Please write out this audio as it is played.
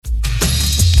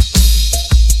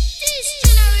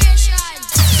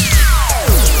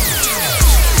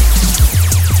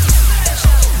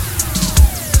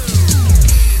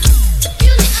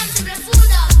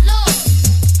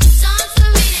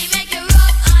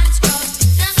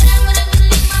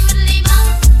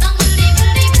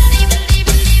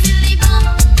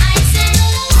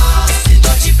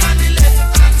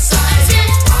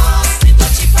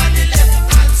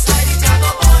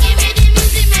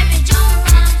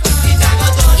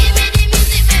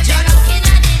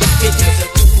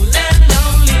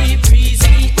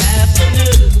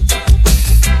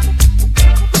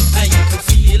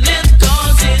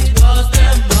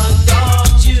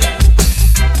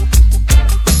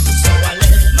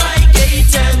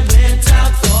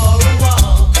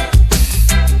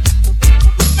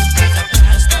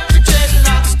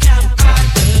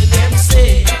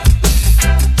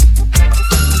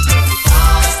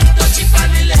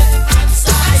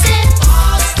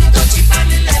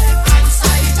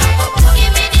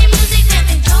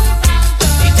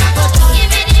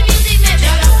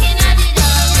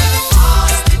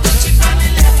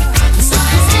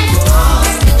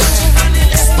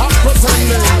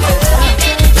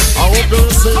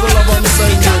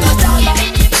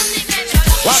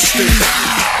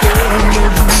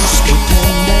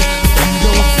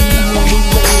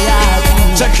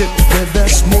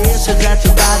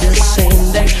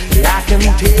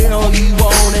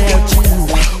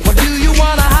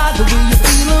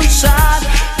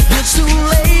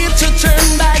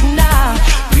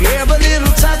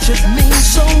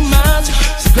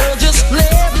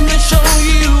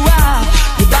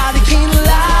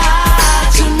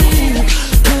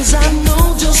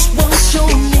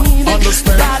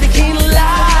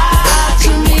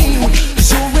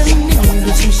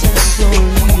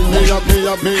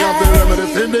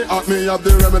me have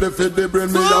the remedy for the brain,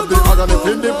 me have the agony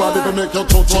for the body to make you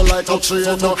touch like a train.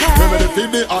 Remedy for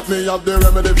the heart, me have the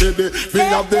remedy for the. Me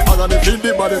have the agony for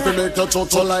the body to make you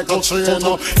touch like a train.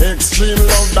 Extreme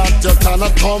love that you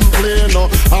cannot complain.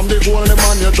 I'm the only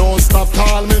man, you don't stop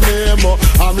call me name.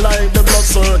 I'm like the blood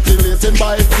circulating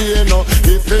by vein.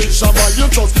 If it's Shabba, you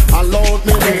just allow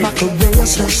me name. My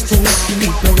career's just taking me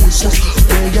places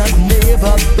where I've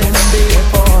never been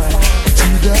before. To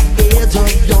the edge of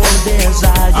your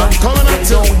desire. I'm coming at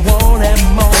you. Don't want it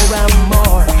more and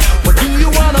more. What do you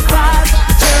wanna buy?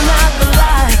 Turn out the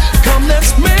light. Come,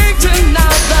 let's make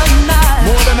tonight the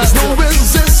night. More than there's no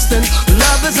resistance.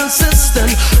 Love is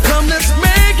insistent. Come, let's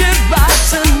make it right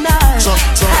tonight.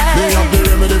 Me have the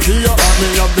remedy for your heart.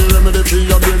 Me have the remedy for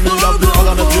your brain. Me have the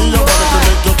agony for your body to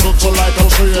make you touch like a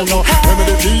train.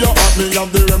 Remedy for your heart. Me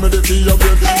have the remedy for your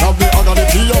brain. Have the agony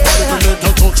for your body to make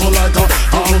you touch like a.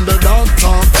 I'm the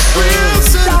doctor,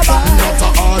 not a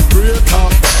heartbreaker.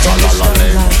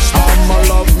 I'm a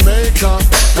love maker.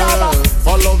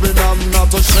 For loving, I'm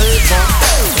not a shaker.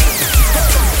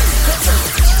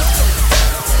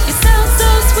 You sound so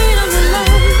sweet on the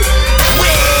line.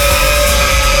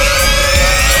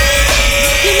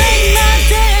 You make my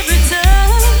day every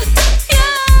time.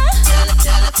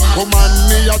 Yeah. Woman,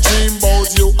 me a dream about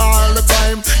you all the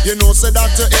time. You know, say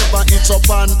that you ever itch up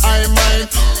and I mind.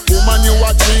 Woman, you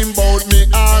a dream about me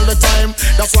all the time.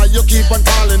 That's why you keep on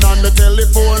calling on the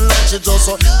telephone like she just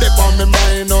dip on me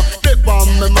mind, dip on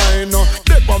me mind,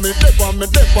 dip on me, dip on me,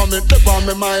 dip on me, dip on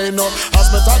me mind. As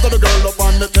me talk to the girl up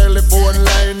on the telephone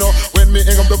line, when me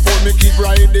hang up the phone, me keep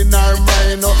riding her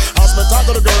mind. As me talk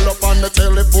to the girl up on the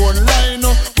telephone line,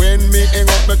 when me hang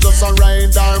up, me just ride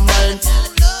her mind.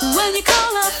 When you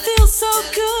call, I feel so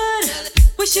good.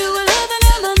 Wish you were living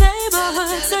in the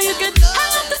neighborhood so you could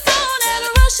hang up the phone and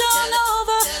rush on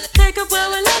over. Pick up where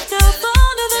we left off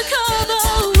under the cover.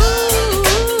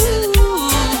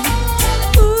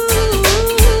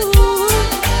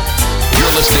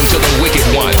 You're listening to The Wicked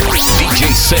One,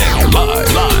 DJ Sam, live.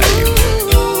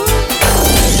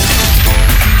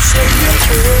 Say you're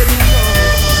flirting on.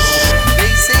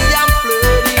 They say I'm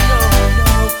flirting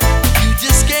on. You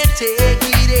just can't take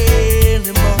it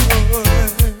anymore.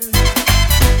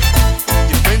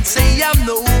 Your friends say I'm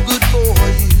no good for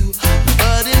you,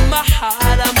 but in my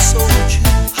heart I'm so true.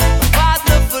 A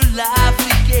partner for life,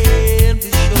 we can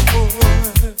be sure.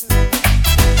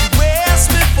 You asked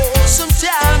me for some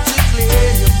time to clear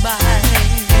your mind.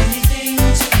 Anything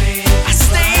to me. I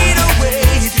stayed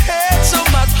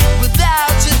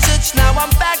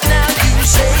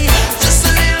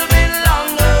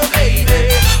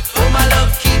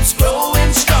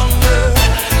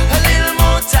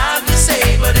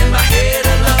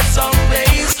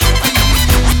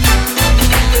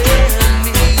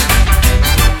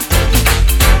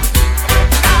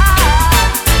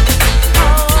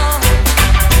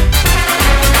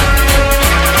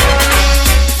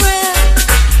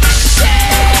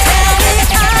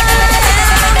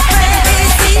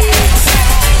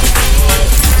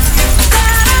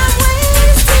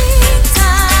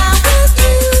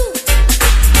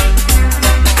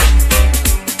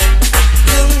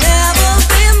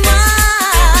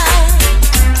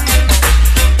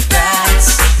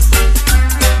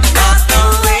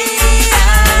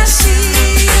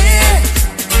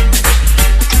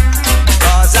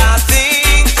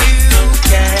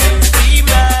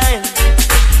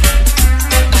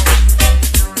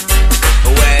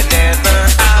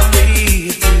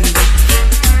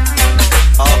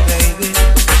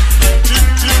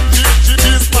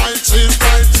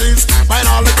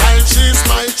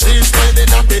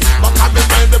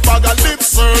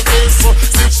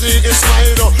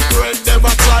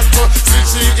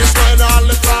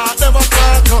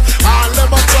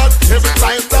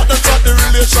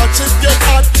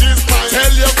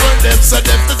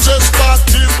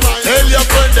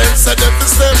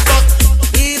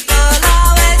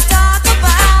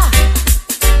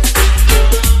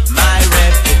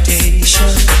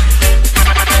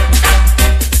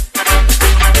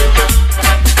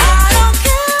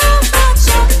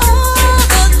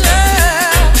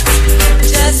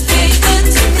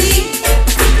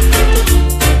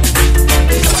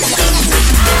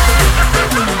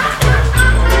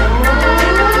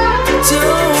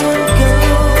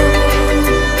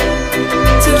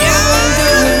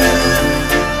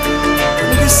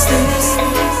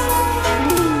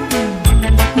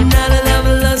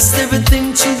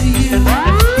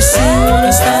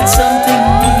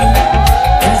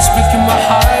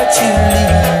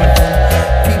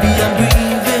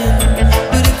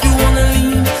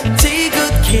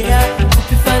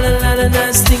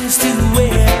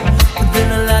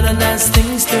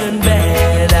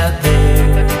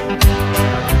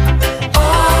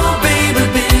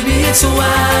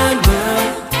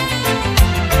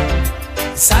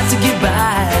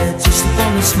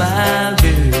smile,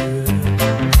 girl.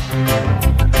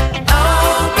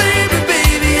 Oh, baby,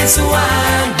 baby, it's a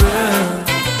wine world.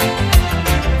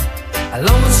 I'll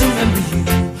always remember you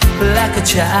like a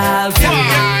child, girl.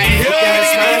 You can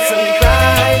smile so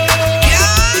bright.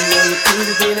 You know you could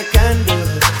have been a candle.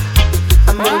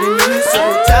 I'm holding you so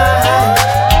tight.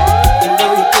 You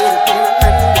know you could have been a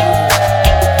candle.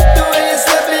 The way you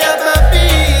swept me off my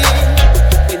feet.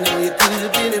 You know you could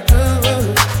have been a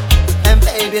boo. And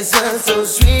baby, it sounds so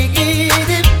sweet.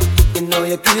 You know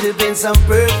you could have been some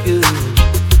perfume.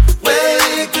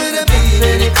 Well, you could have been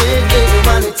anything that you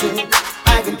wanted to.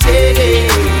 I can take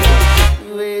it.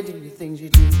 The way you do the things you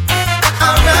do.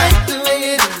 Alright, the way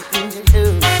you do the things you do.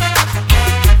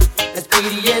 As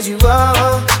pretty as you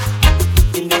are.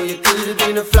 You know you could have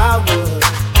been a flower.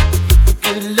 Your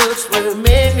good looks were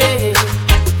made.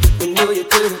 You know you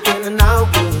could have been an hour.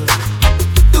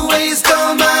 The way you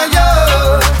stole my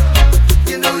heart.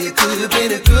 You know you could have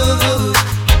been a groove.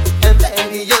 And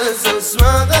baby, you're so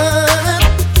smart.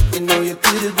 You know you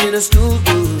could have been a school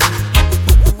girl.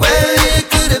 Well, you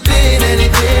could have been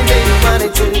anything that you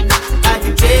wanted to. I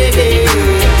can take it.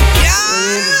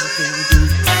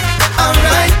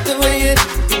 Alright, the way you do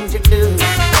the things you do.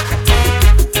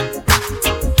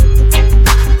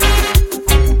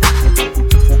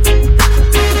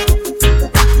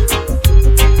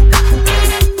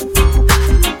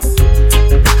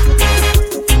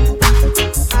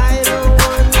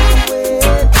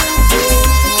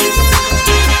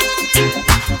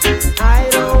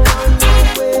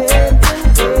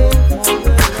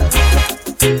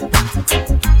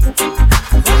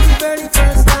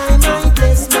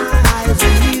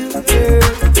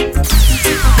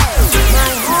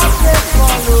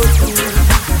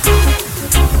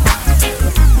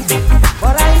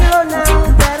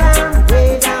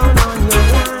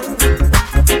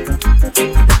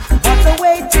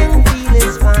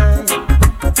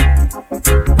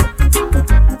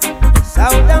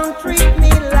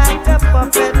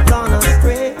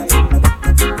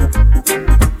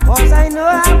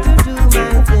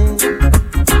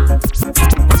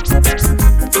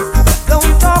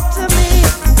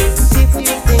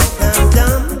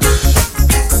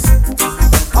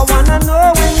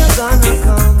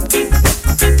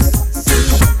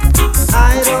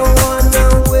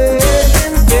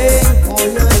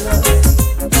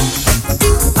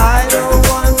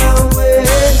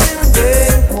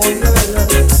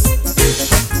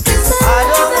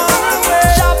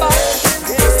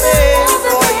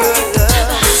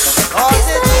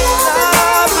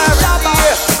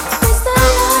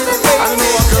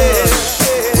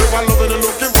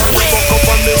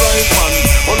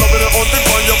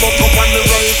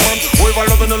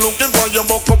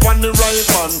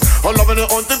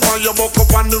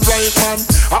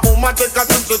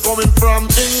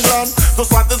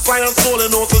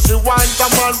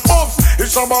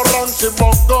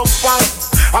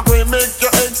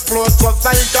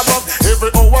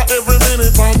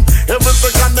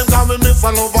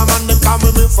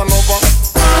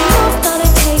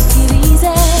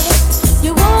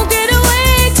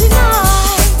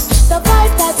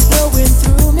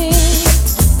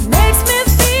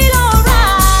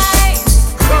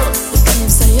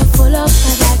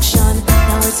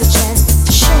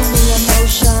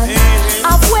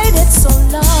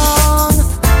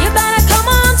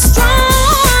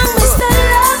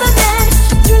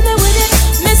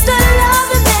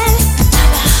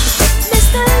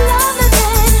 Mr.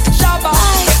 Loverman,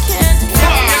 I can't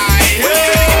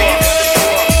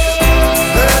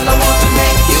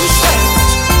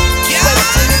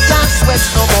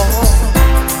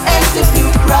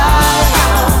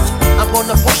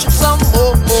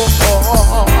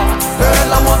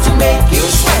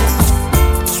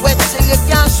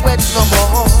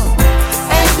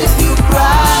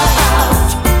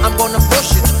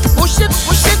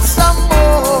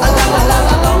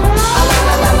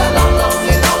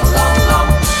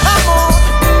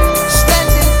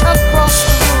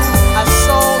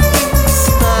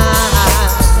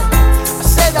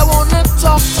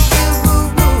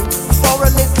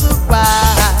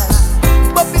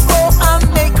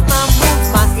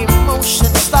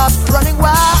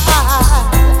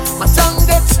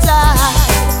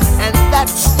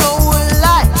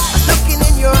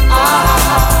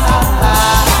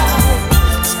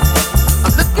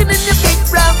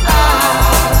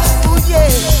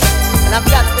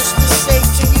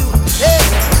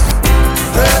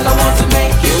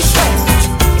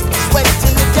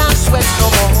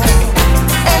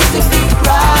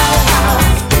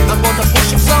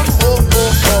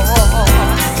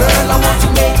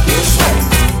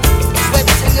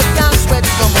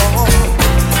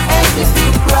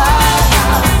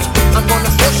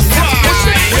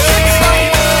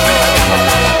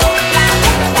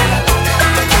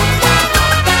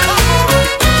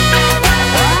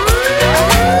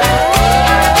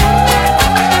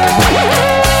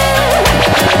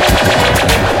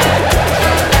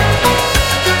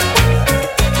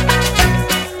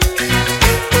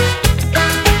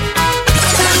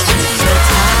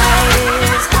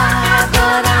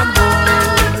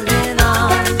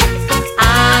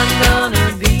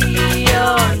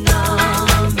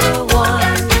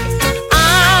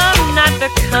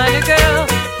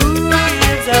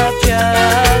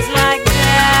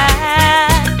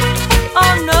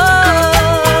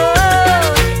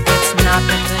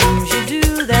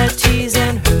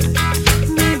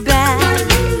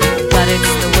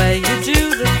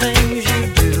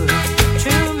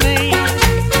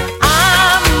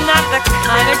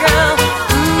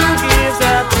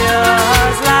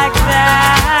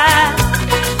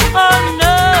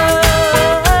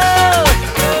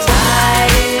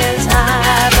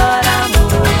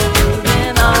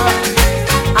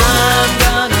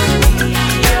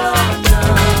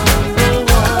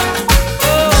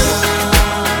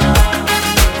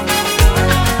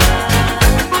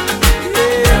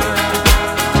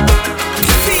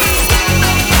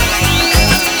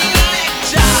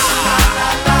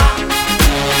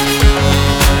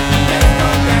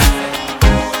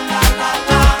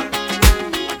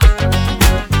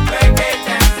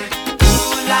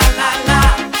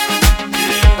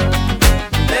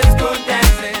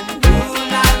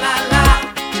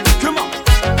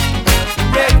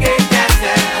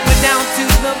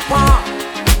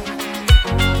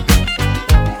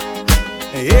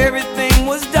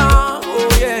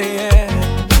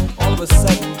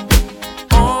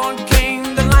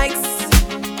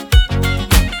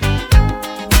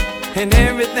and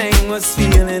everything was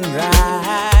feeling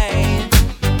right.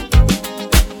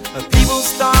 People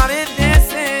started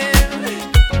dancing.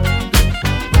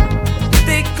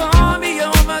 They called me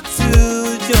over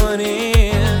to join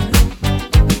in.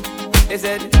 They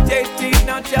said, JT,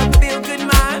 don't you feel good,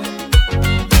 man?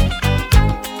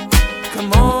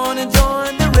 Come on and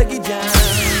join the reggae jam.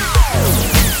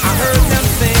 I heard them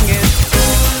singing,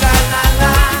 ooh la la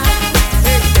la,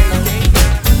 hey hey hey,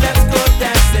 let's go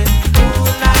dancing, ooh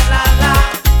la la la,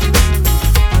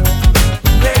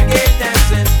 reggae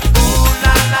dancing, ooh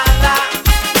la la la,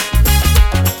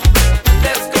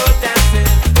 let's go dancing,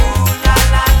 ooh la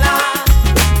la la.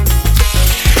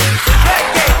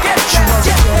 Reggae, get down. She was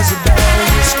a Jezebel,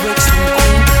 squeaks and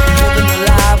queen, living her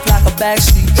life like a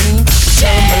backstreet dream.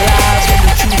 Telling my lies when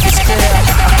the truth is clear.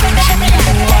 I think she knew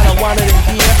what I wanted to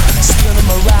hear. Spin them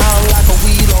around like a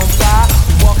weed on fire.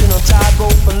 Walking on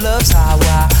tightrope and love's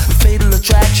highway. Fatal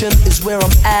attraction is where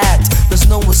I'm at. There's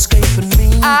no escaping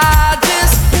me. I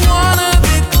just wanna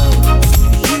be close to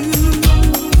you.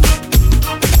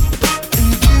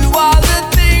 And do all the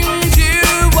things you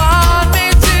want me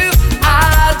to.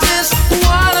 I just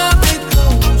wanna be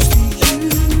close to you.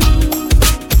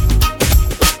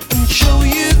 And show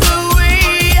you the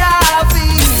way I feel.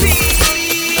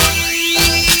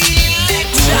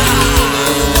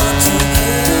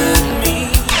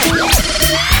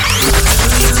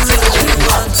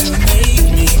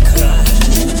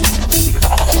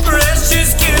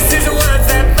 Precious kisses.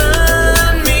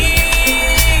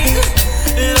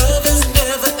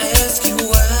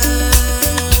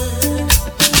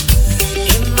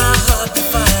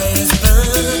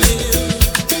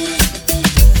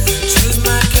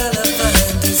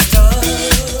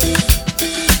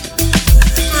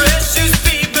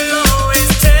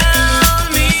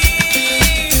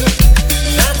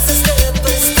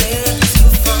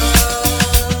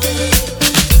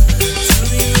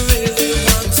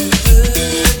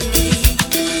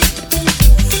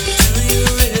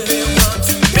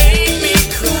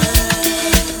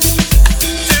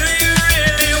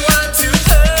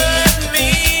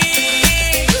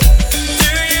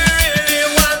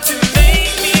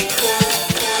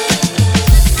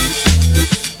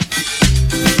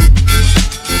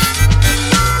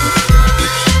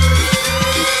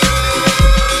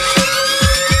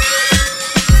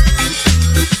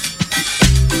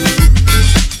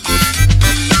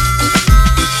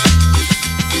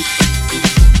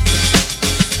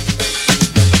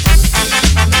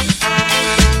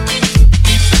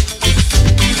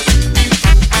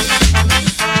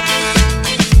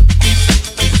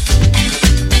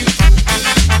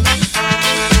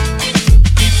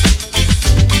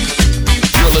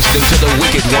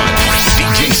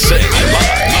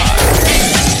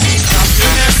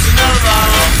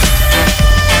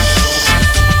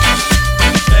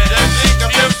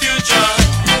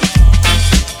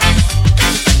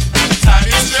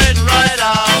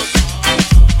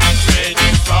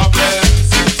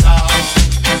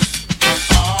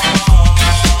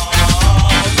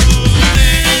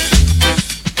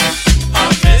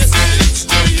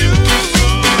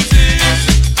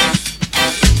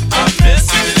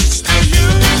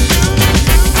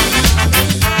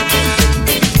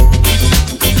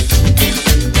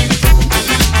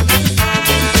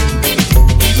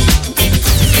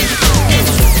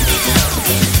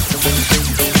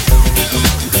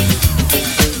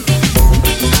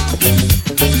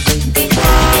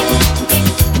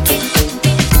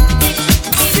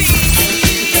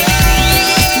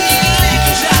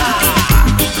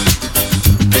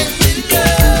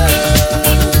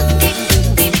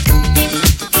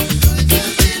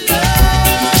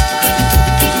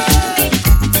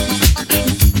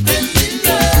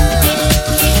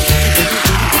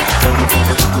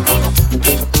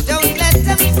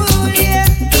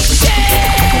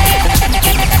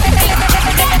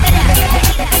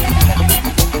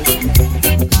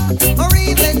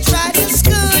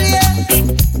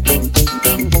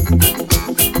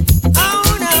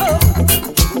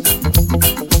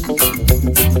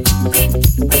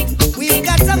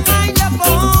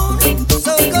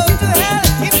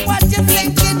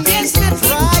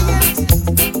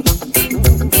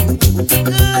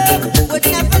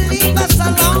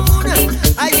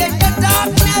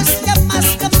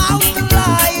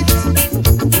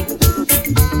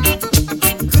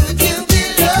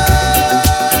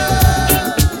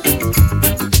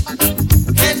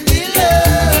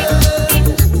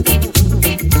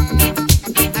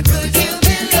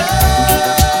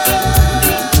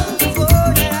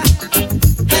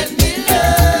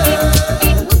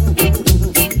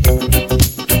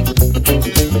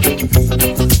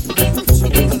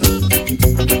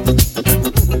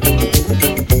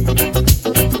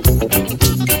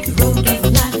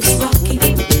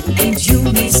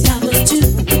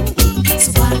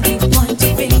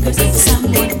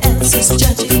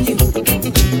 judging you.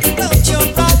 Don't you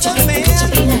brother, man?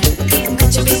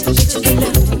 Could you be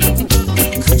love?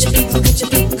 Could you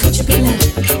be love?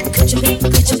 Could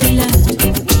you be love?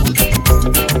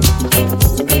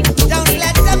 Don't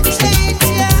let them change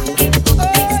ya.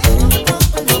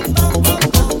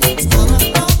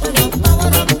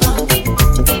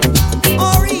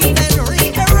 Or even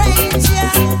rearrange ya.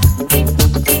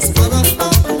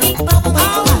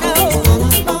 Oh no.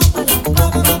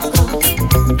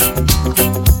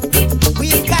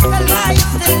 We've got a life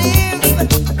to live.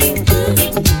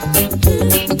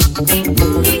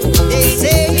 They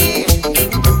say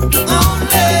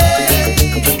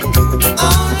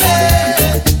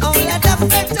only the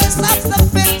fittest of the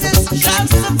fittest shall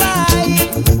survive.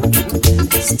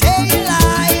 Stay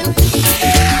alive.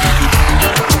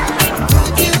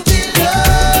 Could you be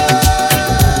loved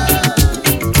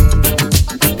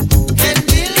and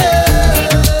be loved?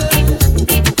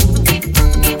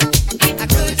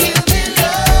 Could you be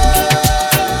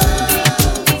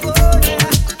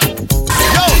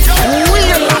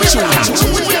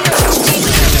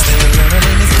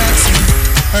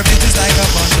Her bitch is like a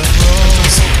bunch of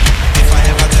roses. If I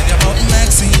ever tell you about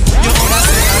Maxine, you would have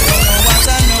said I don't know what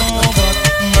I know, but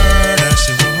murder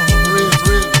she wrote,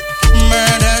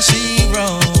 murder she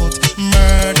wrote,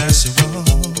 murder she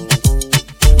wrote,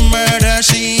 murder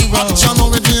she wrote. Action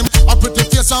with him, a pretty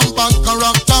face and bad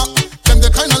character. Them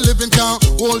the kind of living can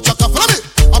hold chaka. Follow me.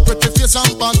 A pretty face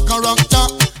and bad character.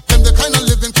 Them the kind of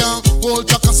living can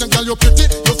hold chaka. Say girl you pretty,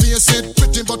 your face it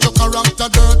pretty, but your character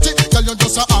dirty. Girl you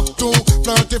just a act too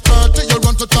flirty. You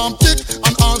run to Tom Dick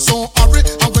and also hurry.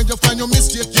 And when you find your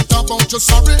mistake, you talk about you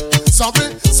sorry.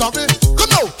 Come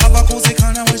now. Have a cozy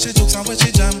corner where she jokes and where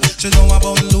she jam. She know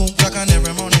about Luke Black and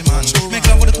every money man. Make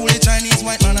love with the coolie Chinese,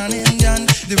 white man and Indian.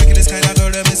 The wickedest kind of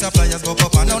girl them is suppliers go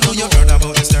up and now know you heard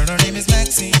about this girl. Her name is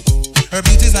Maxine. Her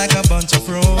beauty's like a bunch of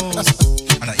roses.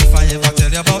 And if I ever tell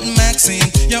you about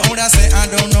Maxine, you would have say I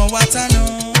don't know what I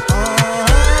know.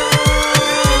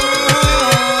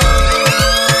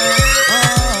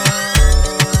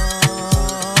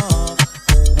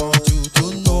 Want you to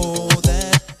know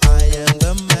that I am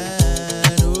the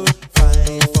man who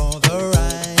fight for the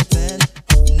right and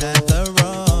not the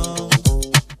wrong.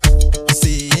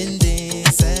 Seeing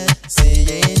this and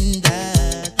seeing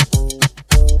that,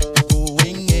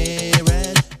 going here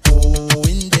and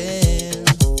going there.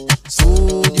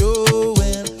 Soon you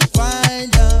will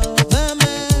find out the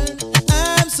man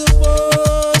I'm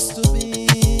supposed to be.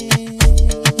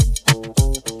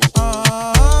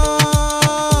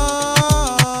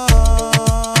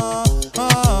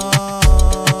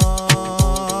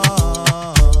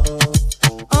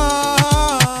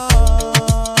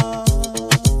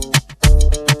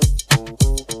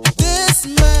 This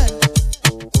man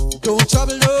don't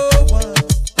trouble no one,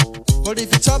 but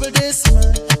if you trouble this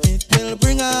man, it will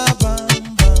bring a bam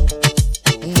bam.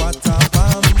 What a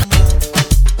bam bam,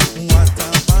 what a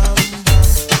bam bam,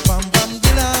 bam bam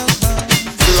dilang bam.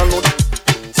 Still alone.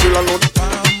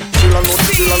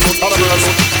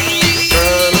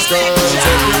 Girls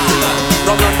everywhere.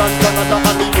 From London, Canada,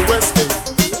 and the USA.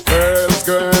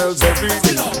 Girls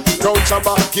everywhere. Crown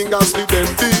Shabba, King and Sleep, them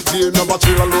DJ. Never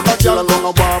chill alone, a girl alone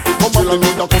a walk. Come on,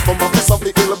 alone, the customer, piece of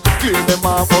the hill, clear them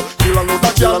off. Chill alone,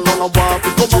 a girl alone a walk.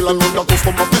 Come on, alone, the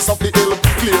customer, piece of the hill,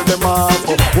 clear them off.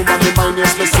 Woman, the mind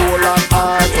is the soul and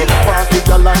heart. Party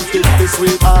girl and keep the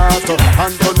sweetheart.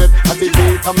 Antoinette, at the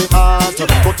beat of me heart.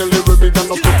 Go tell the women and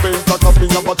not to paint that up. Me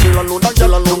never chill alone, a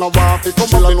girl alone a walk.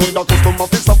 Come on, alone, the customer,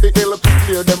 piece of the hill,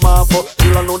 clear them off.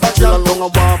 Chill alone, a girl alone a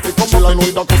walk. Come on,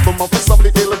 alone, the customer, piece of the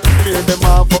hill, clear them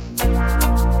off.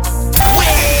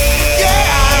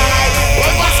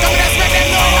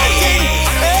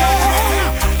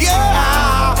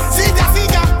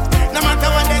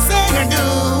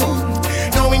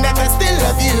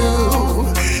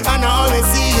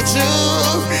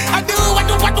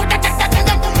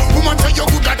 Woman, tell you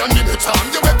gooder than the better,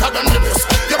 you better than the best,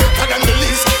 you better than the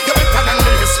least, you better than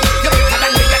the list, you better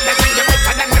than the others, and you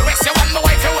better than the rest. You want my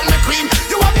wife, you want my queen,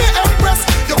 you want me empress.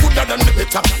 You gooder than the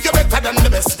better, you better than the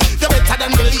best, you better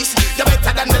than the least, you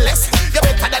better than the less, you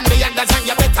better than the others, and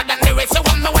you better than the rest. You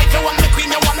want my wife, you want my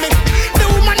queen, you want me. The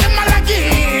woman them all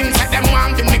again, say them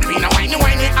want be me queen, and whiny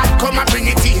I come and bring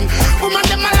it in. Woman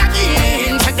them all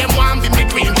again, say them want be me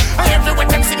queen. Everywhere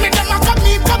them see me, them a come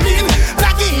in.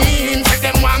 Lagging, say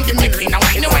them want be me queen, and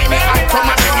whiny I come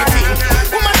and bring it in.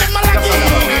 Woman them all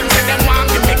again, say them want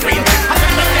be me queen.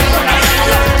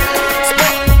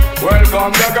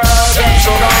 Welcome the girl, them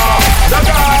sugar. The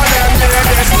girl, them need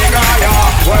this nigga, yeah.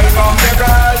 Welcome the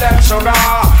girl, them sugar.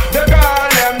 The girl,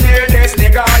 them need this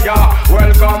nigga, yeah.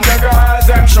 Welcome the girls,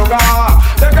 them sugar.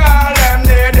 The girl, them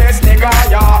need this nigga,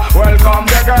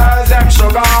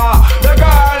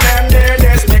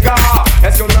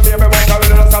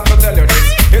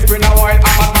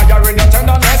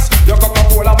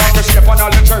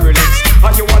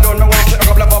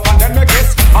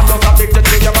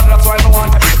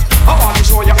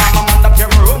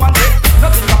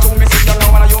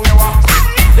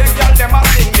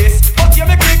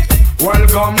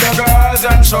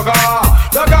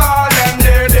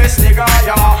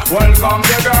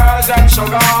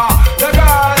 The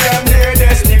girl them need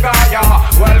this nigga, yeah.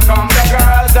 Welcome the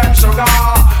girls them sugar.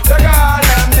 The girl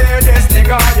them need this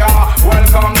nigga, yeah.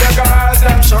 Welcome the girls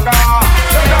them sugar.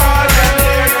 The girl them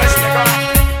need this nigga.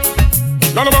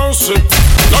 None of mercy,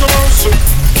 none of mercy,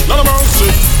 none of mercy.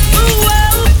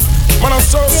 Man, I'm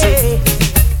so sick.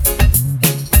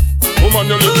 Woman,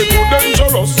 you're living too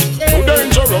dangerous, too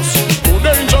dangerous, too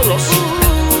dangerous.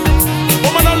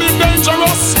 Woman, I live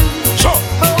dangerous. Sure.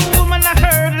 Oh, woman, I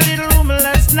heard a little rumor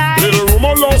last night. Little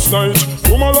rumor last night,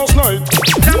 rumor last night.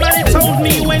 Somebody told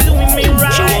me you ain't doing me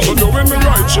right. She wasn't doing me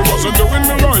right, she wasn't doing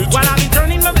me right. While I be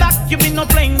turning my back, you be no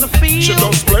playing the field. She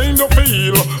just playing the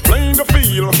field, playing the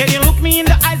field. Can you look me in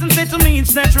the eyes and say to me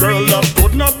it's not Girl, real? that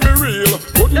could not be real,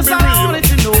 couldn't That's be all I real. wanted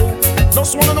to know.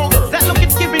 Just wanna know, girl. That look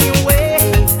it's giving you away.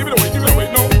 Give it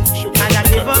away, no. And I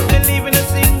never believe in a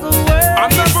single word. I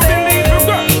never believe in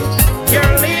that.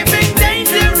 You're living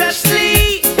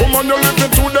dangerously. Woman, you're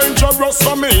living too dangerous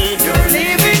for me. You're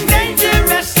living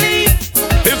dangerously.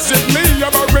 Is it me,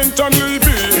 I'm a rent and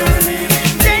Levy? You're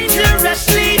living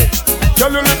dangerously.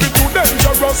 Girl, you're living too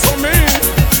dangerous for me.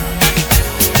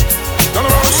 None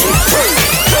of us.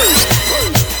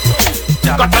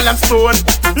 Got all them stone.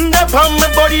 They on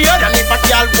my body head. And if a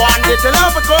girl want it, tell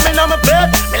her for coming on my bed.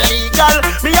 Me legal.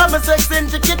 Me have my sex in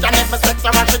ticket. And if my sex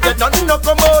a rush, get nothing no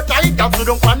come out. I don't do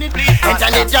don't want it.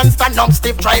 Intelligence stand up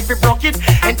stiff, try to broke it.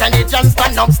 Intelligence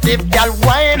stand up stiff, girl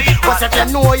wine. Cause if you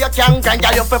know you can grind,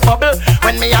 girl you fi bubble.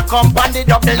 When me a come on the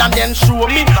double and then show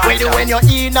me. Well you when you're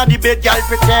in the bed, girl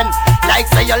pretend like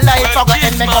say your life I go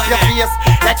and make up your face.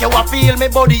 Like you a feel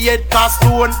me body head past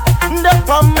stone. They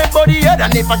on my body head.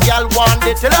 And if a girl want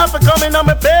it, tell her for coming on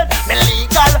my bed. Me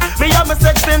legal, me have my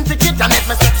sex in ticket. And if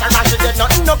my sex a rush, get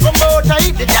nothing no come out. I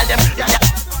eat the girl them.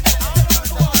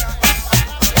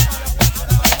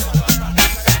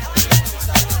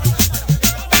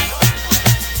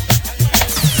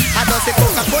 I don't say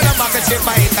Coca-Cola back and shape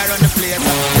by it around the place.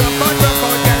 Rock out,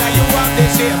 girl, you have the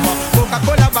shape.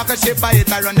 Coca-Cola back and shape by it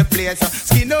around the place.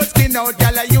 Skin out,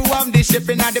 girl, you have the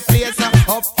shipping at the place.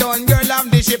 Uptown girl, I'm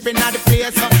the shipping at the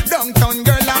place. Downtown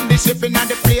girl, I'm the shipping at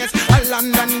the place.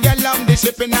 London girl, I'm the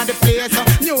shipping at the place.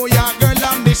 New York girl,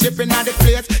 I'm the shipping at the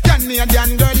place.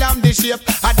 Canadian girl, I'm the shape.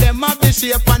 I them have the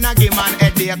shape and I give man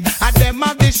headache. I them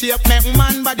have the shape, make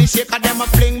man body shake. I them a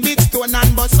fling big stone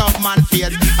and bust up man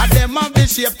face. I them have the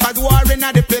shape, cause war in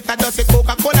the place. I just say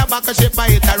Coca-Cola back a shape,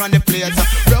 I hit around the place.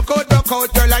 Rock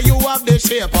out, girl, you have the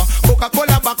shape.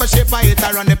 Coca-Cola back a shape, I hit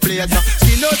around the place.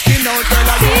 Skin out, girl,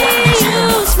 you have the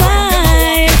shape.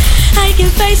 Smile, I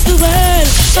can face the world.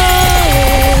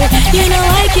 Oh, you know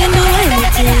I can do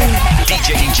anything.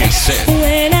 DJ Sen.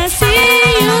 When I see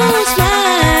you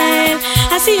smile,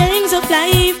 I see the rings of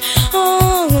life.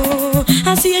 Oh,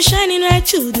 I see you shining right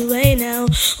through the way now.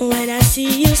 When I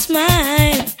see you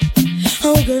smile,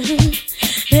 oh girl,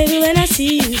 baby, when I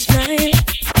see you smile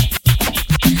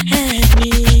at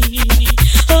me,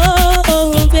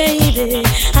 oh baby,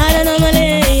 I don't know my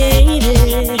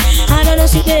lady, I don't know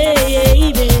she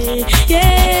baby,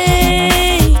 yeah.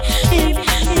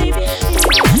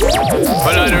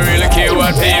 Well, I don't really care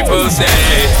what people say.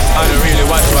 I don't really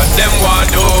watch what them want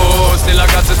do. Still I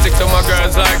got to stick to my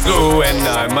girls like glue. And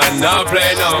I might not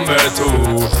play number two.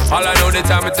 All I know the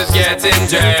time it is getting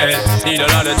jet. Need a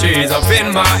lot of trees up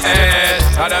in my head.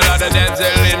 Had a lot of dental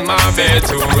in my bed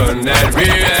to run that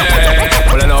real.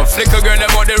 Well, I know flick a girl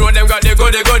them on the road, them got the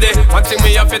goody. One thing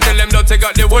me have to tell them, don't take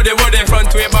out the woody.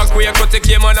 Front way, back way, cut the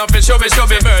came on off and shove it.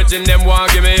 Virgin them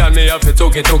want give me and me have to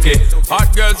took it. Hot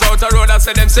girls out the road, I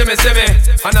say them see me.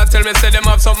 And I tell me say them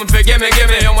have something for gimme.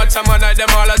 How much time I night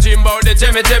them all a dream about the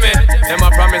Jimmy. Them a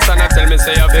promise and I tell me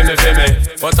say you feel me.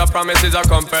 But a promise is a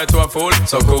compared to a fool,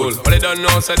 so cool. But they don't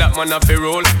know say that man a fi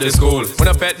rule the school. When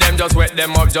I pet them just wet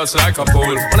them up just like a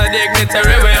pool. When I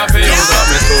dignitary way I fi use up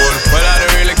me tool. Well I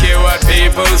don't really care what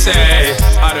people say.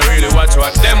 I don't really watch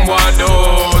what them want do.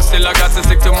 Still I got to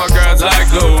stick to my girls like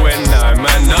glue. And I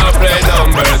might not play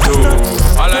number two.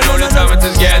 All I know the time it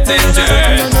is getting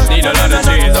jet. Need a lot of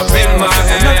trees up in my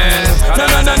head. And a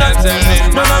lot of dancing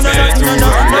in my bed to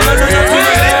run the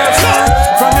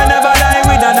From you never lie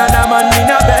with another man in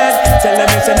a bed. Tell them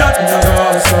it's a nothing no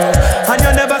go so. And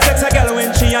you never sex a girl when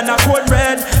she on a cold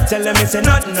red. Tell them it's a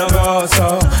nothing no go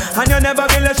so. And you never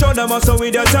build a shoulder muscle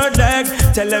with your third leg.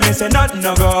 Tell them it's a nothing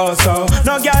no go so.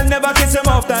 No girl never kiss him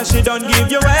off that she don't give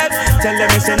you head. Tell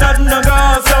them it's a nothing no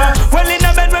go so. Well in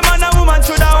a bed with man and woman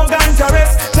should have hug and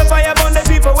caress. So fire burn the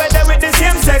people where they with the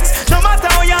same sex. No matter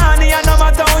how you honey and no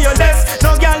matter how you less.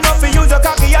 No girl not fi use your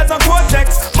cocky as a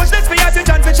cortex. Much less for your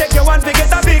attention to check your one to get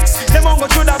a fix. Them won't go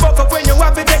through the buck up when you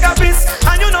have to take a piss.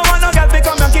 And you know want no girl to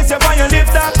come and kiss you on your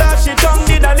lips. After she tongue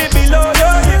did a lip below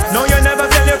your hip. No you never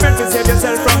say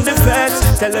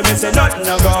Tell them it's a nothing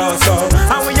no go so.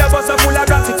 And when your bus are full of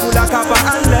plastic, full of copper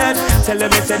and lead, tell them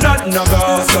it's a nothing no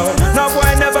go so. No boy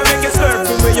never make you slurp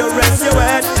from where you rest your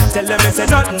head. Tell them it's a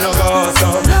nothing no go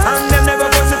so. And them never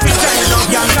go to fish and no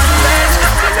gang and lead.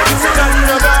 Tell them it's a nothing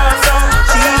no go so.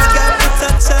 She's got the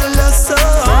touch I love so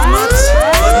much,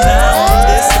 but now I'm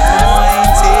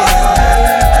disappointed.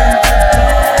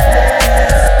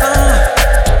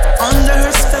 Under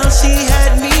her spell she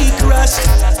had me crushed.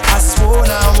 I swore I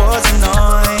was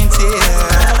anointed.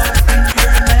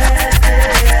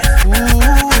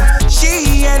 Ooh,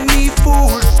 she had me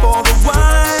fooled for a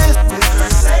while with her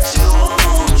sexual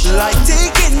motion, like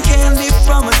taking candy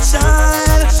from a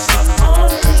child.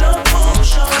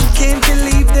 I can't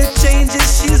believe the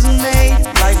changes she's made,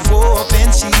 like warp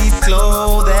and cheap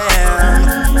clothing.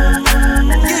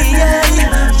 Yeah,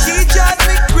 she drives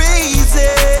me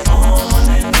crazy. On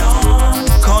and on,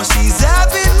 'cause she's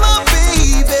having my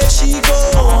baby. She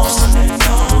goes on and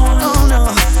on. Oh no,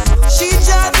 she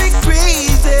drives me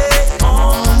crazy.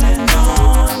 On and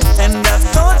on, and I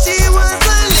thought she was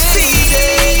a lady.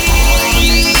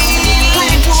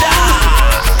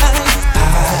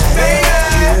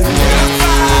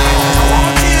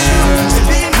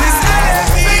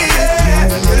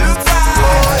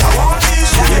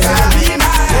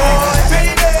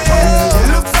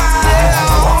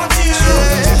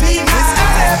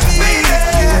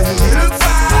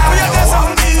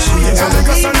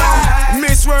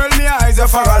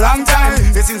 For a long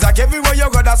time, it seems like everywhere you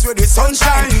go, that's where the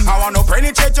sunshine. I wanna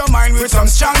penetrate your mind with some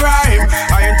strong rhyme.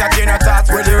 I entertain your thoughts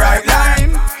with the right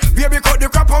line. Baby, cut the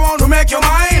crap, I want to make you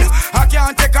mine. I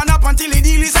can't take a nap until the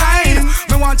deal is signed.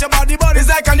 Me want your body, body's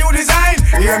like a new design.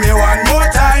 Hear me one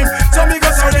more time, so me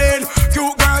go so then.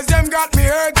 Cute girls, them got me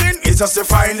hurting. It's just to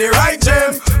find the right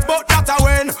gem, but not a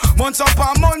when. Months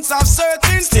upon months of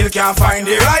searching, still can't find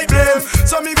the right blame.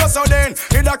 So me go so then,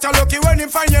 the doctor lucky when him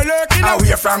find you lurking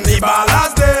away from the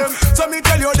ballast them. So me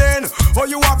tell you then, oh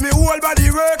you have me whole body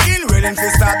working, waiting to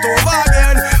start over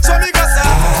again. So me go so,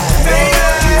 baby,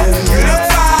 you look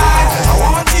fine. I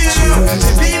want you to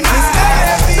be my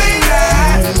baby.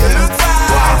 You look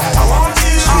fine. I want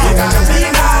you, you gotta be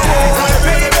my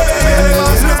baby.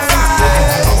 You look fine.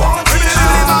 I want you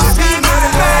to be my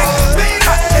baby.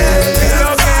 You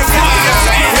look fine.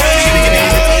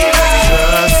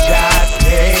 Just got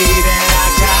paid and I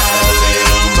got a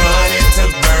little money to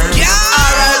burn. Yeah.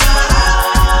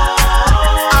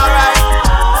 Alright.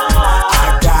 I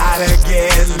gotta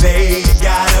get laid,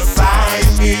 gotta find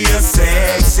me a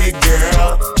sexy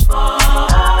girl.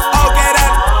 Okay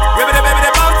then, baby,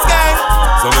 bounce gang.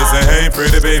 So listen, hey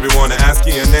pretty baby, wanna ask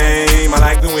you your name. I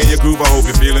like the way you groove, I hope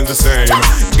you're feeling the same.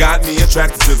 Got me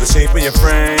attracted to the shape of your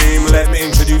frame. Let me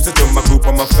introduce you to my group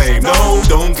on my fame. No,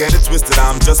 don't get it twisted,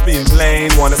 I'm just being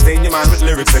plain. Wanna stain your mind with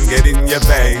lyrics and get in your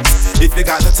veins. If you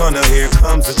got the tunnel, here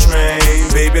comes the train.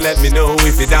 Baby, let me know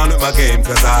if you're down with my game,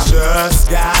 'cause I just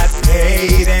got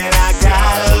paid and I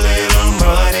got a little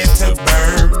money to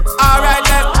burn. Alright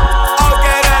then,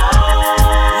 okay then.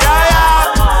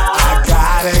 Yeah. I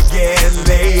gotta get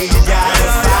laid, gotta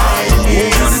find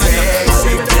me a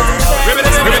sexy girl.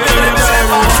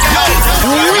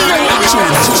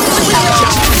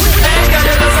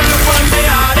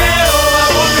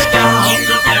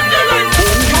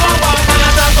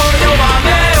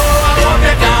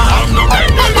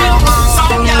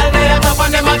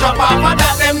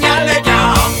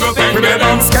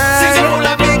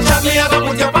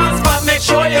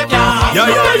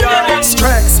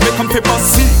 Stress, make them paper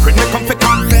secret, make them fake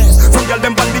confess. Some girl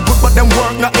them body good but them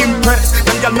work not impressed.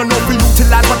 Them girl no know we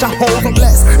utilize what I hold and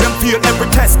bless. Them feel every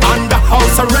test under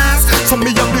house arrest. So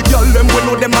me and the girl them we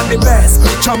know them are the best.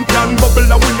 Champion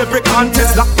bubble I win every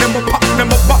contest. Lock them up, pack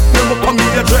them up, back them up on the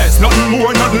address. Nothing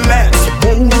more, nothing less.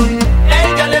 Whoa.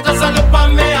 Hey girl, you just look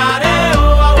on me, I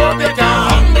hope you can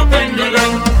hang the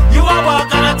pendulum. You are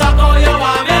walking and talk how you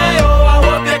want me, I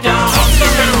hope you can hang the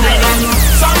pendulum.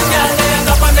 Some girl they end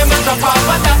up on them and drop off,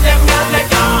 but that them girl they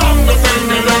can hang the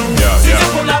pendulum. See you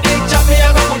pull a big chop, me I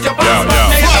go put your pants back,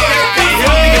 me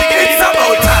It's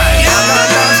about time.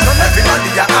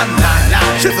 Everybody are online.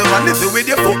 Shizzle and little with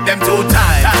your foot them 2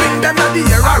 times. Swing them at the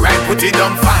air, alright, put it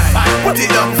on fine. Put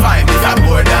it on fine, it's a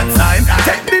more than sign.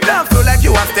 Take the dance floor like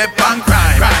you a step on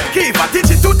crime. Keep a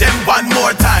teach it to them one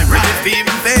more time. Resist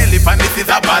even fail if and this is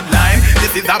a bad line.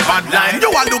 This is a bad line, you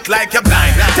a look like you're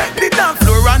blind. Take the dance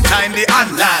floor and time the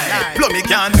online. Plummy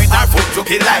can with her foot to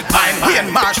kill like pine. He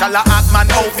and Marshall a act man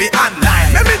out the online.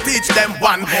 Let me teach them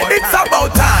one more. It's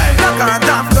about time. Knock on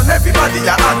dance done, everybody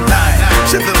are online.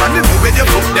 Shizzle and little with your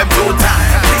foot them 2 times.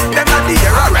 Kick them at the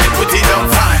air, alright, put it on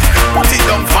fine. Put it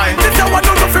on fine, this is one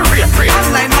of the free.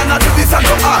 Online man I do this and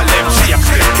do all them shape.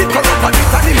 Kick her up and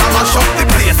this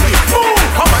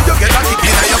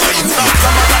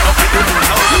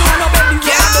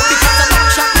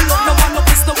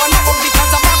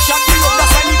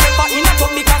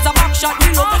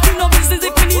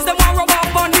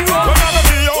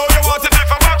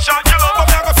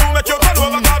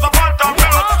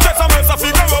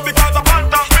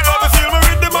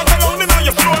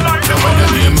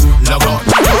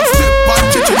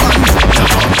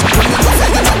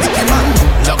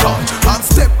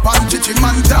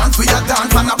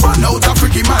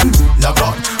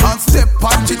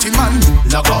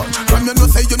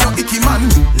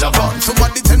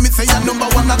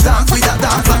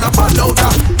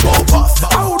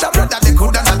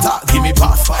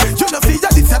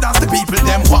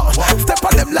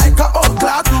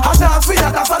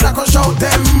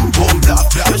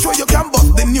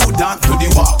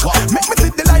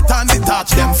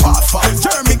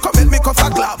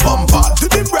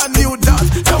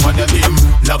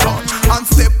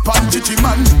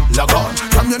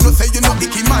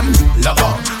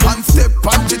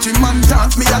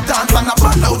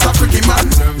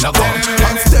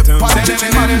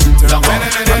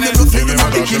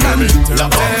Reggae man.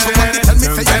 Love on. Somebody tell me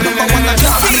say you number one a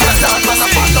job. Start man a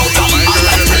band out of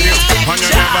And you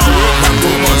never wait for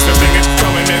 2 months to bring it. So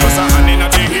when me go sa hand in the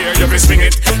ear, you be swing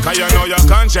it. Cause you know your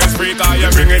conscience free, cause you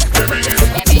bring it. You bring it,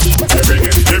 you bring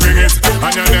it, you bring it.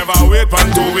 And you never wait for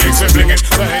 2 weeks to bring it.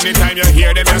 So anytime you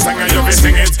hear them, you sing and you be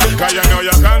sing it. Cause you know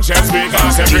your conscience free,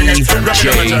 cause you bring it. Rub it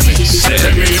on my journey.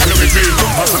 Tell me if you with me.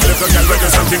 Or some little girl will do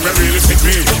something that really stick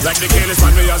me. Like the careless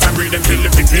man, we as and breathe them till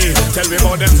they pick me. Tell me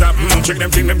about them trap, trick them,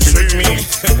 think them trick me.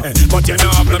 But you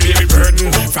know I'm not baby burden.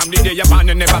 From the day you're born,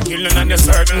 you never kill none and you're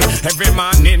certain. Every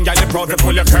morning, girl, you proud to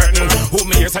pull your curtain. Who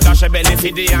me here so dash your belly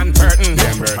for the and curtain.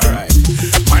 Alright.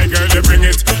 My girl, you bring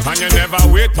it. And you never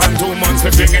wait for 2 months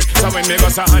to fling it. So when me go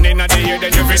sa hand in the ear,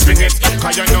 then you be swing it.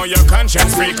 Cause you know your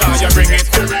conscience free, cause you bring it.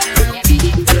 You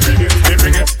bring it, you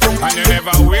bring it. And you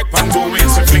never wait for 2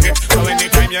 weeks to fling it. So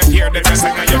anytime you hear them, you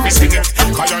sing and you be sing it.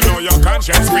 Cause you know your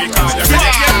conscience free, cause you bring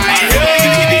it.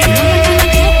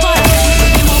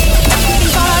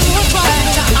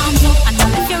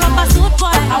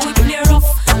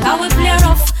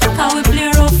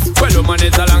 Well, woman,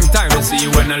 it's a long time to see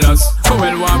you when I lost. But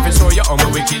well, want to show you how my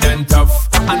wicked and tough.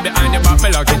 And behind your back,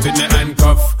 me lock it with me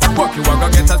handcuff. Walk you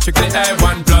walk, get a strictly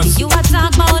A1+. You a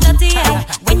talk about the TA.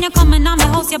 When you coming on my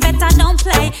house, you better don't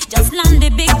play. Just land the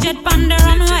big jet on the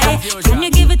runway. Can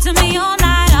you give it to me all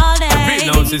night, all day? Me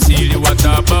know Cecilia, what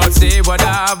about say what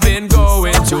I've been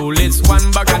going through. List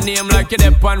one back a name like you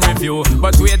dep on review.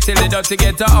 But wait till the dirty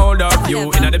get a hold of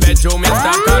you. In the bedroom, you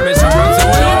start call me Shaka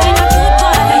Zulu.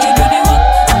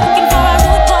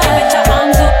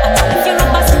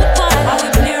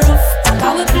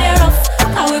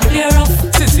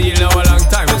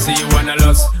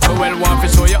 Well, want to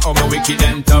show you how my wicked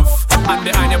and tough. And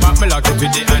behind your back, me lock it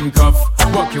with the handcuff.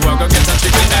 Walk you, I go get a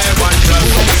strictly A1+.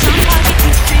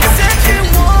 She said she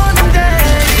wanted,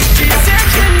 she said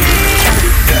she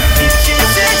needed, she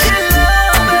said she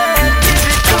loved me, give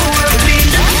it to her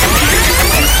please.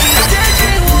 She said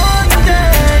she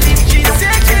wanted, she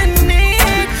said she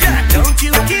needed, don't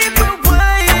you keep her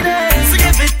waiting, so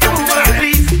give it to her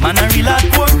please. Man a real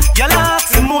hardcore, y'all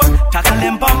ask some more. Tackle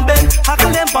them on bed, tackle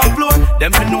them on floor.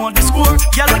 Them fi know the score,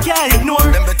 y'all can't ignore.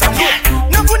 Them better know.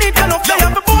 No good need to know play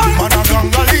up the board. Man a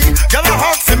gangali, y'all a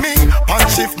hawk see me. And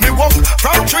shift me walk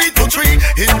from tree to tree.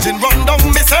 Engine run down,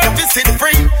 me service it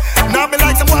free. Now me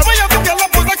like some boy, where you have to get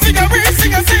up, pose like cigarette,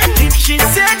 sing a sing. If she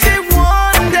said she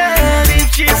wanted, if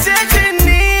she said she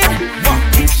need,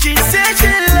 if she said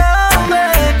she love me,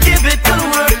 give it to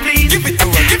her please. Give it to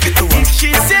her, give it to her. If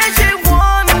she said she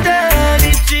wanted,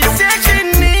 if she said she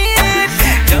need,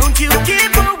 don't you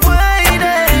keep her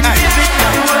waiting. Give it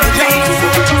to her please.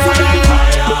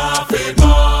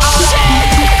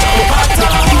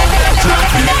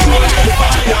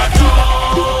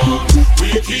 We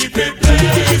keep it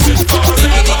blazing forever.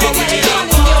 We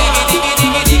are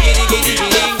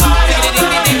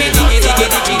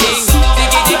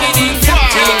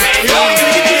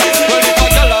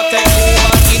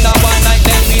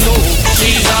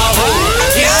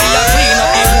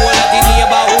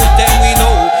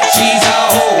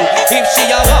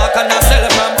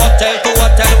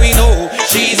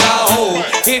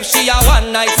If she a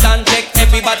one night stand, take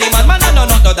everybody man, I know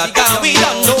not know that can we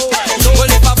don't know.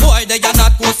 Well, if a boy they are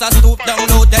not supposed to stoop down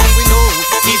low, then we know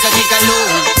he's a gigolo.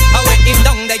 I wait him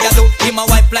down there, you know him a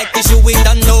wipe like tissue, we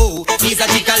don't know he's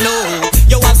a gigolo.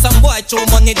 You have some boy throw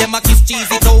money, them a kiss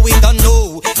cheesy, so we don't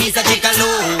know he's a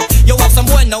gigolo. You have some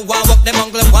boy now want walk them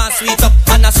uncle want sweet up,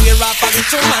 and I swear up and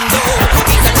true man do.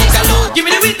 He's a gigolo. Give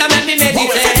me the weed and make me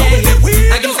meditate.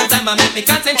 I give me some time and make me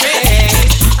concentrate.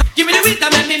 Give me the weed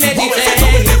and make me meditate.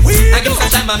 I give me some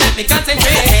time and make me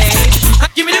concentrate.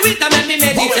 Give me the weed and make me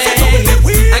meditate.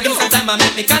 I give me some time and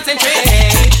make me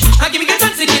concentrate. I give me the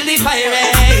chance to kill the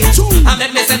pirate. I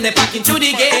make me send the pack into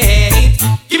the gate.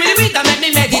 Give me the weed and make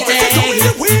me meditate.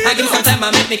 I give me some time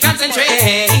and make me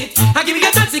concentrate. I give me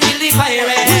the chance to kill the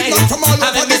pirate.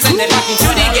 I make me send the pack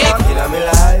into the gate. In my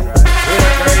life, with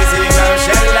a crazy girl,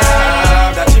 she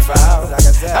love that she found.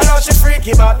 I know she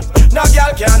freaky, but no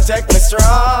girl can take me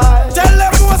stride. Tell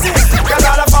them Moses, cause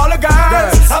all of all the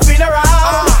girls I've been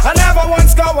around, I never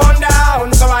once go on down.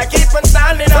 So I keep on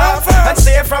standing up and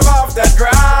stay from off the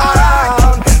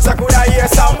ground. So could I hear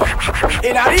some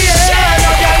in the air?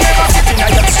 No girl never sitting at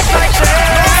your like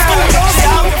chair. She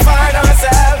have to find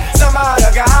herself some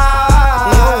other guy.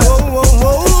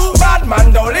 Bad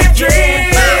man don't live dream.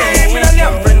 We don't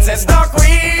have princess, no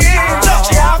queen.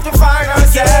 She have to find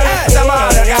herself some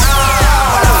other guy.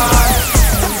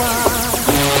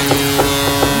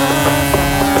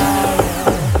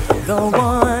 The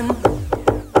one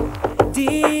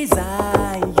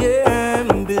desire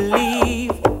and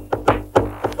believe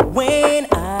when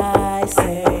I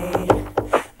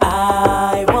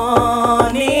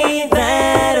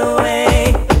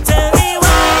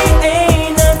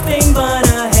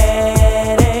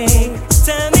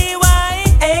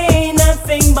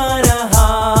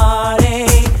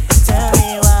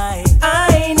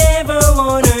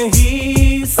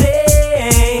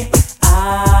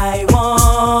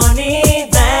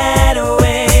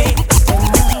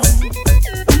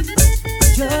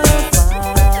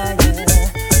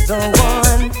the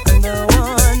one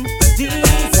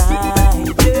desire.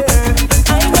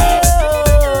 I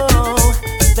know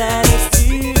that it's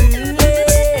too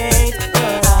late,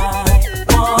 but I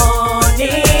want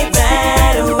it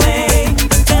that way.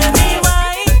 Tell me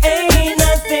why ain't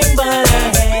nothing but a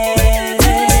headache.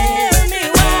 Tell me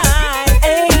why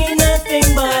ain't nothing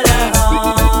but a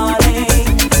heartache.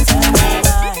 Tell me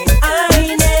why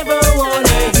I never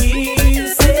wanna hear you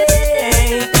say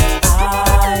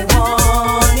I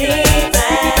want it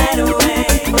that way.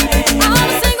 All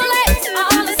the single ladies,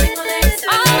 all the single ladies,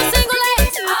 all the single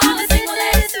ladies, all the single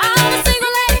ladies, all the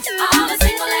single ladies, all the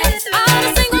single ladies, all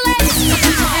the single ladies.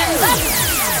 Hands up,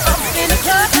 up in the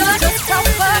club, just talk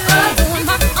doing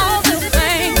my own little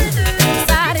thing.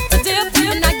 Decided to dip,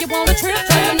 now you want a trip,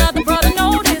 try another brother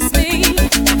notice me.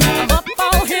 I'm up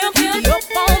on him, he up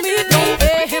on me, don't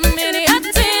pay him any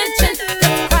attention.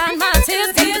 Crying my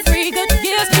tears, 3 good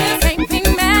years, can't be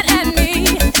mad at me.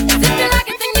 If you like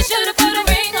it, then you should've put a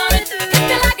ring on it. If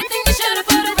you like it, then you should've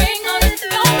put a ring on it.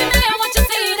 Don't be mad once you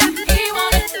see that he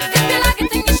want it. If you like it,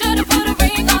 then you should've put a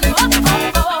ring on it.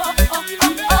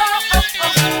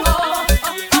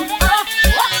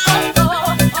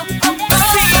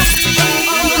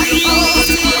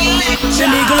 The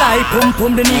nigga eye pum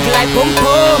pum, the nigga eye pum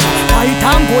pum. Tight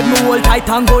and good, me hold tight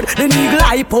and good. The nigga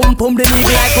eye pum pum, the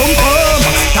nigga eye pum pum.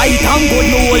 Tight and good,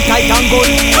 me hold tight and good.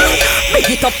 Big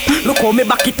it up, look how me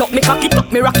back it up, me cock it up,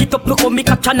 me rock it up. Look how me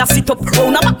catch and I sit up.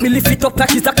 Round a back, me lift it up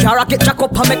like it's a car. I get jack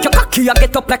up and make your cocky I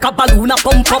get up like a balloon a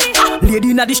pump up.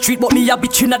 Lady inna the street, but me a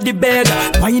bitch inna the bed.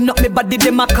 Wind up me body,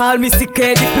 them a call me sick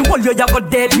head. If me hold you, you go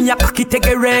dead. Me a cocky take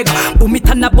a reg. Boom it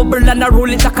and a bubble and a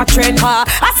roll it like a train car.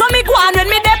 I saw me go on when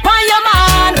me dep on your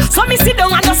man. So me sit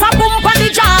down and just a boom pan the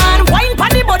John. Wine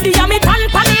pan the body and me tan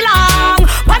pan the long.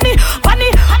 Panny.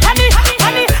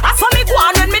 I saw me go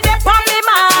on when me dep on me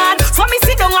man. So me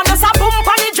sit down and just a boom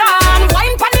pan the John.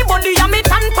 Wine pan the body and me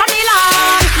tan pan the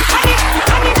long. Panny.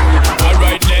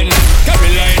 Alright then,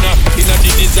 Carolina, inna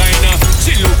the designer.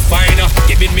 She look finer,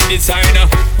 giving me designer.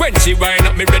 When she wind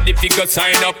up, me ready fi go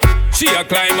sign up. She a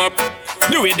climb up.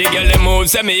 The way the girl them move,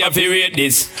 say me a fi rate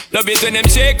this. Love it when them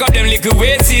shake up them little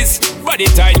waists. Body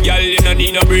tight, girl, you no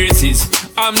need no braces.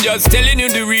 I'm just telling you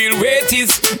the real weight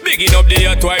is. Bigging up the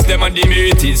hot wife, them and the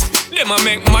mateys. Them a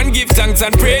make man give thanks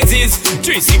and praises.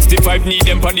 365 need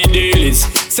them for the dailies.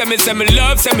 Say me love me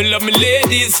ladies. Say me love me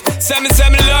ladies. Say me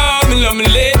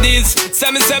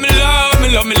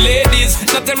love me ladies.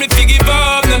 Not tell me to give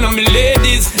up, none of me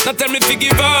ladies. Not tell me to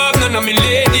give up, none of me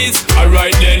ladies.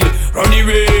 Alright then, run the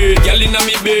way, girl inna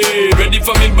me bed. Ready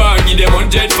for me bag, give them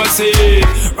 100%.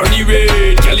 Run the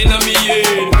way, girl inna me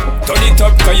head. Turn it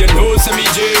up, cause you know say me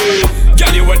jail.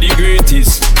 Girl you are the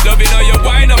greatest. Loving how you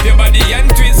wind up your body and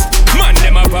twist. Man,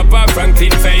 them a Papa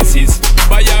Franklin faces.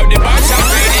 Buy out the bash and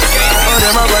credit cases. How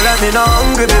them a go let me not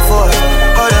hungry before?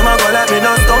 How them a go let me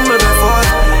not stumble before?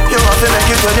 You have to make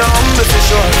it when you're humble for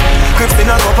sure. Crips in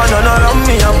a cup and none around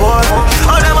me a boy.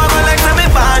 How them a go like to me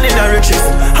born in the riches?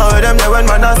 How them there when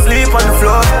man asleep on the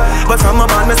floor? But from a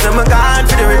man me say me gone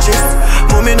for the riches.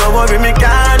 Mommy no worry me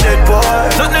can't dead boy.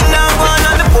 Nothing now gone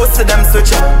on the post to them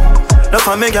switch up. No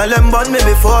for me girl them born me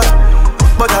before.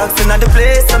 But I've seen at the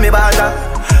place so me bother.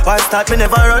 Why start me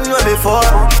never run way before?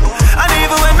 And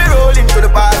even when me roll into the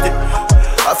party,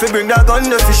 I feel bring that gun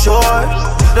there for sure.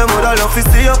 Them woulda love to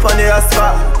see up on the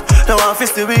asphalt. Now I feel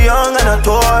still be young and a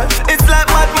toy. It's like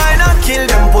mad mind and kill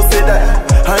them pussy there.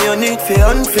 And you need fear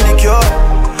and feel the cure.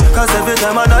 Cause every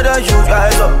time another you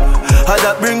rise up, how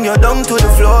that bring you down to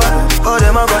the floor. How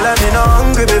them a go let me not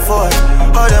hungry before?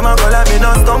 How them a go let me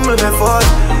not stumble before?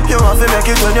 You have to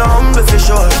make it when you're humble for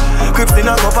sure. Crips in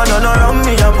a cup and none around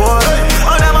me a boy.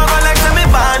 How them a go like to me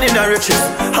born in the riches?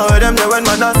 How them there when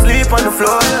man asleep on the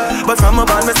floor? But from a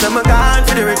band me say me gone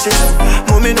for the riches.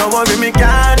 Mommy no worry me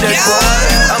can't dead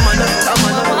boy. I'm on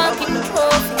a walking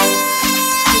trophy.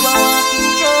 You a walking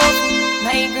trophy.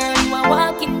 My girl, you a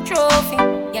walking trophy.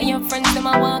 Yeah, your friends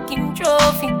them a walking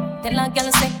trophy. Tell a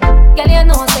girl say, girl you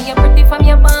know say you're pretty from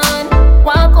your band.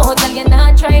 Walk out, girl you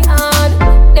not try hard.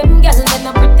 Them girls they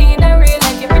not pretty in a real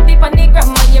life. You're pretty pon the gram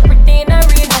and you're pretty in a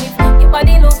real life. Your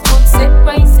body look good, set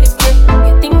right, set yeah.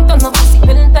 You think turn up pussy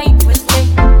well tight, well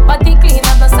yeah. Body clean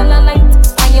as a cellulite,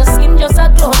 and your skin just a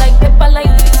glow like pepper light.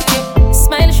 Yeah.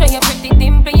 Smile show you pretty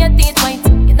dimple, your teeth white.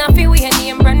 You not feel weird,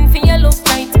 name brand for your look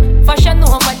right. Fashion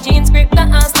over jeans, grip the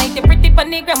ass tight. You're pretty pon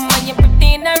the gram and you're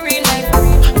pretty in a real life.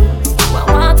 You a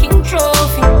walking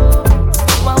trophy.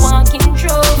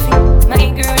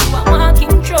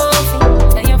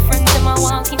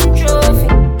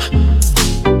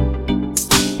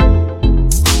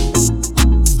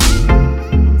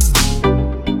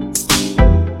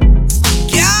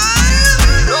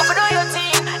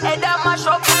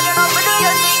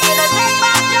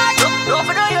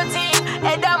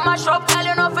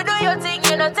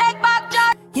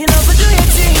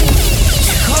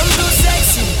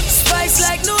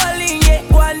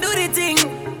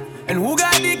 And who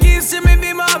got the keys to me,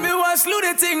 be mom, me want slew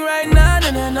the thing right now.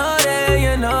 And I know that,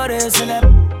 you know this. And that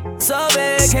so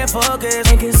big, can't focus.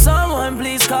 Can someone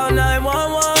please call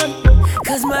 911?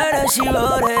 Cause murder, she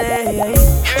wrote it.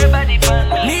 Everybody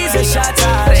needs a shot,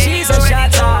 she's a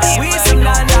shot. We some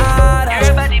London.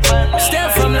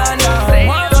 Step from London.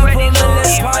 One from put my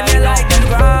lips on you like the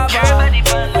grabber.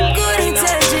 Good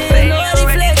intention, no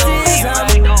deflections. I'm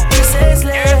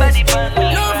senseless.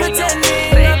 No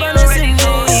pretending, I'm gonna sing me.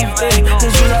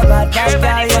 Cause you a bad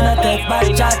guy, you not take back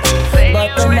shot.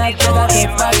 But tonight you gotta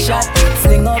take back shot.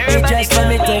 Fling up your dress, let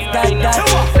me take that.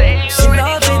 She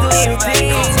know if you do your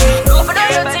thing. Go for do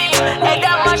your thing. Hey,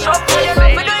 that mash up. You know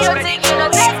if you do your thing, you know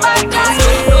take back shot.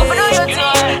 Go for do your thing.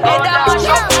 Hey, that mash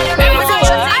up. You know if you do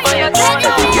your thing, you know take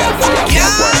back shot.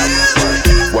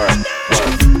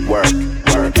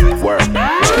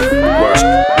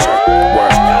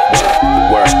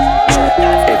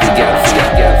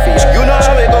 You know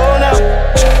how we go now.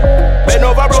 Bend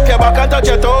over, broke your back and touch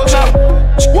your toes now.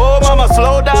 Whoa, mama,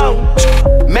 slow down.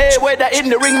 Mayweather in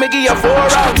the ring, me give you 4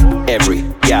 rounds. Every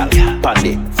gal, on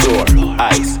the floor,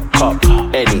 ice, cup,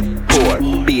 any pour,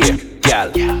 beer, gal,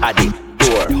 at the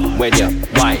door. When you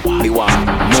wine, me want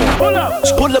more.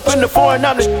 Pull up in the foreign,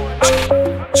 I'm the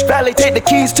Valley, take the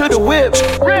keys to the whip.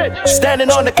 Standing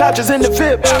on the couches in the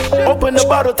VIP. Open the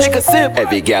bottle, take a sip.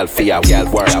 Every gal feel gal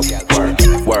work, work,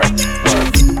 work,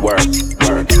 work,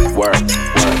 work, work,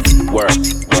 work,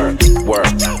 work, work,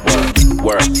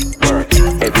 work, work.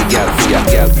 Every gal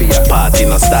feel party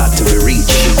no start till we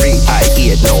reach. I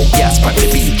hear no gas on the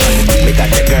beach. We got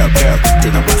the girl,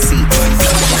 in our seat.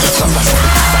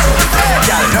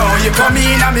 Girl, now you come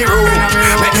in on me room.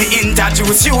 Let me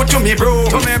introduce you to me bro.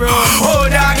 Oh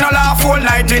dog, no laugh all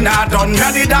night we not done.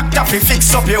 Now the doctor fi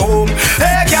fix up your home.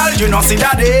 Hey girl, you know see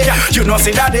that day. You know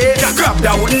see that day. Grab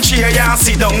that wooden chair and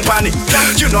sit down pan it.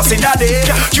 You know see that day.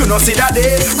 You know see that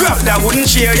day. Grab that wooden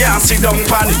chair and sit down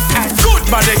pan it. Good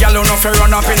body girl, you know fi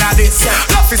run up in a this.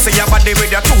 Love to see your body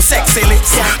with your 2 sexy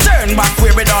lips. Turn back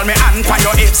way with all me hand on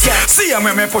your hips. See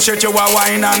when me push it, you a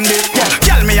wine and dip.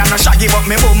 Girl, me a no shaggy but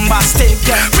me bombastic.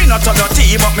 Me not a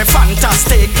dirty but me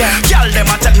fantastic. Girl, them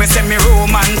a tell me say me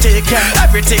romantic.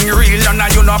 Everything real and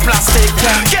you no plastic.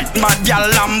 Get mad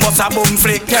girl and bust a boom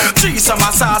flick. 3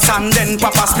 summer sauce and then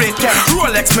papa split.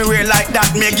 Rolex me wear like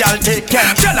that me girl take.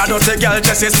 Tell her dirty girl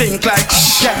just stink like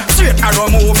straight arrow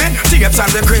moving, tapes on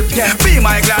the grip. Be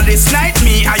my glad this night,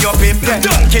 me and your pip.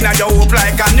 Dunking at your hoop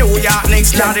like a New York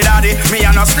Knicks. Daddy, me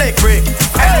and a slick brick.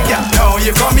 Hey girl, now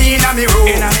you come in a me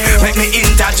room. Make me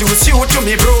introduce you to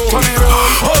me bro.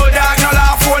 Oh dog, no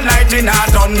laugh all night we not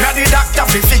done. Now the doctor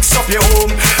fi fix up your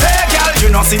home. Hey girl, you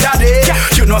know see that day.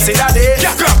 You know see that day.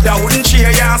 Grab that wooden chair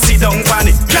and sit down pan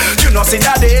it. You know see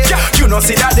that day. You know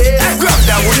see that day. Grab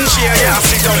that wooden chair and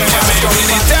sit down pan it.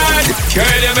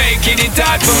 Girl, you're making it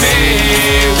hard for me.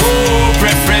 Whoa,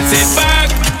 preference it back.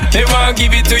 They won't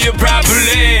give it to you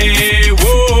properly.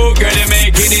 Whoa, girl, you're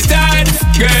making it hard.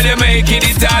 Girl, you're making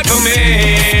it hard for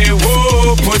me.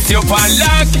 Whoa, put you on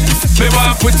lock. Me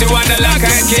want put you on the lock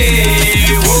and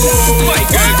key. Whoa, my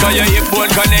girl, cause your hip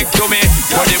bone connect to me.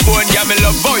 For the bone, yeah, me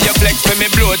love how you flex for me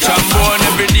blow trombone.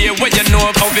 Every day when you know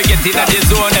how we get in the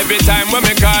zone. Every time when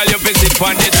me call you, fi sit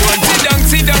on the throne.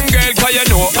 Sit down, girl, cause you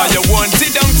know how you want.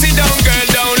 Sit down, girl,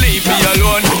 don't leave me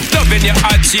alone. Loving your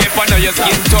hot shape, I know your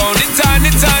skin tone. It's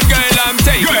on, girl, I'm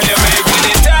telling you. Girl, you're making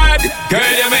it hard.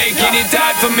 Girl, you're making it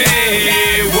hard for me.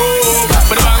 Whoa,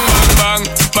 but bang, bang,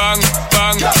 bang,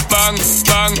 bang, bang,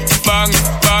 bang, bang,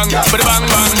 bang, but bang,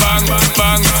 bang, bang,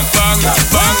 bang, bang,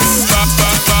 bang,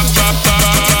 bang, bang, bang,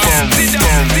 bang.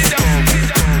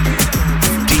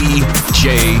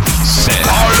 DJ Sen.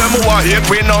 All them who are hate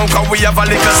we now, cause we have a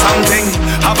little something.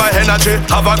 Have a energy,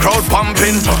 have a crowd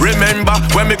pumping. Remember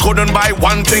when me couldn't buy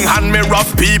one thing, and me rob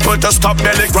people to stop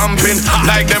belly cramping.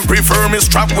 Like them prefer me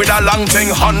strapped with a long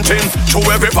thing, hunting through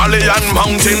every valley and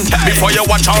mountain. Before you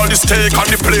watch all the steak on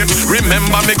the plate,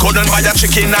 remember me couldn't buy a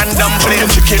chicken and dumpling.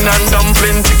 Chicken and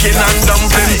dumpling, chicken and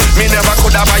dumpling. Me never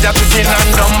coulda buy a chicken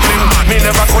and dumpling. Me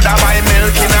never coulda buy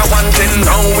milk in a one tin.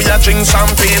 Now we a drink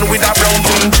champagne with a brown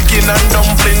thing. Chicken and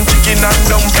dumpling, chicken and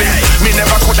dumpling. Me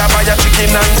never coulda buy a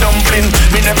chicken and dumpling.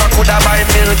 Me never coulda buy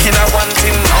milk in a one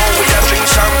tin. Now we a drink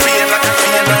champagne like a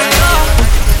cane and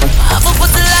I'ma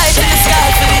put the light in the sky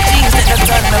for the G's that the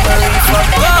sun never reach from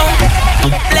ground.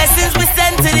 Blessings we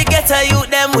send to the ghetto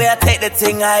youth, them where I take the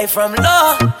thing high from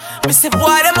low. Me say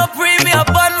boy, them a pre me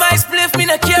up on my spliff, me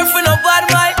no care for no bad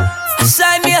mind.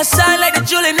 I shine like the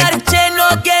jewel in the chain, no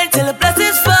gain till the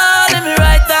blessings fall in me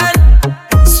right hand.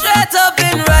 Straight up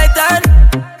in right hand.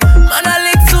 Man, I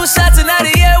lick 2 shots in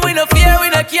the air, we no fear, we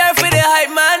no care for the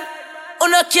hype man. Who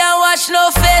no can't watch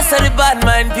no face of the bad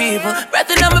man blind people. Breath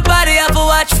in my body, I have to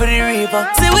watch for the reaper.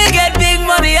 See, we get big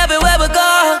money everywhere we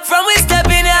go. From we step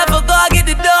in, I have to go get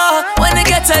the door. When they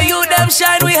get to you, them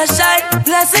shine, we a shine.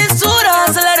 Blessings to the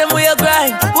hustle, let them we a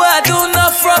grind. We a do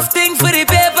enough rough thing for the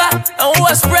paper, and we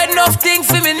a spread enough thing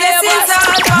for me neighbors. Blessings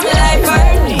all from life,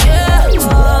 yeah.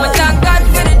 We thank God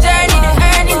for the journey, the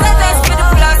earnings are just for the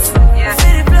plus. Yeah.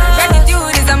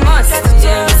 Gratitude is a must.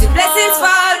 Yeah. Blessings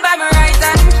fall by my right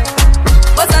hand.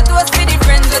 But I toast for the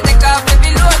friends that take off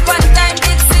every load. One time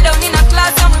did sit down in a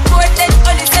class and we board. Then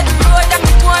only set the road and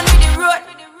we go on with the road.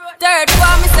 Third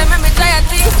form, me say me try a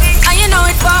thing. And you know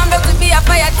it formed up to be a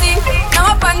fire thing.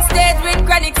 Now up on stage with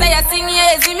chronic say I sing.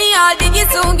 Yeah, see me all diggy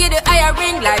soon get the higher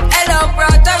ring. Like hello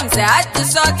brother, you say I had to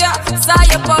shot ya. Saw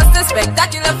your poster,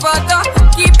 spectacular photo.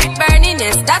 Keep it burning,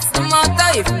 yes, that's the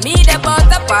motto. If me the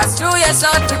butter pass through your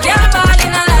shot, you can't fall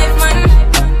in a life, man.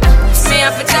 Me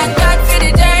have to thank God for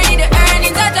the journey, the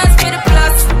earnings are just for the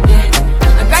plus. Yeah,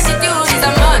 and gratitude is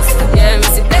a must. Yeah, me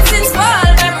see blessings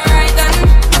fall by my right hand.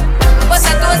 But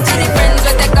I toast to the friends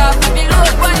that take off every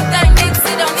load. One time they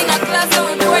sit down in a class and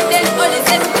we board. Then only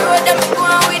set the road and we go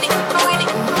on with it,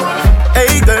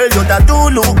 Hey girl, you that do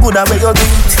look good at where you do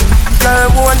it. Girl,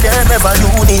 one them ever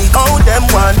unique. How them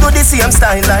want do the same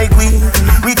style like we.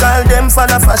 We call them for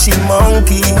the fashion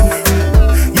monkey.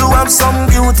 You have some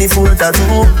beautiful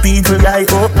tattoo, people I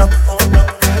hope now.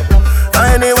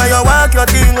 Anyway you walk your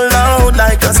thing loud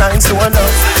like your signs to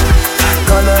enough.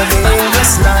 Coloring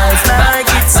this life like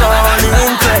it's all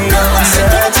in crayon.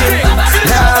 Searching,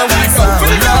 now we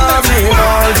found love in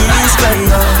all these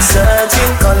crayons.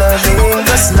 Searching, coloring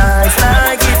this life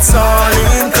like it's all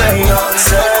in crayon.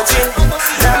 Searching,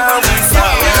 now we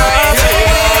found love in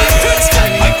all these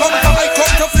crayons. I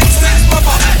come to fix things,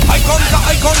 mama. I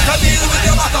come to deal with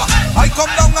your matter. I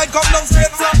come down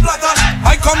straight from platter.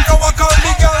 I come to walk on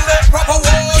the girl, let proper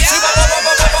work. She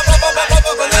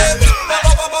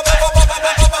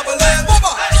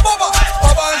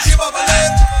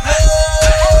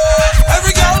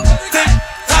every girl, tick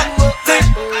tock, tick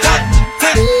tock,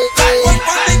 tick tock. One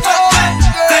on the top,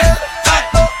 tick tock,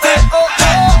 tick tock,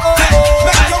 tick.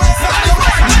 Make your way,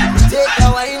 take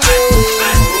a wine,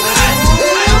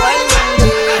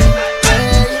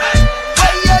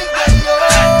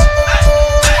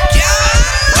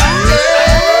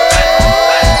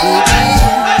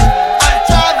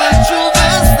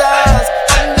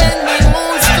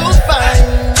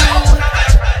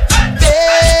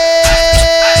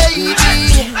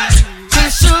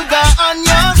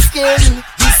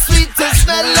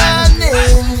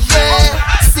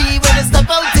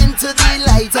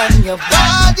 your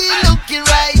body looking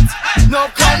right. No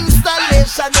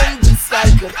constellation in this sky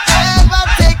could ever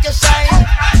take a shine.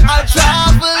 I'll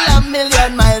travel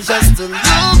 1,000,000 miles just to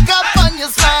look up on your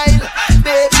smile.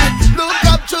 Baby, look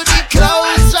up to the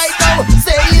clouds right now.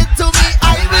 Say it to me,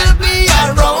 I will be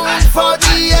around for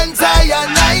the entire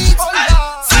night.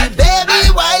 See baby,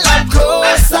 while I'm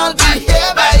close, I'll be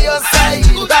here by your side.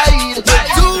 You're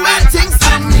doing things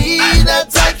to me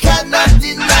that I cannot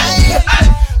deny.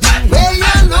 Where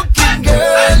you're looking,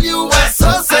 girl, you are so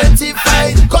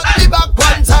certified. Cut me back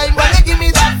one time when you give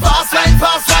me that fast wine,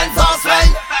 fast wine, fast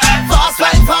wine, fast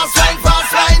wine, fast wine,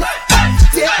 fast wine.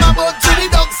 Take my boat to the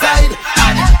dock side,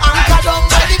 anchor down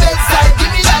by the bedside.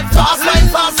 Give me that fast wine,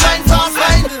 fast wine, fast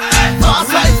wine, fast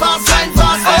wine, fast wine,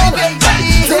 fast wine.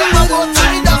 Take my boat to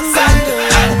the dock side,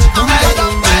 anchor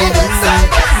down by the bedside.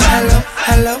 Hello,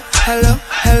 hello, hello,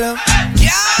 hello.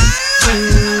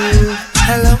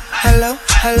 Hello, hello,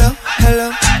 hello, hello.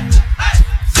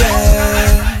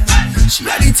 Yeah, she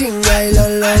had the thing I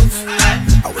love.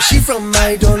 How was she from?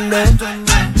 I don't know.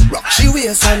 Rock she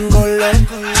waist and go low.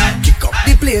 Kick up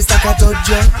the place like a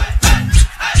dojo.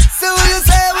 So what you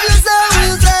say? What you say? What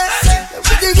you say?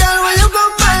 Pretty girl, when you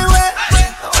come my way,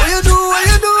 what you do? What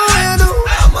you do? What you do?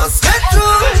 I must get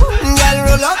through. Girl,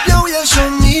 roll up your way, show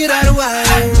me that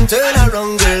wine. Turn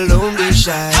around, girl, don't be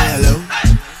shy. Hello,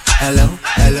 hello,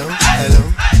 hello, hello.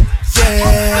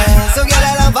 Yeah, so girl,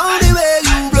 I love all the way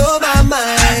you blow my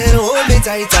mind. Hold me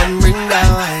tight and bring that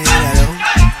wine. Hello,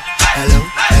 hello,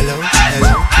 hello,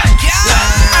 hello.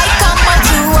 I come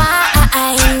to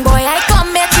wine, boy. I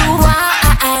come here to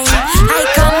wine. I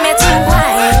come here to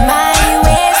wine. My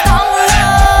waist down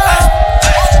low.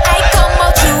 I come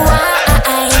out to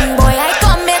wine, boy. I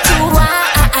come here to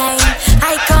wine.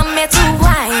 I come here to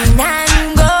wine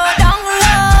and go down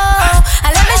low.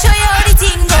 And let me show you how the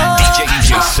thing go.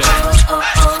 DJ said.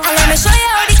 And let me show you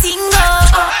how the thing go.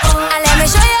 And let me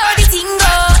show you how the thing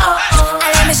go.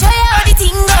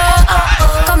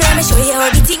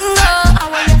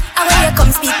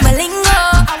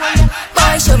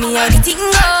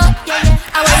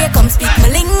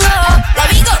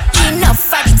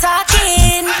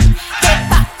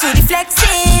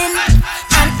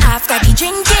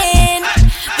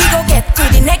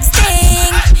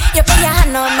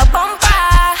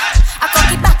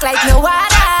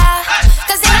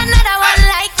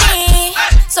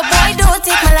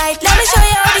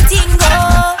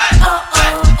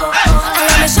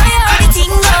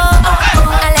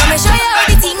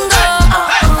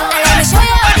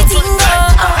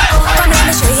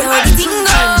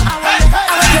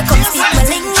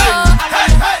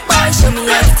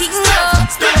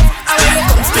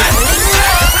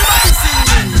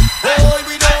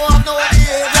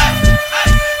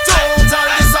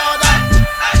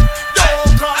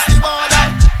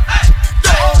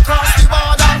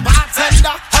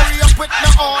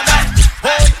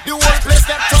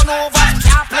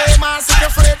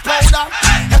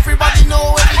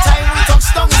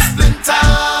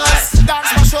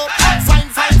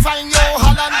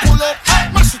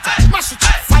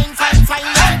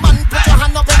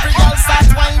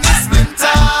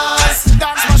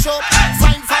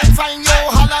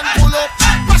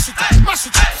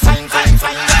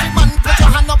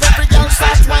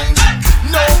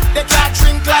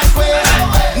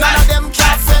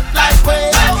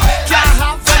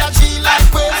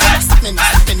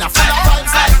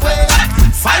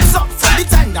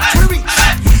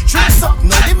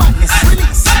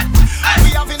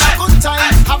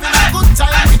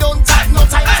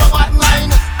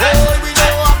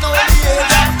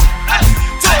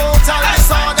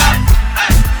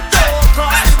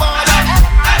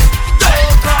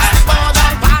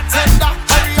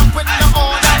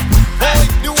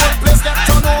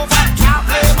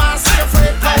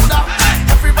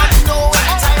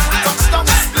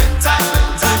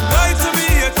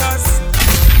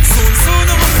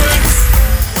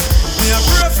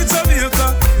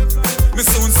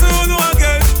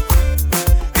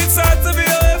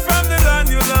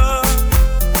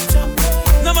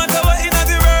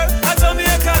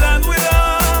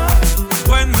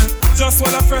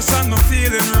 depression, no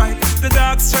feeling right. The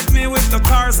dogs check me with the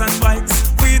cars and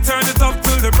bikes. We turn it up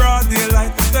till the broad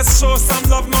daylight. Let's show some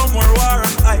love, no more war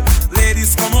and hype.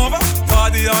 Ladies come over,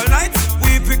 party all night.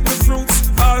 We pick the fruits,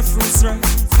 all fruits right.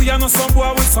 We are no some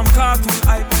boy with some cartoon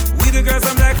hype. We the girls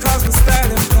I'm like cause we style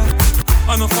them tight.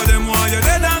 Enough of them want you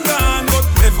dead and gone, but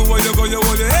everywhere you go you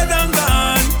hold your head and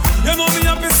gone. You know me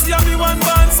happy see me one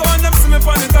band, so when them see me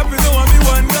on the top you know me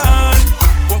one gone.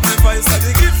 But my vice are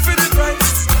the gift for the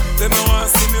price. Them no want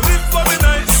see me live for me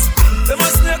nice. Them a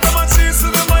snake, them a cheese to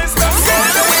the mice. That's all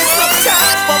they want.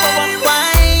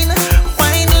 Wine,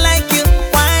 wine like you,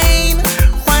 wine,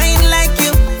 wine like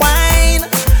you, wine.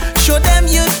 Show them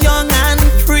you young and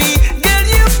free. Girl,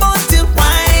 you want to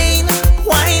wine,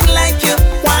 wine like you,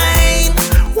 wine,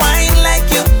 wine like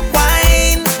you,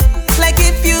 wine. Like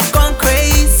if you gone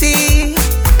crazy.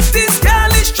 This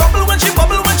girl is trouble when she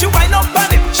bubble, when she wind up on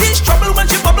it. She's trouble when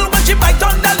she bubble, when she bite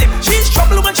on the lip. She's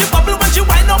trouble when she bubble, when she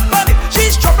wind up on it.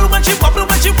 She's trouble when she bubble,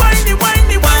 when she whiny,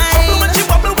 whiny, whiny. Trouble when she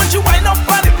bubble, when she wind up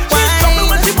on it. She's trouble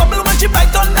when she bubble, when she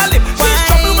bite on the lip. She's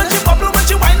trouble when she bubble, when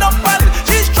she wind up on it.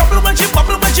 She's trouble when she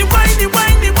bubble, when she whiny,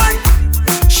 whiny, whiny.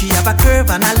 She have a curve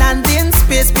and a landing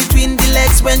space between the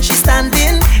legs when she's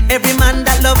standing. Every man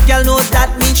that love y'all know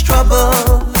that means trouble.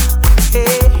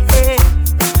 Hey, hey.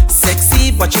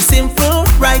 Sexy but she's simple.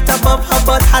 Right above her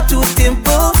butt, her two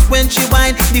dimples. When she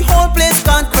whine, the whole place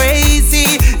gone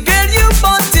crazy. Girl, you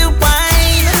want to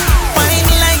whine,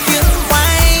 whine like you,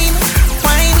 whine,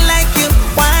 whine like you,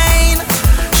 whine.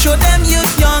 Show them you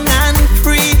young and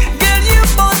free. Girl, you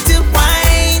want to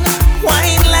whine,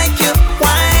 whine like you,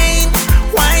 whine,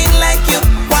 whine like you,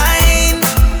 whine.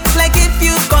 Like if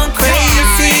you gone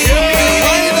crazy.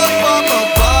 Wind up on my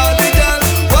body, girl.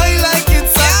 Why like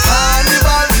it's a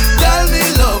carnival? Girl, me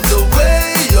love the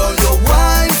way you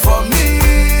whine for me.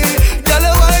 Girl,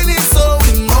 your whine is so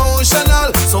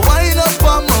emotional. So wind up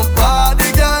on my body,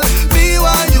 girl. Me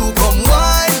while you come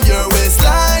whine your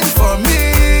waistline for me.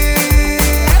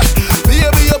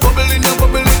 Baby, you're bubbling, you're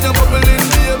bubbling, you're bubbling,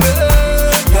 baby.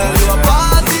 Girl, you a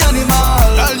party animal.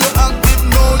 Girl, you active,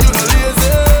 no, you no lazy.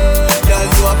 Girl,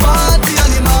 you a party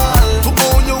animal. To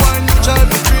own you wine, you drive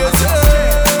me crazy.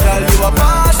 Girl, you a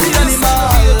party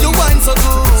animal. You wine so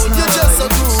good, you just so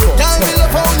good. Girl, me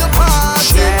love how you party.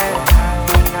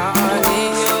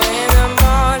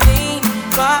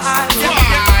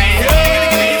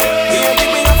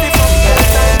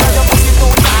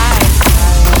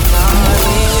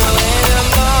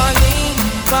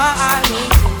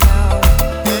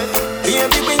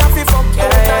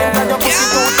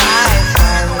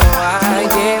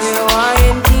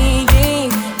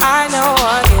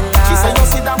 She say you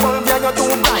see that bulb, yeah, you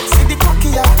too bright. See the cocky,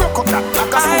 yeah, broke up that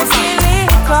like a smooth side.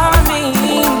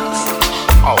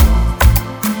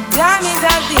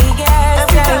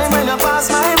 Every time when you pass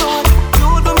my road, you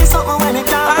do me something when it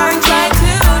can't I try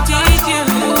to teach you,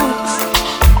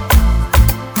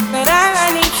 but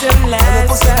I need some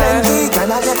pussy plenty, lessons.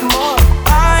 can I get more?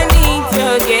 I need to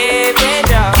give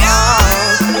it up.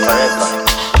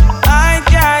 I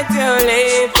try to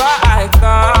live, but I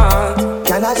can't.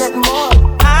 Can I get more?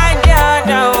 I don't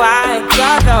know why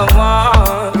you're the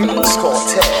one.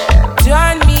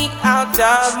 Turn me out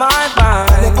of my The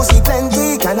mind. pussy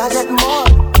plenty, can I get more?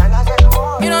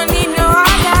 You don't need no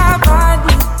other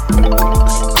body.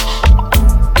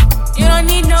 You don't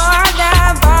need no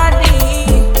other body.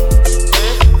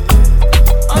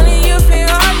 Only you feel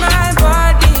on my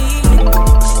body.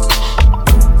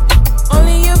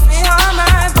 Only you feel on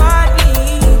my body.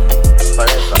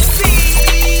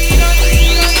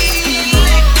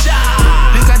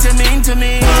 Look what you mean to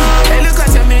me. Hey, look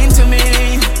what you mean to me.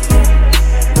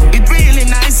 It really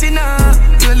nice enough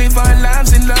to live our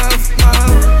lives in love.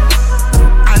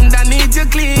 And I need you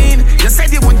clean. You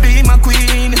said you would be my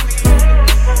queen.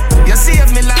 You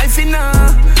saved me life in a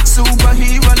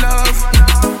superhero love.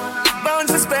 Bound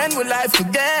to spend my life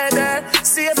together.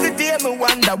 Save the day, my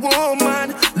Wonder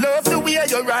Woman. Love the way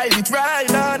you ride it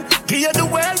right on. Give you the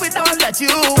world with all that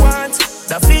you want.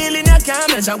 The feeling you can't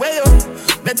measure where you.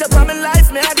 Better come in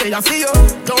life, me I get you feel.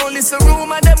 Don't listen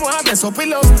rumor, them want mess up with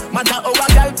love. Matter how a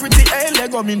girl pretty, hey,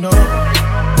 let go me know.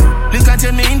 Look what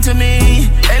you mean to me.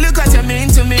 Hey, look what you mean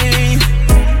to me.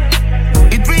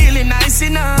 It really nice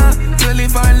enough to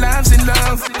live our lives in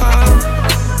love.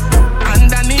 And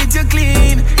I need you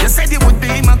clean. You said you would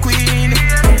be my queen.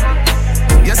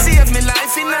 You saved me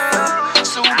life in a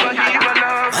superhero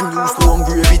love. And you so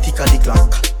hungry every tick of the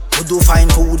clock. You do find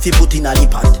food fi put in a the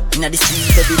pot. Inna the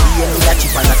street every day me a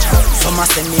chip and a chop. Some a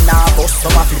send me na bus,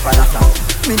 some a flip and a flap.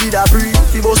 Me did a breathe,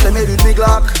 fi bust them head with me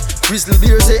Glock. Crystal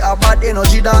beer say a bad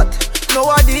energy that.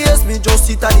 Nowadays me just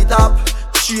sit at the top.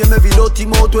 Shame every dirty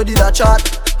mouth where did a chat.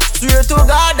 Swear to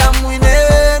God I'm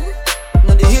winning.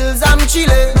 On the hills I'm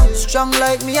chilling. Strong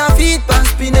like me and feet pan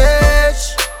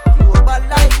spinach. You a bad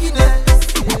like Guinness.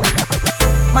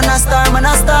 Man a star, man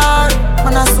a star,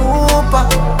 man a super.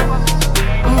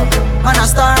 Man a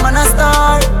star, man a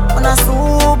star, man a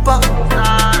super.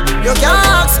 You can't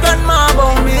ask grandma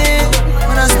about me.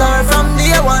 Man a star from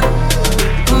day one.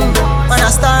 Man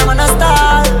a star, man a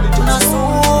star, man a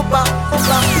super.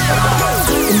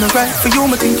 In the right for you,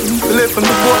 me think you need to live from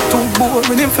the boy too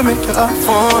boring. Him for make you have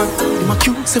fun. In my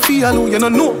cute, say feel alone, you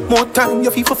don't know more time.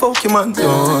 You feel for fuck your man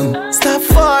done. Stop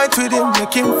fight with him,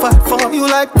 make him fight for you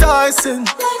like Tyson.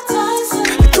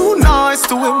 You're too nice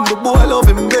to him, the boy love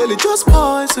him barely, just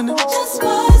poison him.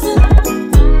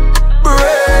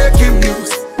 Breaking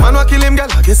news, man wa kill him,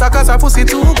 girl. I guess I cause her pussy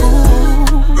too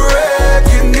good.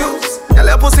 Breaking news, girl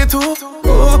your pussy too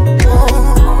good.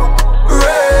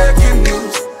 Breaking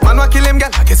news, man wa kill him, girl.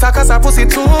 I guess I cause her pussy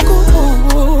too good.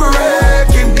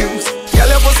 Breaking news, girl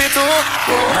your pussy too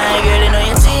good. My girl, you know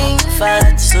you think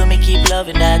fat, so me keep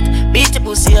loving that. Beat your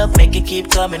pussy up, make it keep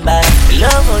coming back.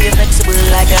 Love how you flexible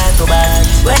like a acrobat.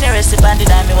 When you rest upon the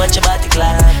dime, me watch your body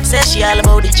clap. Say she all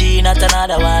about the G, not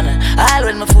another one. All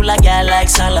when me fool a girl like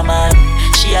Solomon.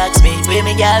 She asks me, where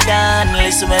me girl gone?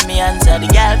 Listen when me answer the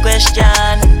girl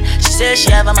question. She says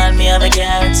she have a man, me have a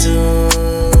girl too.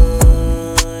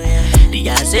 The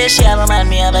girl says she have a man,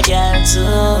 me have a girl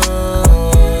too.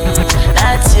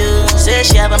 That's you. Say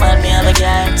she have a man, me have a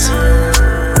girl too.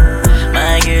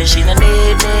 My girl, she don't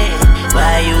need me.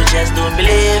 Why you just don't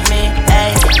believe me?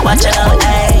 Hey, watch her now,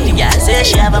 hey. The girl say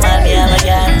she have a man, me have a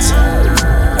girl too.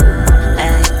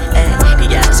 Hey, hey. The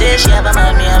girl say she have a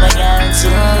man, me have a girl too.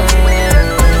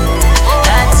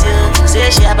 That's you.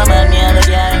 Say she have a man, me have a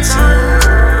girl too.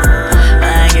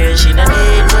 My girl, she don't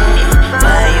need me.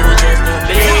 Why you just don't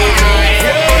believe me?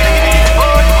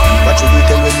 What should you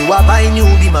tell when you are buying you?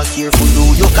 Be more careful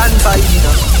who you can buy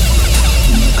dinner.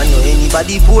 I know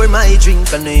anybody pour my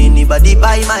drink, I know anybody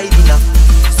buy my dinner.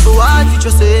 So hard for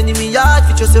just your enemy, hard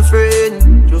for just your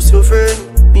friend. Just your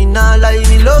friend. Me nah lie,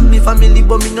 me love me family,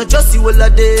 but me not just see all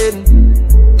of them.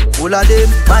 All of them,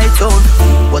 my town.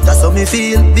 But that's how me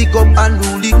feel. Big up and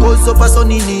rule the cause up a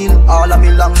sunny kneel. All of me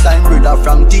long time brother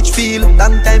from Teachfield.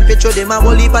 Long time picture them a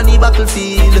whole heap on the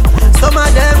battlefield. Some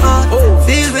of them are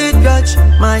filled with grudge.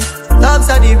 My dogs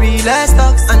are the realest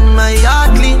dogs. And my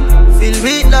heart clean, filled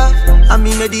with love. And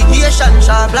me medication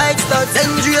sharp like studs.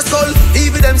 Dangerous skull,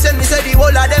 even them send me say the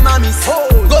whole of them a miss.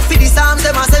 Go for the psalms,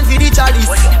 them a send for the chalice.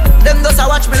 Them does a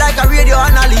watch me like a radio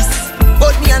analyst.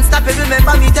 Cut me and stop it,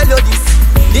 remember me tell you this.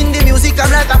 In the music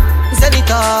I'm like a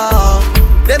senator.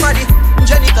 Them a the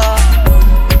janitor.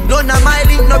 None of my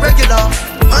link no regular.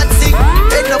 Man sing,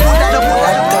 head no put that, no put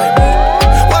that.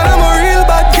 When I'm a real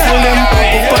bad girl, them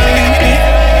pop up and link me.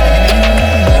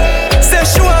 Say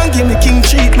she want give me king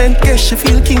treatment, guess she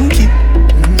feel kinky.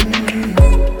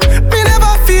 Me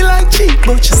never feel like cheap,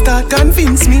 but she start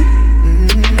convince me.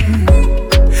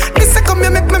 Me say come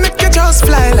here, make you just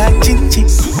fly like Gingy.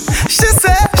 She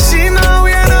say she know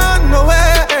we ain't on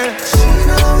nowhere. She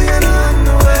know we ain't on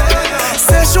nowhere.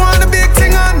 Say she want a big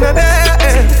thing on the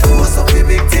day. What's up the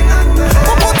big thing on the day?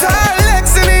 Put her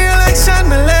legs in the election,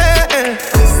 the leg.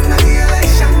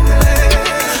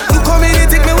 You come in, you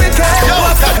take me with her.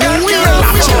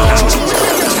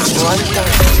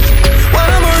 When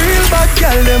I'm a real bad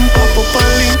girl, them pop up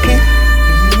and link me.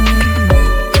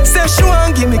 Say she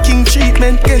want give me king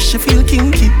treatment, guess she feel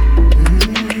kinky.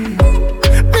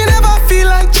 Me never feel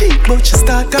like cheap, but she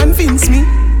start convince me.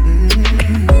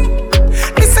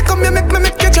 Me say come here,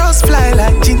 make you just fly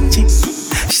like Gingy.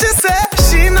 She say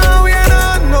she know we ain't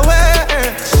on nowhere.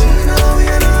 She know we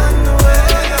ain't on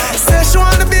nowhere. Say she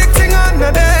want a big thing on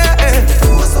the day.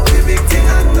 What's up the big thing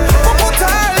on the day? Put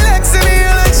her legs in the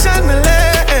election, the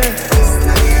leg.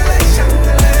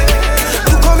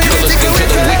 You come in, you take it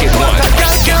with the Wicked One,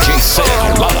 DJ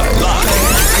Sam, live.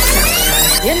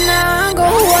 You know, go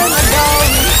hold me down.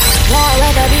 I'd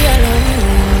rather be alone.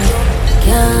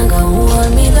 Can't go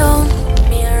hold me down.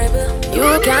 You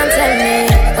can't tell me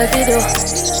what you do,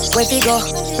 where you go,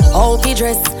 how you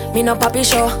dress. Me no papi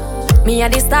show. Me a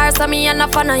the star, so me a no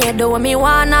fan of you. Do what me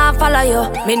wanna follow you.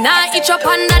 Me nah itch up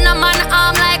under no man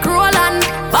arm like Roland.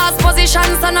 Boss position,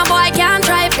 so no boy can't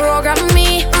try program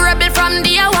me. Rebel from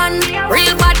day one.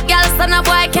 Real bad girl, so no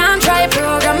boy can't try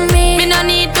program me. Me no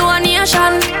need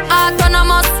donation.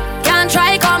 Autonomous, can't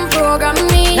try come program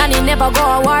me. Nanny never go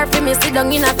a war for me. Sit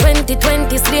down in a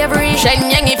 2020 slavery.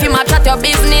 Shenyang if you match at your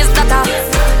business data.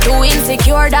 Too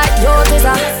insecure that you is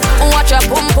a. Watch your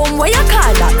pum pum, where you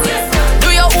call that? Do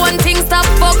your own thing, stop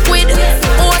fuck with.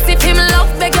 What if him love,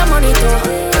 beg your money too.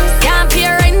 Can't pay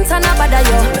rent and a bother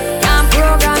you. Can't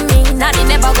program me.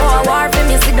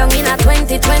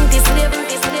 20 slave.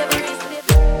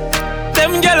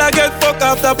 Them gyal a get fuck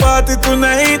after party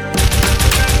tonight.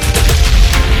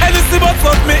 Anything but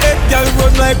fuck me head, gyal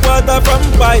run like water from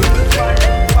pipe.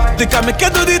 They can make you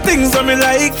do the things that me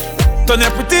like. Turn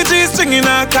your pretty G-string in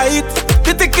a kite.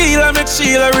 The tequila make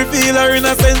Sheila reveal her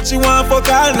innocent. She want fuck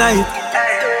all night.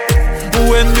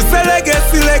 When we say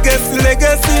legacy, legacy,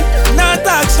 legacy, not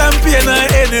talk champagne or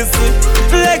Hennessy.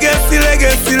 Legacy,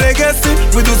 legacy, legacy,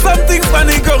 we do something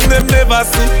funny ground them never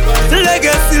see.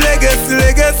 Legacy, legacy,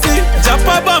 legacy, jump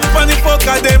a bump on the fuck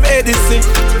of them Edison.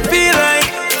 Feel like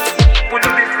we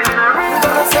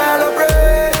gonna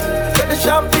celebrate, get the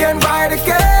champagne by the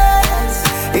case.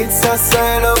 It's a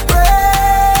celebration.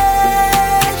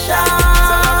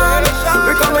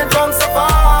 We're coming from so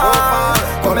far.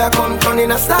 Come back, come turn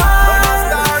in a star.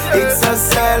 It's a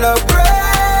celebration.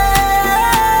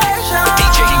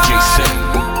 DJ Sim.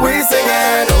 We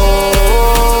singing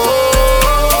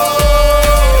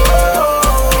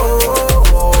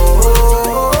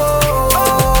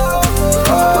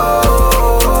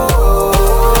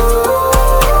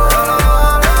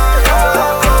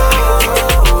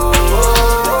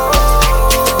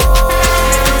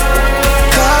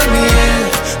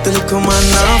Come on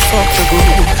now, fuck the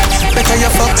good. Better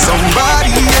you fuck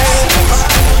somebody else.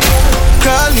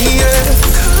 Call me, yeah.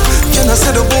 Can I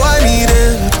say the boy need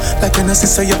it? Like when I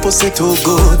say your pussy too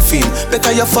good feel.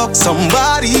 Better you fuck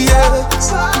somebody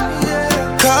else.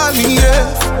 Call me, yeah.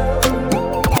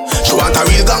 She want a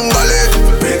real gangale.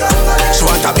 She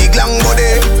want a big long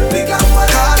body.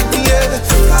 Call me, yeah.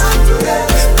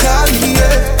 Call me,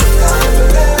 yeah.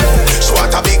 She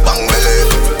want a big bang belly.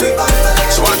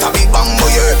 She want a big bang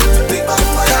boy, yeah.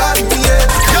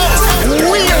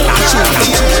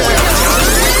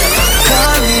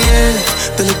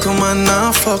 The little man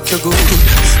now fuck you good.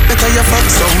 Better you fuck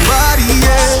somebody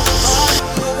else.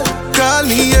 Call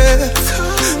me, yeah.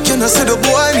 Can I say the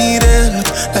boy need it?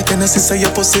 Like when I say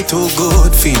your pussy too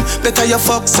good feel. Better you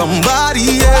fuck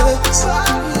somebody else.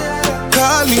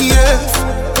 Call me, yeah.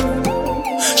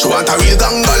 She want a real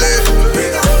gangale.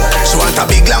 She want a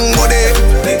big long body.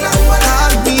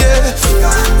 Call me, yeah.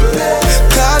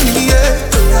 Call me, yeah.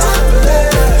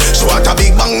 She want a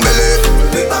big bang belly.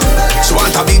 She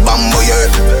want a big bang boy, yeah.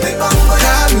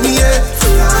 Call me, yeah.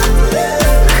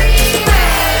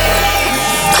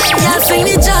 Y'all fling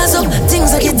the jazz up,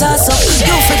 things like it toss up.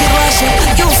 You forget wash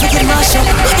up, you forget mash up.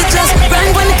 It just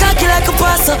bang when the cocky like a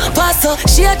pastor.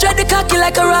 She a dread the cocky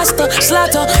like a rasta,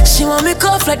 slaughter. She want me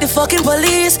cuff like the fucking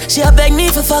police. She a beg me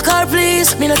for fuck her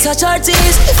please. Me not touch her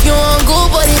teeth. If you want go,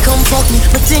 buddy, come fuck me.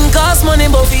 But thing cost money,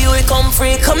 but for you it come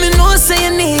free. Come in, no say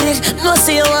you need it, no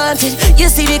say you want it. You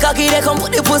see the cocky, they come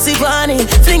put the pussy on it.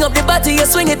 Fling up the body, you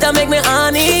swing it and make me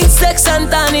honey. Sex and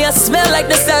tiny, I smell like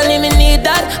the sunny. Me need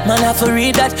that, man I have to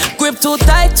read that. Grip too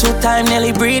tight, too time,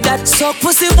 nearly breathe that. So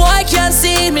pussy boy can't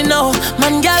see me now.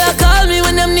 Man, gala call me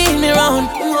when them need me round.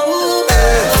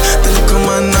 The little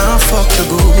man now fuck you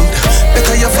good.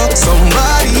 Better you fuck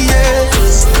somebody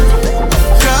else.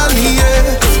 Call me,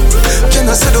 yeah. Can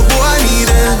I say the boy need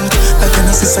it? Like when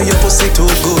I say your pussy too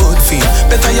good feel.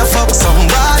 Better you fuck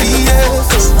somebody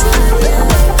else.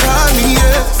 Call me,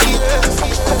 yeah.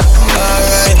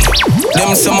 Alright.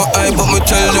 Them say my eye, but me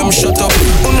tell them shut up.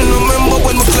 Only remember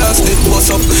when my class did bust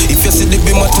up. If you see the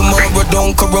beamer tomorrow,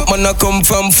 don't corrupt. Man, I come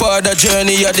from far, the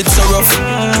journey, I did so rough.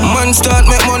 Man start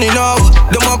make money now.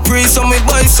 Them a pray, so me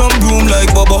buy some broom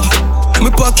like Bubba. Me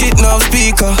pocket now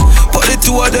speaker, but the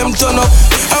two of them turn up.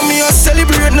 And me a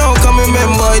celebrate now, cause me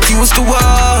remember it used to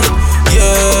war.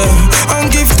 Yeah, and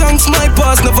give thanks my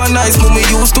past, never nice, but me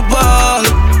used to ball.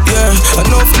 Yeah,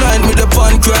 enough night me the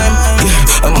pan crime.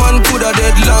 Yeah, a man coulda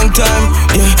dead long time.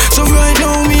 Yeah, so right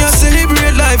now me a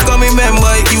celebrate life, cause me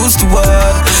remember it used to war.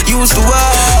 Used to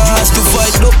war. Used to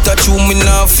fight doctor through me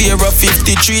now fear of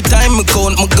 53 time me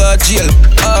count me got jail.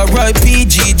 R.I.P.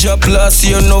 G job last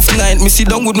year, enough night me sit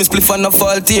down with me spliff and a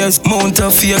fall tears. Mount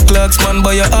a fake clocks man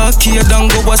buy a arcade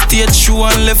and go a stage show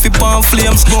and left it on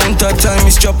flames. Mount a time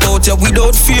is chop out ya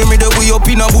without fear. Me the way up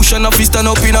in a bush and a fist and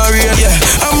up in a rain. Yeah,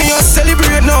 and me a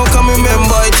celebrate now, cause me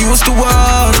remember it used to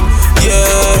war.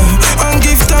 Yeah, and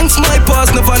give thanks my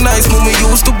past, never nice, but me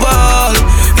used to ball.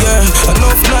 Yeah,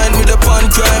 enough night with the pan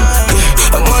crime.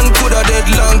 Yeah, a man coulda dead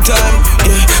long time.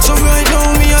 Yeah, so right now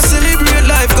me a celebrate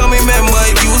life, cause me remember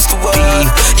it used to war.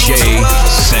 DJ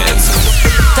Sam.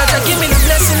 Tata, give me the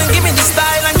blessing and give me the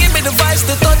style and give me the vibes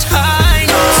to touch high.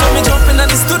 So me jumping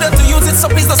at the studio to use it, so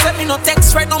please don't send me no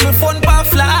text right now. My phone by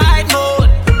flight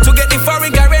mode. To get the foreign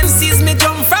currencies, me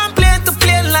jump from plane to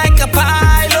plane like a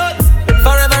pilot.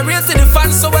 Forever real to the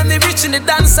fans, so when they reach in the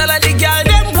dance, all of the girl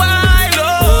them wild.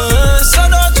 Oh, so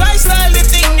don't try style the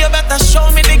thing, you better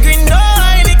show me the green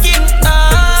door.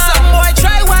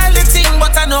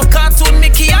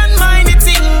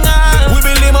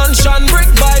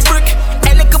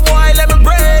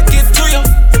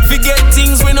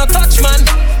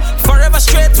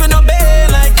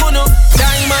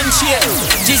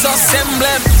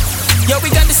 Yo, we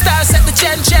got the stars at the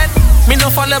chen. Me no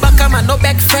follow back, I'm a no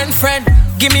back friend.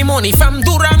 Give me money from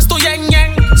Durams to Yang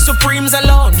Yang. Supremes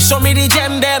alone, show me the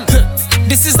gem them.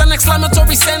 This is an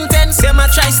exclamatory sentence. Them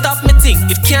a try stop me think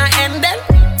it can't end then.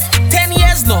 10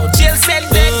 years no jail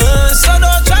sentence. So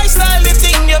don't try style the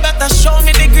thing. You better show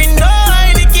me the green door,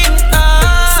 the king.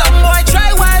 Some boy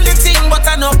try wild the thing, but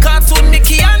I know cartoon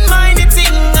Nicky and mine the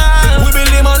thing. We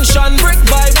build the mansion brick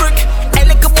by brick.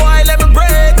 Hey, little boy, let me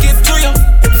break it to you.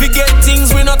 Forget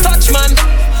things we no touch, man.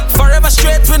 Forever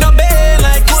straight, we no bail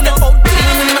like you know.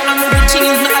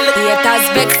 Haters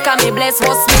vex, can me bless,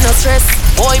 must me no stress.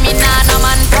 Boy, me nah no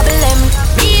man problem.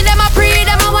 Me them a pray,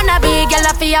 them a wanna be. Girl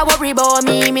a fear worry about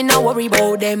me no worry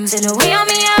about them. See the way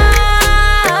me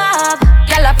up.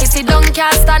 Girl a pissy don't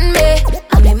can't stand me.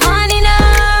 And me money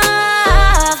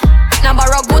enough. Now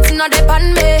borrow goods no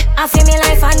depend me. I feel me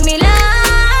life and me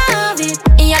love it.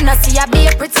 You know see I be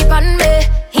a pretty pan me.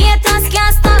 Haters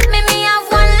can't stop me. Me have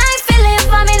one life to live,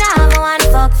 and me nah have one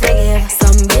fuck forgive.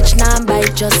 Some bitch nah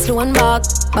bite, just loan back.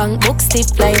 Bank book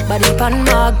stiff like body pan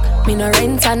mag. Me no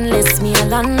rent unless me a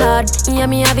landlord. Yeah,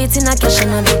 me have it in a cash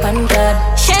and a the pan card.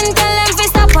 Shen tell them fi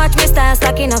stop watch me start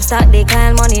stacking up, start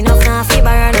decline money enough now fi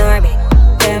borrow nor big.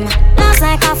 Them last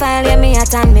like a file, yeah me a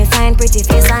tan me find pretty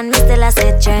face and me still a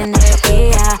set trend.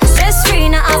 Yeah, stress free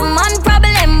no have man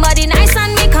problem, body nice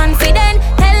and me confident.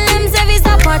 Tell them say fi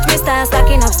stop watch me start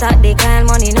stacking up, start decline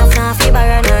money enough now fi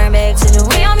borrow nor big. So the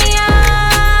way me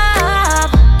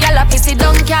up, girl a pissy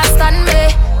don't can't stand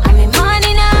me.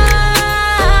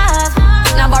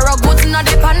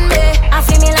 Depend me, I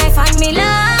feel me life and me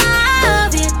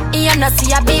love it. You know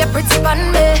see I be a pretty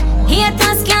pan me.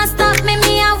 Haters can't stop me.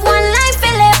 Me have one life to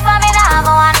live, and me not have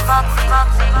one fuck.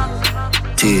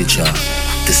 Teacher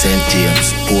to St.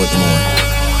 James, Portmore.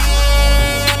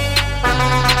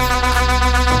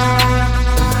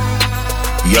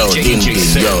 Yo, Ding,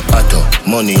 yo, Otto.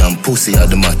 Money and pussy are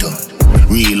the matter.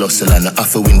 Real hustle and I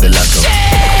have to win the lotto.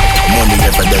 Money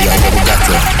never there, yeah, we got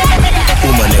her.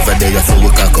 Woman never there, so we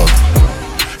cock up.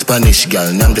 Spanish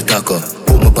gal, name the taco.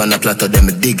 Put me on a platter, then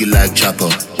me dig it like chopper.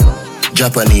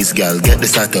 Japanese gal, get the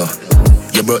sato.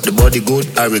 You brought the body good,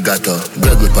 arigato.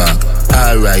 Gregory Park,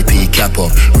 R.I.P. Capo.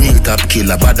 Real top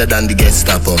killer, better than the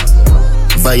Gestapo.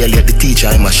 Violate the teacher,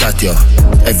 I'ma shot you.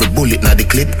 Every bullet na the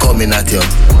clip coming at you.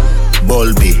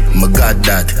 Bulby, my god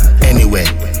that. Anyway,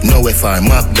 nowhere far,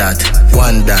 map that.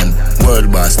 One done,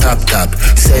 world boss, top.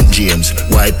 St. James,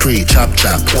 why pre, chop.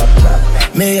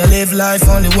 May I live life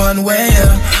only one way,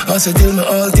 yeah. Hustle till me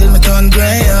old, till me turn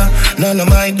grey, yeah. None of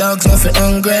my dogs nothing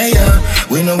hungry, yeah.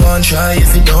 We no one try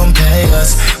if you don't pay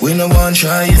us. We no one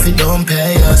try if you don't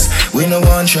pay us. We no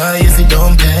one try if you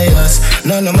don't pay us.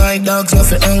 None of my dogs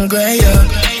nothing hungry, yeah.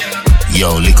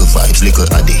 Yo, little vibes, little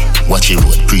addy. Watch your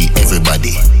road, pre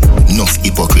everybody. Enough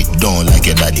hypocrite, don't like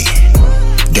your daddy.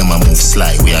 Them a move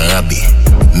sly, we are rabbi.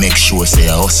 Make sure say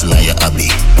a hustler, your hobby.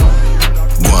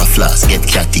 Go and flask, get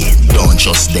catty. Don't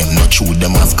trust them, not true,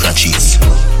 them have crutches.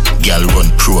 Girl run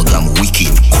program,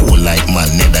 wicked, cool like man,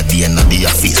 nether day in the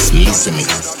office. Listen me,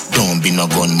 don't be no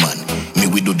gunman. Me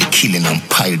we do the killing and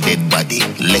pile dead body.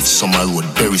 Left summer road,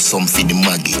 bury some for the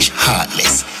mortgage.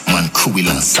 Heartless, man cruel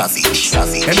and savage.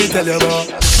 Let me tell you about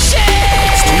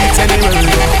streets anywhere we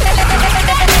go.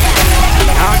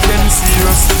 Now them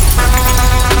serious,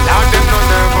 now them no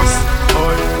nervous.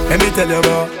 Oh, let me tell you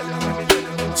about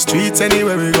streets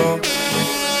anywhere we go.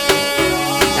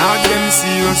 Now them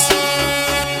serious,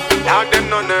 now them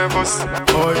no nervous.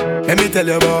 Oh, let me tell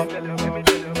you about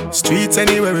streets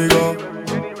anywhere we go.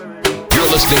 You're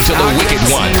listening to the Wicked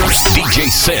One, DJ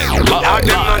Sen, now them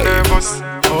no nervous.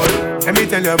 Oh, let me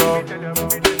tell you about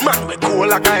man we cool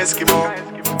like a Eskimo.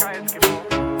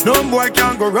 No boy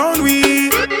can go round we.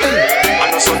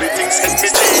 I know some of the things help me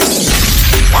change.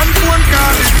 One phone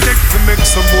call it take to make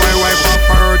some boy wipe up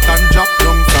her hurt and drop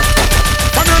down flat.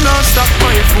 When you not stop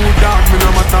my food dog, me no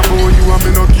matter about you and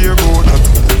me no care about that.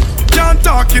 Can't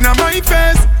talk in my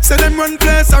face, say them run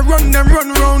place, I run them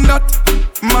run round that.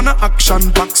 Man a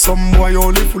action pack, some boy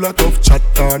only full of tough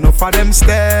chatter. Enough of them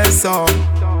stairs up,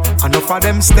 enough of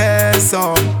them stairs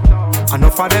up,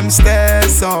 enough of them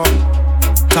stairs up.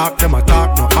 Talk them a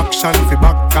talk, no action fi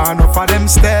back. Enough of them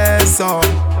stairs up,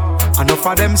 enough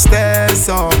of them stairs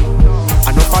up,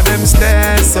 enough of them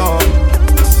stairs up.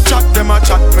 Chat them a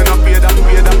chat, me no pay that,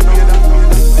 pay that, pay that.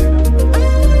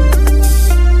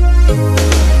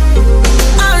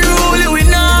 Unruly we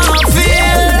no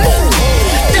fear.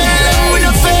 Tell them we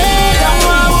no fail, and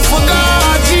why we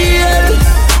forgot jail.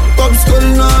 Pop skull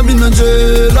no be no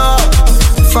jailer.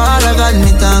 Father God,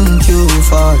 me thank you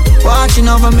for watching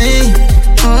over me.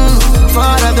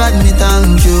 Father God, me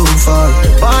thank you for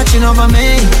watching over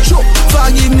me.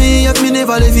 Forgive me if me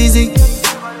never live easy.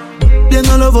 Them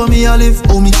no love how me I live.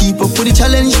 How me keep up with the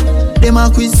challenge. Them a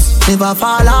quiz. Never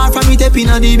fall off from me tapping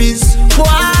on the biz.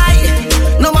 Why?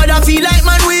 Nobody feel like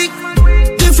man weak.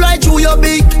 They fly through your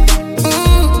beak.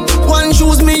 One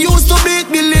shoes me used to beat.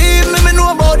 Believe me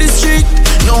know about the street.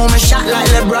 No, me shot like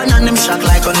LeBron and them shot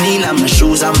like O'Neal. And my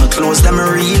shoes and my clothes, them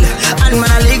are real. And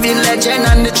man, I live in legend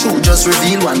and the truth just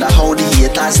reveal. Wonder how the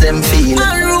haters them feel.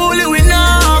 Unruly we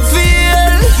not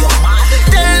feel.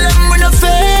 Tell them we no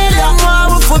fail. And why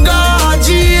we forgot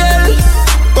jail.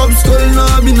 Pop skull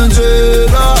now be no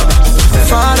jailer.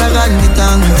 Father God me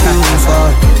thank you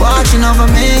for watching over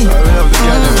me.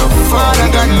 Father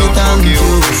God me thank you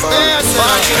for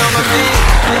watching over me.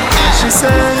 She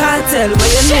said, I tell what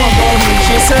you know about me.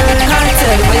 She said, I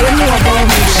tell what you know about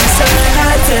me. She said,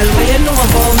 I tell what you know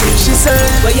about me. She said,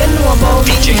 what you know about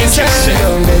me. She said, you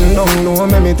bend down low,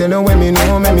 let me tell you when me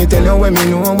know. Let me tell you when me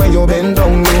know where you bend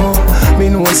down low. Me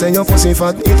know say your pussy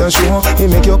fat, it a show. It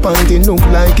make your panty look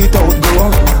like it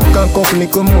outgrow. Cock up,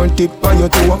 little more tip on your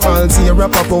toe. All zero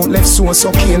pop out, left so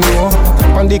sucking low.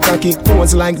 On the cocky,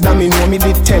 pose like domino. Me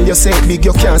did tell you say big,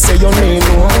 you can't say your name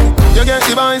no. You get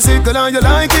the bicycle and you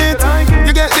like it.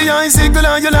 You get the icicle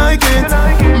and you like it.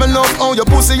 Me love how your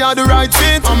pussy are the right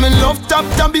fit. And me love tap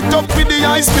it up with the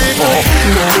ice pick. Oh,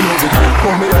 me love it,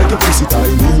 how me like your pussy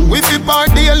tiny. We fit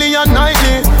part daily and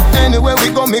nightly. Anywhere we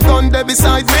go, me gun there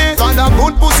beside me. Got a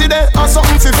good pussy there, or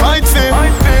something fi fight for.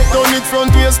 Turn it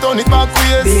front waist, turn it back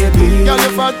waist. Baby, girl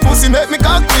your fat pussy make me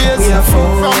cock waist.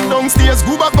 From downstairs,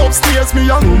 go back upstairs, me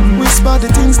young. Whisper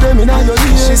the things them in your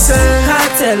ears. She said, I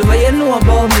tell what you know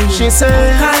about me. She said,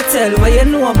 I tell what you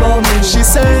know about me. She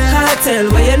said, I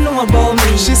tell what you know about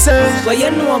me. She said, what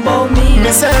you know about me.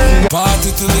 Me say,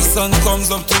 party till the sun comes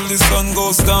up, till the sun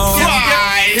goes down.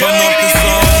 Turn up the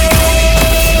sound.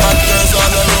 Hot girls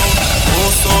all around. Oh,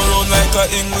 so round like a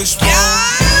English pound.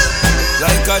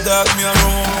 Like a dog me a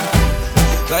roam.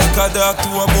 Like a dog to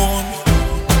a bone.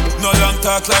 No long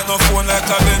talk like no phone. Like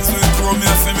a Benz with chrome. Me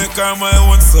a fi make her my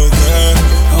own. So girl,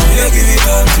 oh yeah, give it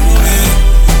all to me.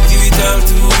 Give it all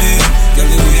to me. Girl,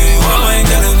 the way you want mine,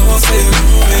 girl, you know say you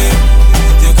groove it.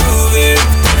 You groove it.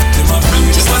 Them a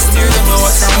bring, just a steer, them a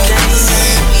watch them out.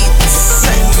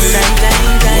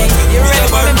 You ready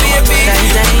for me, baby?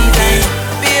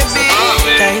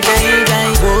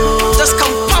 Just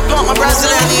come pop out my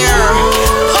Brazilian ear.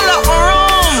 Pull up my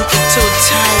room. Too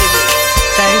tight.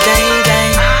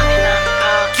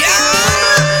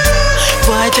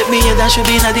 Boy, take me here, that should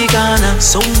be in the corner.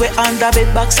 Somewhere under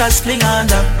bed boxers fling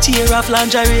under. Tear off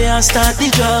lingerie and start the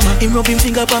drama. Him rub him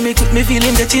finger on me, quick me feel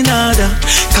him getting harder.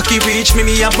 Cocky reach me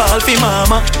a ball fi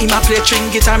mama. Him a play string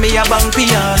guitar, me a bang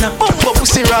piano. Bump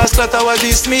pussy rascal, that was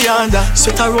this me under.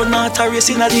 Sweat a run out a race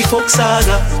in a the fuck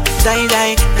saga. Die.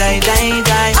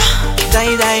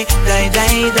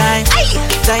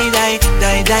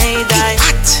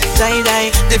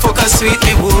 Die. The fucker sweet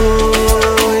me,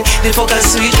 boy. The fucker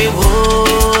sweet me,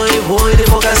 boy. The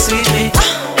fucker sweet me.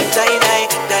 Die.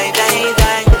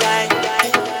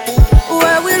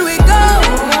 Where will we go?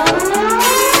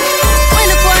 When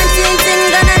the quarantine thing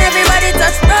done and everybody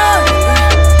touch road.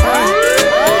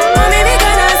 Mommy, we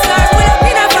gonna start. Pull up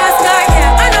in a fast car,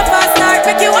 yeah. I know fast start,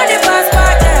 make you want the fast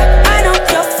part, yeah. I know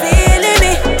you're feeling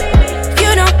me.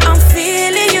 You know I'm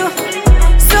feeling you.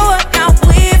 So what now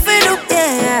we feel do,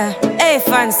 yeah. Hey,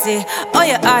 fancy. Oh,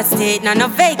 your heart state, now no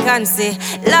vacancy.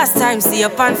 Last time, see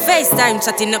up on FaceTime,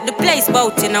 chatting up the place,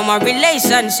 bout in our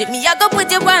relationship. Me, I go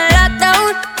put you on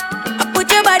lockdown. I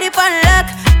put your body on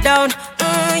lockdown.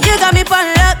 You got me on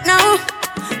lock now.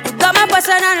 You got my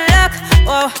person on lock.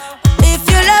 Oh, if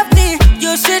you love me,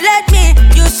 you should let me.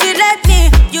 You should let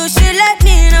me. You should let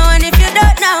me know. And if you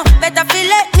don't know, better feel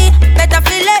let me. Better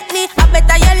feel let me. I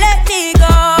better you let me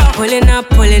go. Pulling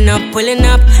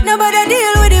up. Nobody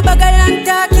deal with the bagel and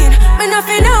talking. Me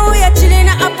nothing know we are chilling in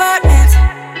an apartment.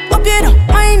 Hope you don't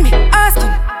mind me asking,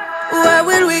 where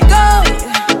will we go?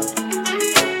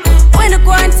 When the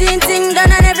quarantine thing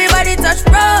done and everybody touch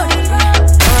road.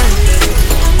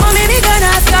 Mommy, we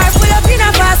gonna start. Pull up in a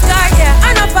fast car, yeah.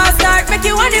 I know fast start, make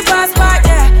you want the fast part,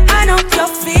 yeah. I know you're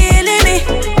feeling me.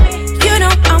 You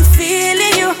know I'm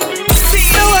feeling you.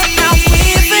 So what now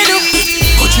we do?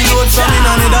 Coachy load from in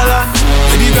a Netherlands.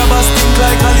 The grabbers think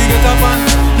like Ali get up on.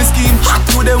 The scheme hot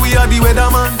today, we are the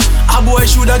weatherman. A boy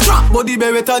shoulda drop, but the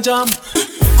beretta jam.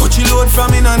 Coachy load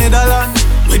from in a Netherlands.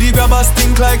 Where the grabbers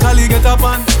think like Ali get up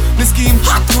on. The scheme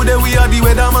hot today, we are the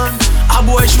weatherman. A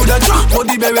boy shoulda drop, but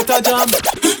the beretta jam.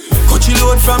 Coachy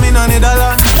load from in a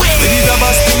Netherlands. Where the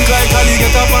grabbers think like Ali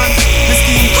get up on. The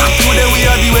scheme hot today, we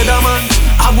are the weatherman.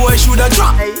 A boy shoulda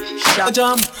drop,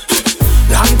 jam.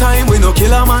 Long time we no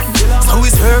kill a man. So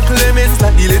it's her Clemens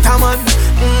like the little man.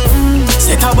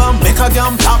 get a bomb, make a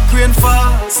damn top rain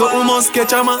fall. So we must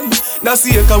catch a man. That's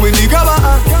the echo when the grabber.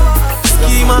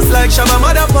 Schemas like Shabba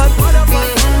Motherpot.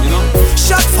 You know,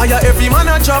 shot fire, every man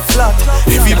a drop flat.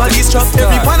 Everybody's trapped,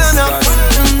 every banana.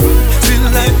 Feel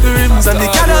like the rims and the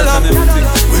Cadillac.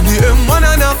 When the M1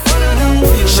 and up.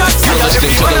 Shot fire,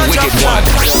 every man a drop flat.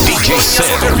 DJ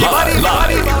Sam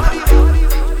live.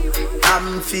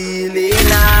 I'm feeling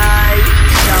like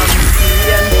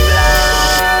champion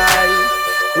fly.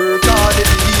 Work hard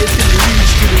every day till we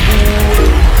reach to the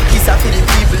goal. Kiss up to the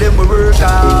people and we work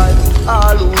hard.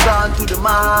 All who's on to the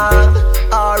mark.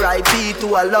 R.I.P. to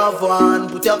a loved one.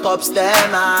 Put your cups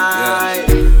down high.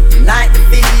 Night the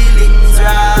feelings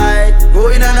right.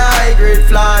 Going on a high grade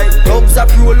flight. Clubs are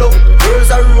roll out,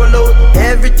 girls are roll out.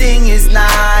 Everything is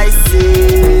nice.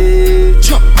 Yeah.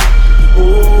 Jump.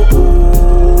 Oh oh.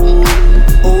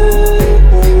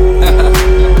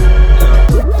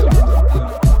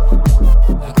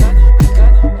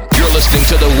 You're listening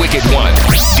to the Wicked One,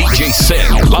 DJ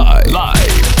Sam live. We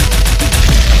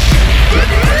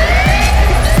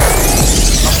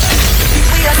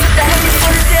are the heavy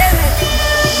for the day, baby.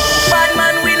 Bad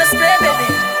man, we no stray, baby.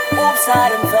 Oops, I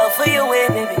done fell for your way,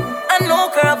 baby. I know,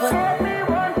 girl, but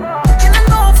can I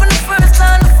know from the first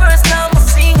time I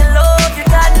seen your love, you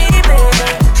got me,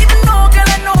 baby. Even though, girl,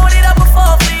 I know that I would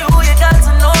fall for you, you got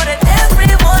to know that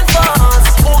everyone falls.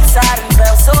 Oops, I done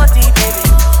fell so deep, baby.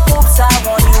 Oops, I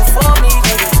want you for me,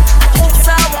 baby. Oops,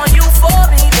 I want you for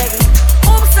me, baby.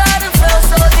 Oops, I done fell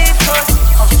so deep, cause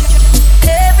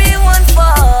everyone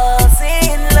falls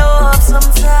in love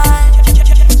sometimes.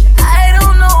 I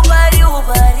don't know about you,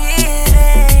 but it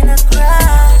ain't a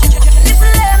crime. If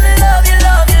you let me love you,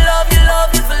 love you, love you,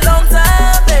 love you for a long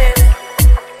time, baby.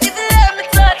 If you let me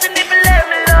touch and if you let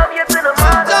me love you to the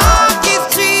morning. Talk is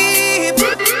cheap, so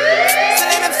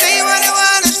let them say what they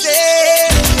wanna say.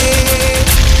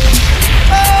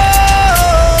 Oh,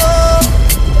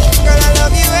 girl, I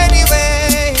love you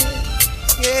anyway.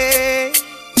 Yeah.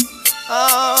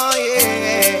 Oh yeah.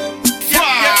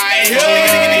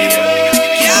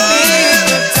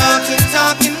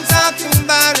 Talking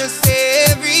about us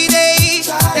every day.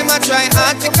 Them a try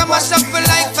hard to come mash up for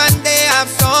life and they have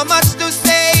so much to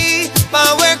say.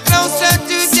 But we're closer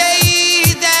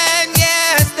today than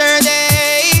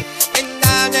yesterday. And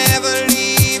I'll never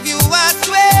leave you, I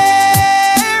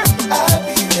swear. I'll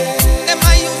be there. Them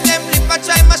I use them lip, I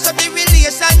try mash up the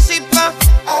relationship.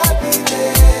 I'll be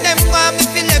there. Them want me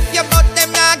feel left you, but them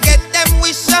not get them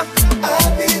wish. I'll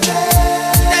be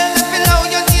there. Tell them below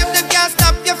your name, them can't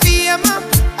stop your fame.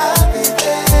 I'll be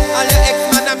there. All your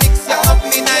ex-man a mix you up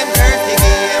in a dirty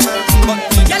game. But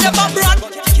girl, you bad broad.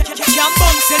 Can't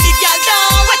bounce the girl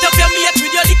down. Wet up your mate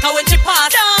with your liquor when she pass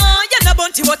down. You're not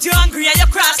bounty but you hungry and you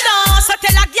cross down. So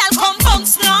tell a girl come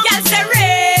bounce now. Girl say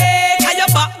Ray, cause you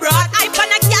back broad. I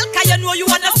find a girl cause you know you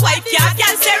wanna swipe ya.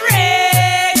 Girl say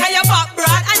Ray, cause you back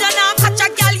broad. And you now catch a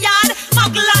girl yard.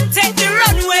 Muggle and take the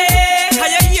runway.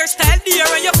 Cause your hairstyle dear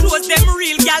and your clothes them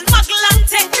real. Girl muggle and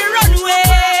take the runway.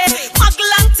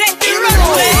 Muggle and take the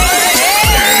runway.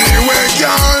 Anyway,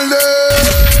 girl,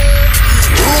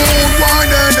 rude one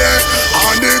day,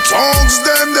 and the tongues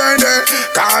them there.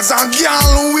 Cause a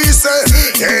girl we say,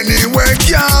 anyway,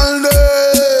 girl,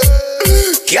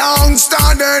 can't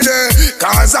stand there.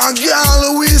 Cause a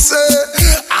girl we say,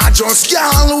 I just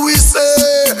girl we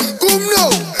say, come now.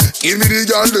 Give me the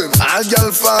girl them, all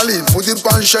girl falling. Put it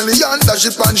on Shelly and dash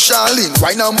it on Charlene.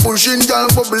 Wine and pushing, girl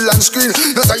bubble and screen.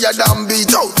 Not tired and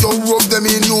beat out, you rub them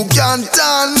in, you can't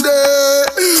stand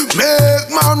it.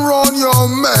 Make man run your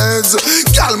meds.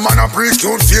 Girl man a pretty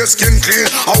cute, face skin clean.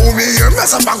 How me here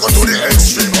mess up and go to the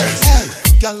extreme.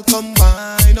 Girl, come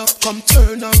wind up, come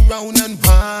turn around and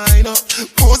wind up.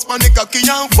 Post on the cocky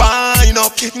and wind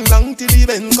up. Getting long till the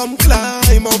bend, come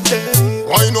climb up there.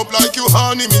 Wind up like you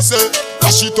honey, me say.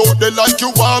 Cash it out there like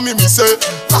you want me say.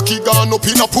 Cocky gone up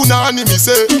in a punani, me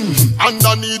say.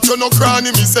 Underneath you no cranny,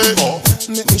 me say. Oh.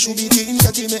 Make me should be in,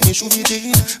 catty, make me should be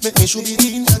in. Make me should be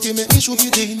in, catty, make me should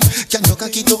be in. Can you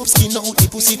cock it up, skin out the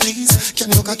pussy, please? Can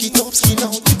you cock it up, skin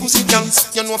out the pussy, please?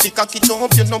 You know if you cock it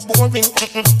up, you're not boring.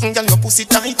 Girl, your pussy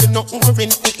tight, you're not boring.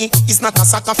 It's not a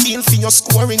soccer field for your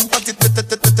scoring. But it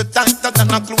tighter than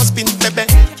a clothespin, baby.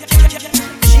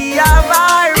 She a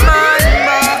her man,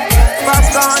 but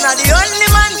Pascana the only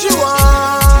man she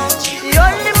want. The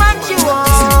only man she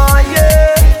want,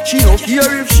 yeah. She don't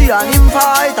care if she and him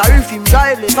fight or if him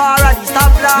drive the car at the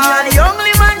stoplight. The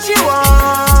only man she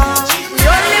want. The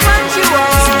only man she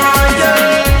want,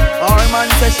 yeah. Our man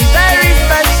says she very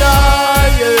special,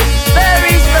 yeah.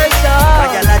 Very special.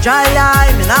 I get a dry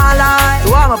line, me nah lie.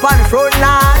 So I'm up on the front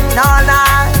line, all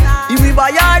night. If we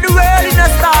buy all the world in a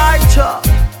starch,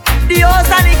 the house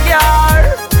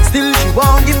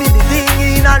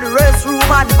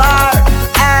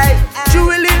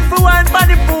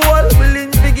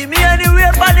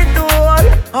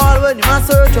a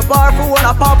search a bar for one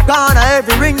a popcorn a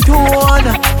every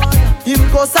ringtone. Him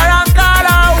go around call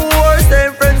her whore.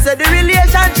 Same friends say the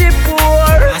relationship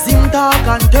poor. As him talk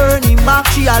and turn him back,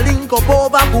 she a link up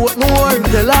over Portmore.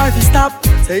 Tell her to stop,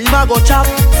 say him a go chop,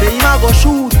 say him a go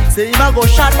shoot, say him a go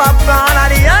shot popcorn.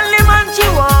 And the only man she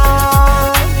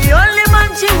want, the only man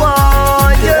she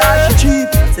want. Tell her she cheap,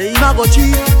 say him a go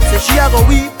cheap, say she a go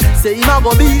weep, say him a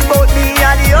go beat. But me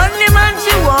a the only man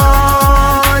she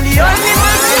want, the only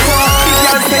man she want. The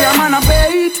girl say a man a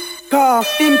bait, cause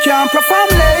him can't perform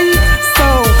late. So,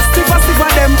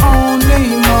 stiffer them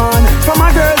only man. From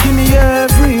a girl give me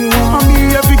everyone.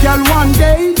 Me every girl one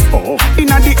day.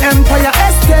 Inna the Empire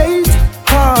Estate.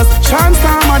 Cause chance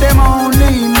time of them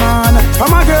only man.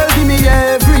 From a girl give me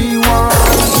everyone.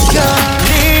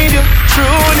 Need you,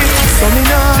 truly. So me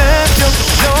not left you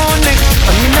lonely.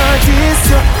 And me not diss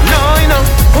you, no you know.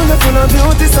 Full of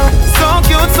beauty, so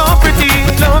cute, so pretty.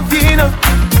 Love you know.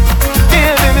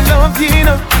 Yeah, baby, love you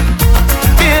know.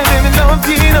 Yeah, baby, love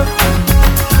you know.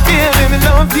 Yeah, baby,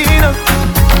 love you know.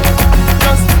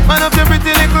 Just man up your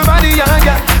pretty little body, yeah,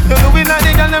 yeah. You do it like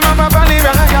the girl, them have a body,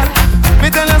 yeah. Me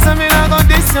tell you something, I got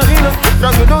this, you know.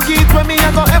 From you don't get with me,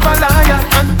 I go ever lie.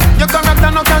 And your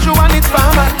character no casual, it's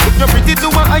formal. You're pretty to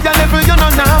a higher level, you're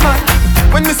not normal.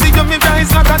 When me see you, me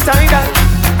rise like a tidal.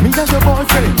 Me as your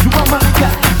boyfriend, you are my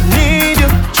girl. Need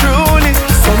you, truly.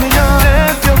 So me not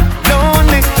left you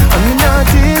lonely. And me not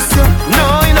diss you,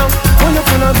 no, you know.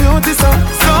 Full of beauty, so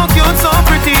cute, so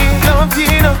pretty. Love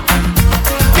you know.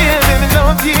 Yeah, baby,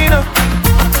 love you know.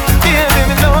 Yeah,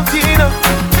 baby, love you know.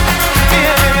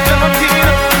 Yeah, baby, love you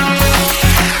know.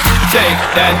 Shake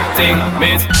that thing,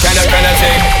 miss. Can I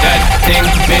shake that thing,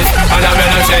 miss? And I'm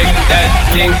gonna shake that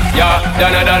thing, yeah.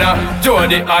 Donna,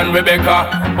 Jody and Rebecca.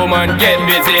 Woman, get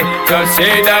busy. Just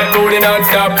shake that booty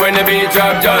non-stop when the beat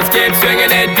drop. Just keep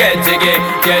swinging it, get jiggy.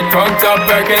 Get crunked up,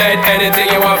 percolate anything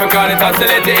you want. Call it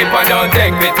oscillate if I don't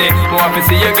take pity. Want to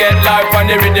see you get life on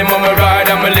the rhythm of my ride.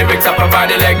 And my lyrics up about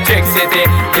electricity.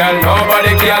 Girl,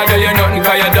 nobody can do you nothing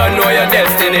cause you don't know your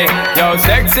destiny. Yo,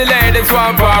 sexy ladies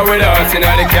want part with us. You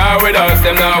know the car with us,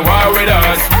 them not war with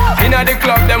us. Inna the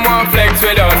club, them want flex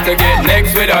with us. To get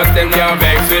next with us, them can't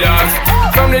vex with us.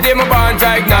 From the day my bond,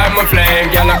 I ignite my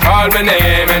flame. Girl, I call my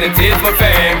name and it is my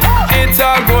fame. It's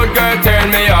all good, girl,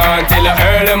 turn me on till I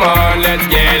earn them on. Let's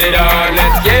get it on,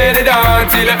 let's get it on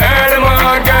till I earn them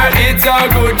on. Girl, it's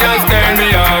all good, just turn me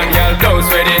on. Girl, don't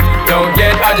sweat it, don't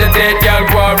get agitated. Girl,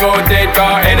 go and rotate,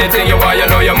 cause anything you want, you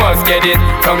know you must get it.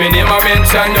 Come in my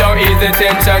mention, don't ease the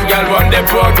tension. Girl, run the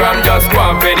program, just go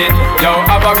and fit it. Yo,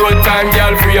 have a good time,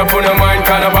 girl, free up on your mind.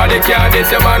 Cause nobody can this,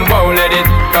 your man won't let it.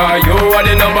 Cause you are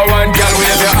the number one, girl,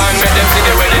 wave your hand, make them see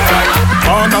the wedding time.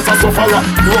 Born as a sufferer,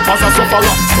 grow up as a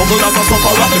sufferer, struggle as a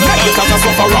sufferer, make it as a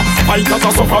sufferer, fight as a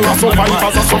sufferer, survive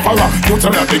as a sufferer. You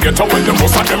tell me they get away, the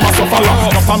most of them a sufferer.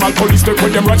 After my police take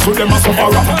with them right, so them a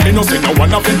sufferer. Me no say no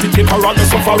one authenticate her as a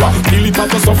sufferer. Feel it as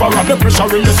a sufferer, the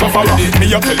pressure in the sufferer. Me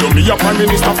a tell you, me a prime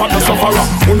minister for the sufferer.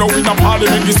 Who know in a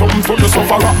parliament give something to the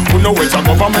sufferer. Who know it's a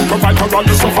government provide her as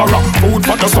the sufferer. Food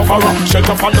for the sufferer,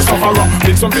 shelter for the sufferer.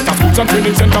 Build some better schools and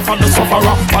training center for the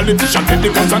sufferer. Politician take the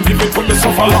guns and give it to the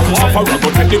sufferer. Sufferer go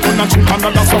take the gun and shoot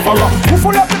another sufferer. Who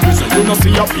full of the prison, you no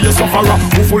see a be a sufferer.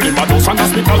 Who full in my house and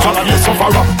hospital, and be a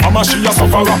sufferer. Mama she a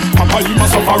sufferer, Papa him a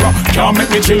sufferer. Can't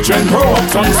make me children grow up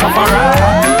some sufferer.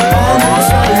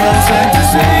 Almost all I'm sad to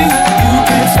say. You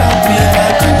can't stop me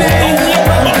like today.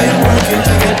 I've been working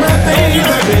to get my pay.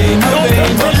 My pay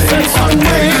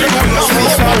somewhere. So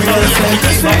sorry I'm sad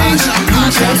to say. You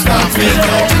can't stop me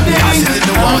like today.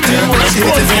 I've been working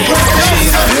to get my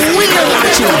pay. We know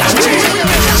what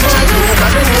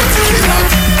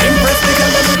impress the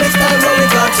girl with the style where we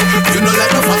got. You know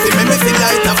like no fussy, make me feel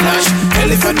like a flash.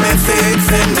 Elephant message,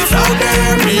 send this out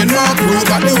there. Me and my crew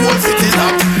got the whole city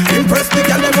locked. Impress the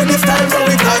girl with the style where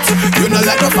we got. You know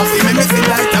like no fussy, make me feel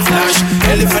like a flash.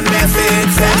 Elephant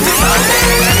message, send this out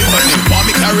there. Want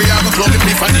me carry, I go club it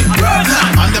for me.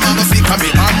 And them a go sick of me.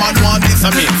 Our man want this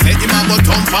of me. Say him a go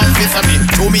thump and face of me.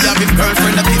 Show me have him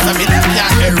girlfriend a piece of me. Yeah,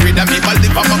 get rid of me, but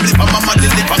lip on my blip on my mother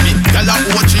lip on me. Girl a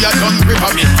watch she a done grip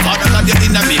on me. Father not the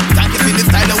inner me. Thank you for the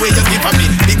style the way you give on me.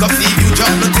 Big up see you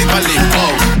jump the tip of lip.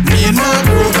 Oh, me and my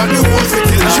crew got the whole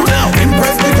city locked.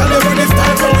 Impress the girl with the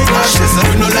style where we got. She said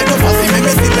we know like a fussy, make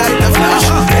me feel like a flash.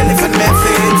 Elephant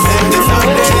message, send this out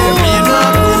there. Me and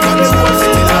my crew got the whole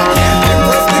city locked.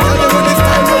 Impress the girl with the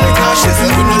style where we got. She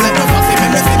said we know like a fussy,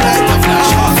 make me feel like a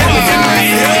flash. Elephant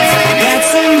message. That's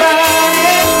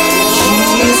somebody.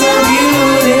 She's a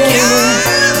beauty,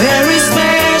 very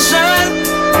special,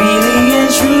 really and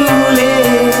truly.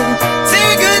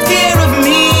 Take good care of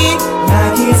me,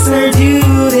 like it's her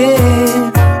duty.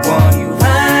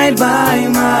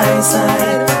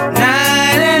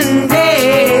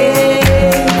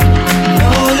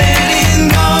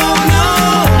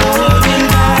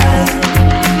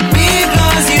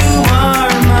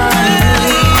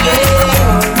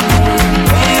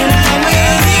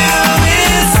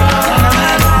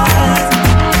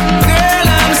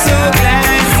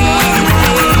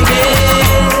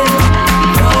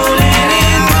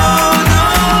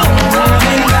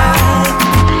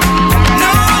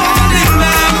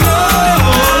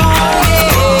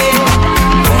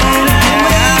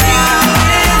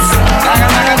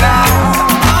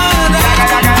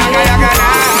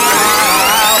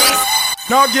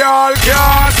 No girl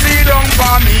can see down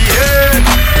for me head.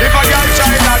 If a girl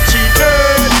try that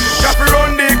cheated, just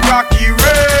run the cocky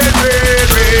red.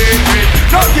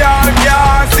 No girl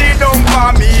can see down for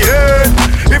me head.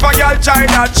 If a girl try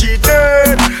that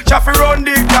cheated, just run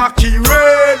the cocky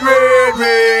red.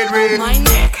 My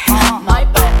neck, my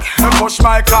back. I push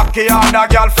my cocky on the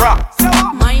girl frack.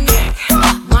 My neck,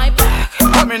 my back.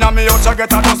 Come in on me out to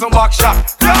get a dozen back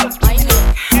shot. My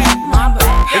neck, my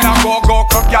back. In a go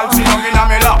cup, girl, she don't in a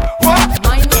me lap. What?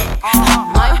 My neck,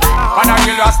 my back. And a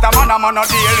real rasta man, a man no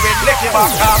deal with licky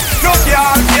back up. No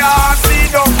girl can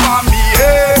see down for me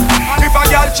head. If a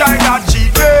girl try that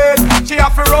cheated, she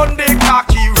have to run the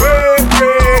cocky red.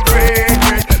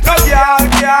 No girl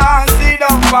can see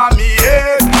down for me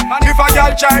head. If a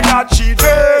girl try that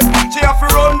cheated, she have to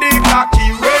run the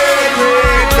cocky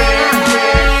red.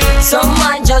 Some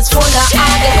man just full of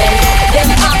argument. Them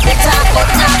have the talk but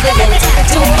not the rent.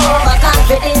 Too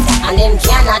overconfident and them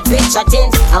cannot picture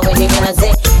things. And when they gonna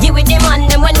say, give it the man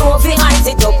them when no fi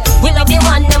ice it up. We love the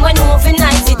man them when no fi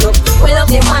nice it up. We love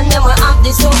the man them when have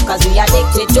the stuff. Cause we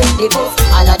addicted to the book.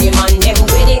 All of the man them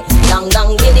with it, long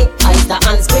with it. Ice the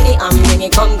hands with it and bring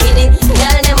it come get it.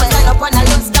 Girl them a stand up on a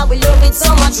love star. We love it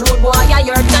so much. Road boy yeah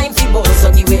your time fi both. So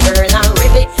give it earn and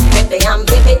rip it. Pepe and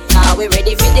baby, are we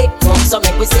ready for it? Come so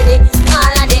make we see it.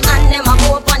 All of the hand them a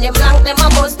go up on the blank them a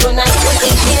bust tonight.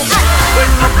 When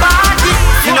my party,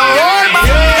 you know all back,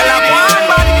 girl I want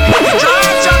back. The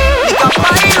Georgia, lick a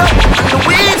pile up, and the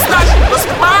weed stash, bust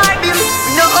the Bible,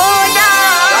 you know all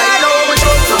that. I know we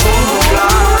just a boom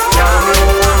glass, can't be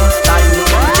wrong. I know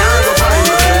we can't go find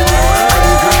the friend. I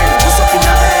agree, what's up in the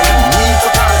head, need to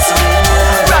pass some.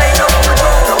 Right now we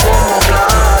just a boom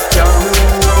glass, can't be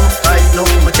wrong. Right now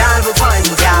we can't go find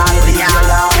the girl, the girl.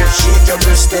 Shake your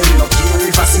breast, them no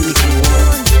care if I see the cool.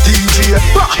 DJ,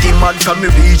 party man from me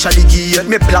reach at the gate.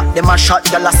 Me block them a shot,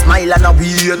 y'all a smile and a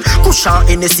wait. Cushion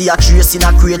Hennessy a trace in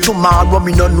a crate. Tomorrow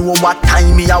me no know what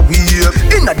time me a wake.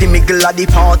 Inna the middle of the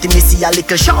party me see a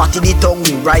little shot in the tongue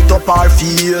right up our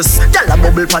face. Y'all a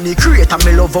bubble pan the crate and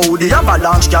me love how the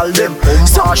avalanche y'all them.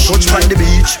 Sash touch from the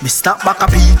beach, me snap back a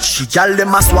peach. Y'all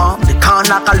them a swarm, the can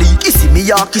like a leak. You see me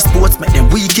Yorkie sports, make them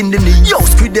weak in the knee. Yo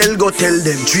Squidel go tell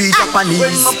them 3 Japanese.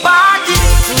 When my party,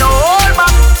 no hold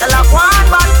back, tell a one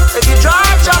back. If you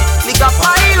drive up, me got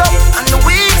pile up, and the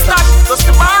weed stash, just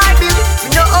the Bible, you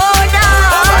know all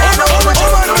that. I know what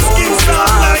you're skin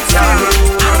soft like skin.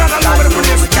 I don't know what to put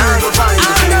I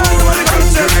know what to put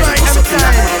this right every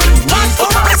time.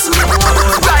 Woman,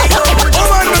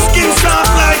 the skin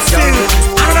soft like skin.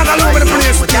 I don't know what to put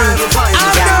this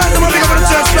I know what to put the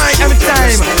chest right every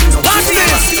time. Watch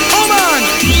this, woman.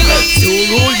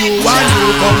 You rule you and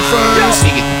you come first.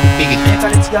 Big it.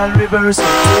 It's girl reverse.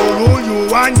 You rule you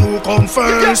and you come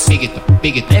first. Big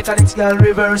it. It's girl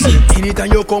reverse.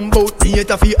 Anytime you come out, me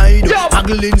hate a fi hide.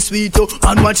 Haggling sweet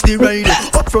and watch the ride.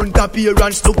 Up front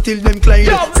appearance, look till them glide.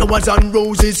 Flowers and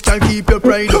roses can keep your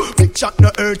pride. Big shot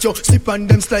no hurt you, slip on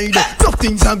them slide. Tough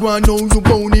things are going now you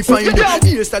bonafide.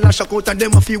 Hairstyle a shock out and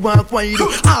them a fi walk wide.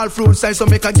 All fruit size so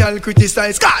make a girl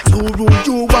criticize. Cause you rule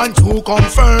you and you come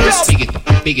first.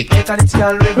 Big it. It's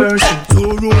girl reverse.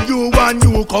 You rule you and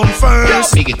you come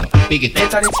first. Big it.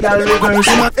 It's girl reverse.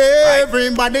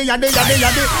 Everybody yade.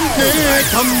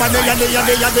 Somebody yade.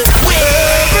 Everybody yade.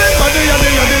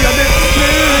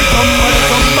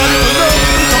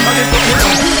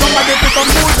 Somebody put some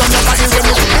mood on your body when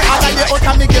me sit. I got the out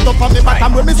and me get up on me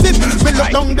bottom when me sit. Me look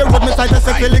down the road, me side a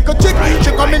second little chick.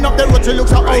 She coming up the road, she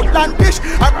looks so outlandish.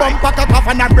 Her bumper cut off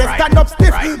and her breast stand up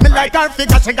stiff. Me like her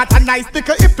figure, she got a nice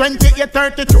sticker. If 28,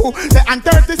 32, and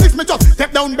 36, me just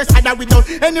step down beside her without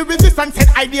any resistance. Said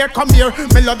I dare come here.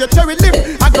 Me love your cherry lip.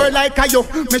 A girl like you,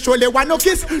 me surely want no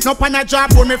kiss. No pan a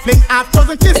job, when me fling half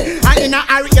dozen kiss. And in a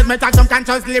hurry, me talk some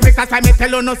conscious lyrics. That's why me tell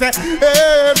you no say.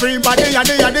 Everybody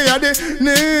yade.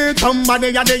 Need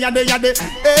somebody yade. Everybody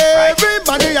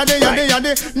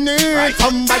yade. Need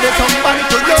somebody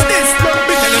to do this.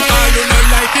 Me tell you all you not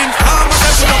like him. How much I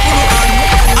put up on your hand?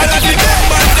 I like the big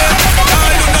man them.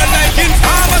 All you not like him.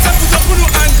 How much I put up on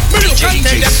your hand? Me look and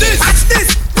tell them this. Watch this.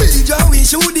 We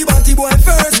shoot the batty boy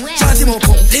first. Shot him up,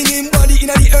 fling him body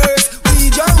inna the earth.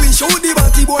 We shoot the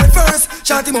batty boy first.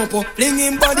 Shot him up, fling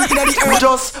him body inna the earth.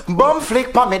 Just bum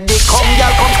flick pa me dick, come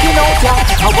girl, come skin out ya.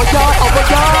 How a joy.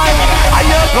 I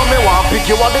know me want pick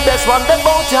you are the best one them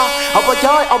bout ya. How a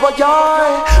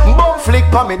joy. Bum flick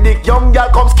pa me dick, young girl,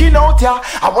 come skin out ya.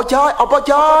 How a joy.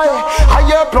 I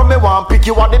know me want pick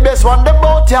you are the best one them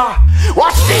bout ya.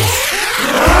 Watch this.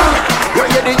 You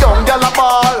hear the young girl a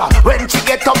ball when she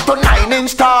get up to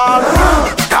 9-inch tall.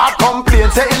 Start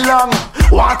complain, say it long.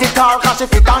 Want it all cause she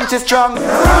fit and she strong.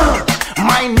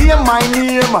 My name,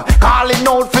 calling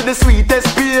out for the sweetest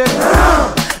pain.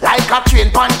 Like a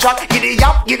train pan track, giddy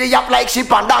up like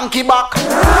sheep and donkey back.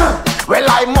 Well,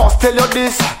 I must tell you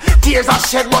this, tears are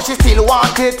shed but she still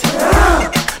want it.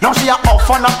 Now she a off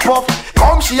and a puff,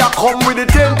 come she a come with the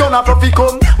 10 ton of fluffy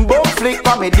come. Bum flick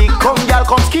for me dick, come girl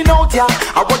come skin out ya.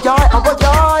 I want joy,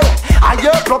 and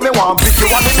your club me want pick you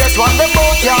want the best one them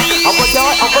both ya. I want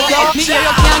joy. Me say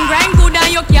you can grind good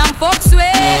and you can fuck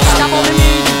sweet. Stop on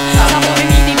me,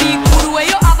 the big good way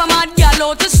you have a mad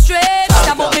girl out the straight.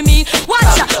 Stop on me,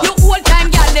 watch ya, you old time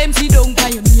girl them sit down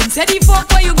by your name. Say the fuck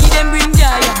where you give them bring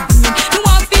joy. You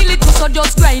want feel it too, so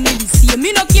just grind in the same. Me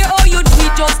no care how you do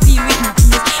it, just deal with me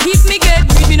case. If me get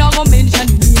greed, me no go mention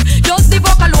the name. Just the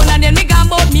fuck alone and then me can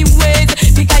bout me ways.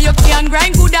 Because you can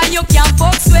grind good and you can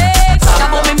fuck sweet.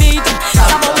 Stop on me meet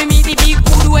the big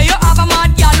good way you have a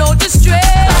mad girl out the straight.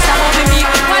 Stop on me meet,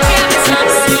 what can I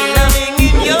say? Nothing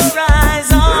in your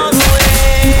eyes all the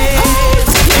way.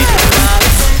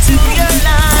 Listen to your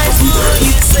lies, what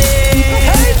you say.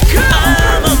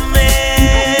 I'm a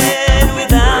man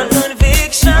without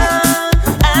conviction.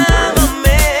 I'm a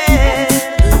man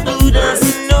who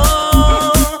doesn't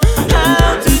know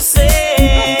how to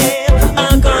say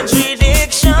a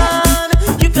contradiction.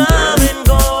 You come and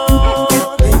go.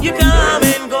 You come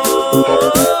and go.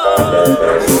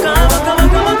 Come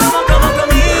on,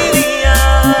 chameleon.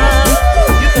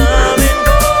 You come and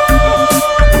go.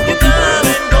 You come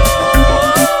and go.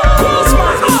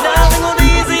 Darling, all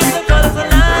these is the colors of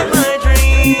like my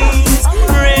dreams.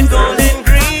 Red, gold, and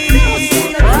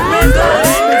green. Red, gold,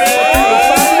 and green.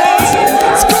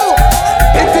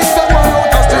 It is the one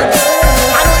out of street.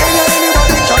 I don't hear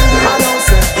anybody can do my house.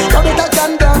 You better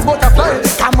can dance butterfly.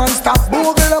 Come and stop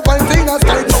moving up and thing and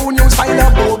sky town. You sign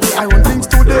up over I run things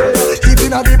today.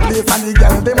 Even at the place and the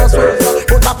girl they must swear.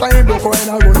 Butterfly broke when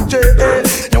I run J.A.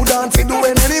 Now dancing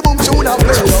doing any boom tune I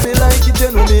play. You me like it, you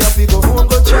know me have to go home,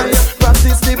 go try ya.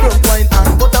 Practice the broke wine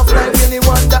and butterfly.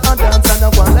 Anyone that a dance and a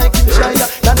one like him shy ya.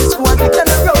 That is what it can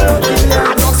roll out in ya.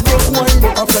 I just broke wine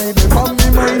butterfly they from me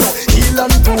mind. Heel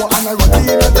and toe and I run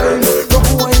in a time.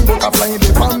 Broke wine butterfly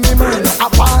they from me mind.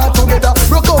 Apart together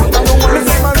broke out and no one Me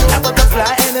say my root a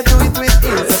butterfly and I do it with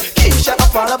ease. Keisha a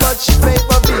fall but she pay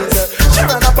for visa.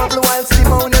 Sharon a bubble while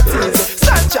Simone a tease.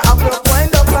 Sancha a broke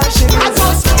wind up and she I needs.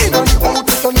 just in and out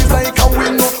the sun is like a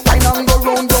window. Wine and go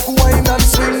round, broke wine and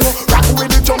swing. Rock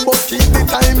with the jumbo, keep the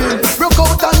timing. Broke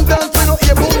out and dance, we no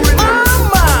hear boom rhythm.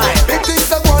 Big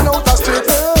things are going out the street.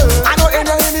 I know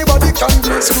anybody can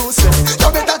do exclusive. You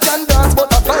better can dance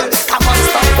butterfly. Come on,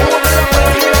 stop over your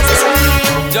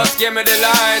way. Just give me the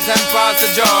light and pass the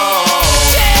joe.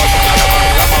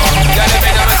 Tell me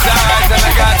on the sides and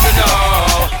I got to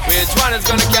know which one is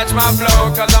gonna catch my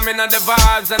flow. Cause I'm in the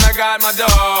vibes and I got my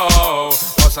dough.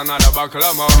 What's another buckle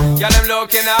of more? Yeah, them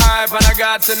looking hype and I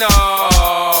got to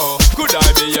know. Could I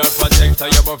be your protector?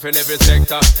 You're buff in every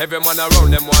sector. Every man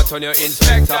around them want on your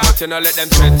inspector. But you know let them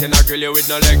threaten, I grill you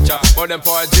with no lecture. But them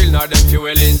for a drill, now them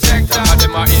fuel injector. Now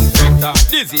them a infector,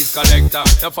 disease collector.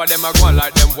 Now for them a go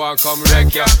like them want come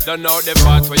wreck ya. Don't know the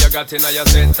part where you got in your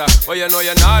center. But you know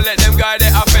you not let them guy they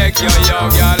affect you,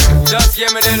 yo, girl. Just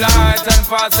give me the light and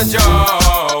pass the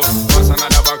joke. What's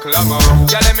another buckle of more?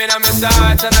 Girl, them in on my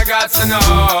sides and I got to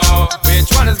know which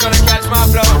one is gonna catch my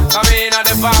flow. I'm in on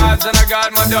the vibes and I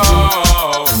got my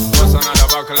dough. What's another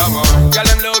buckle of more? Girl,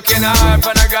 them looking hype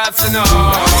and I got to know.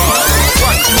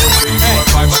 1, 2, 3,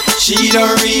 4, 5. She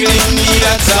don't really need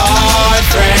a toy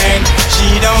friend. She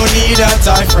don't need a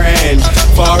toy friend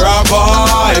for a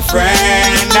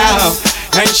boyfriend now.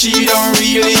 And she don't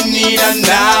really need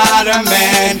another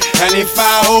man. And if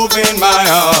I open my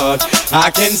heart,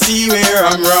 I can see where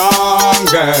I'm wrong,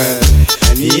 girl.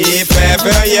 And if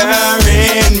ever you're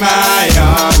in my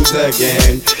arms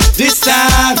again, this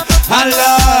time I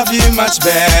love you much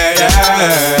better.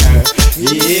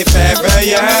 If ever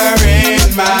you're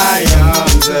in my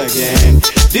arms again,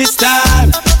 this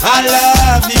time I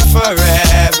love you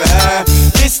forever.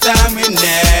 This time we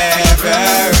never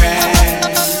end.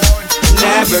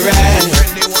 Never end.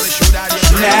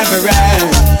 Never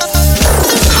end.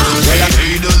 Well,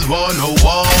 haters wanna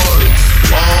war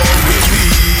with me.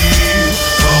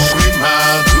 Fuck with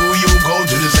my crew, you go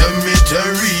to the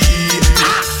cemetery.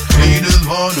 Haters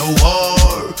wanna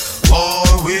war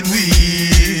with me.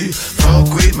 Fuck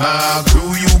with my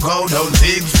crew, you go down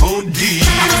 6 foot deep.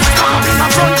 Come in the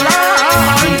front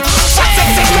line.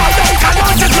 Come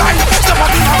on the grind. Step up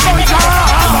in the front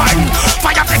line.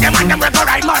 Fire for them and them rebel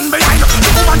right man behind. The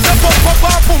woman say pump pump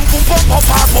pump pump pump pump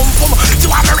pump pump pump. You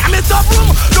want me ram it up boom.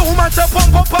 The woman say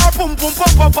pump pump pump pump pump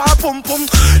pump pump pump pump.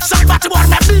 Side body boy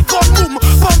me big gun boom.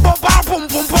 Pump pump pump pump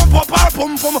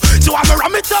pum pum. So I'm a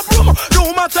ram it up room.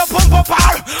 No matter pump up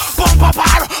her,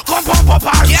 come pump up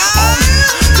her.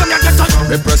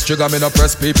 Me press trigger, me no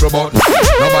press people button.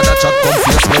 Nobody chat come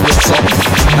face me with something.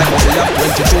 Like how we have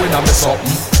 22 in a me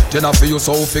something. Then I feel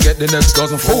so forget the next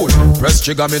dozen fool. Press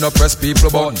trigger, me no press people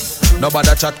button.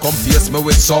 Nobody chat come face me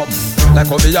with something. Like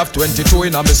how we have 22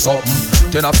 in a me something.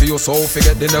 Then I feel so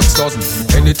forget the next dozen.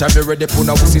 Anytime you ready, put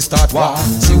a wussy start war.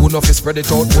 See who know fi spread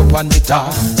it out, whip on the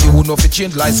tar. See who know fi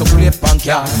change like some plate bank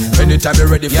ya. Anytime you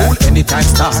ready, fool, anytime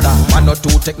start. Man or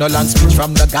two take no long speech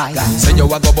from the guy. Say you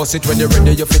a go bust it when you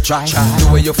ready, you fi try. The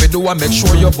way you fi do and make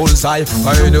sure you bullseye.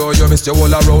 I know you missed your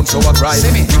all around, so I cry.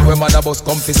 Think when mother bus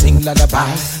come fi sing lullaby.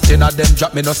 Ten of them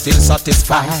drop me no still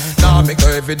satisfied. Now make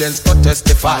no evidence but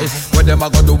testify. What them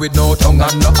a go do with no tongue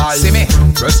and no eye. See me?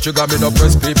 Press trigger, me no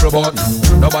press people button.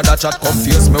 Nobody chat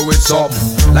confuse me with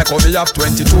something. Like how me have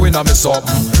 22 in a me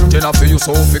something. Then I feel you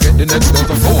so forget the next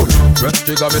dozen fool. Press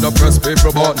trigger, me no press people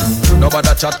button.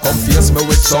 Nobody chat confuse me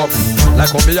with something.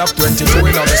 Like how me have 22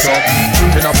 in a me something.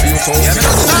 Then I feel you so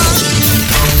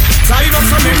Tied up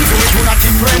some men to it, who not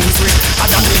keep friends with. I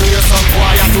got to do your son,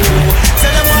 boy, I do.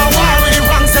 Say them want war with the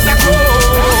wrong set of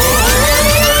crew.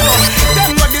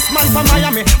 Them got this man from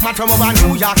Miami, man from over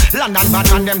New York, London, but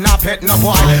and them not pet no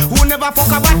boy. Who never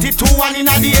fuck about it, 2-1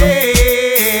 in the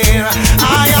air.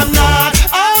 I am not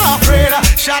afraid,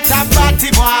 shut up,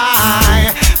 batty boy.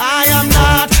 I am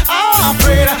not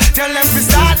afraid, tell them to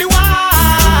start the war.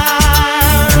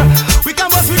 We can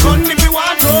bust, we gun if we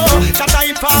want to. Shut up,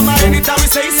 farmer, anytime we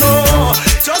say so.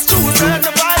 Just to turn the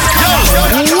vibe.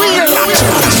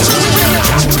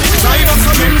 Side up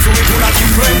some men, so we do not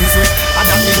keep friends with. And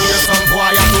that they do your son,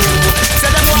 boy, I do. Say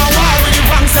them want war with the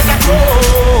wrong set of crew.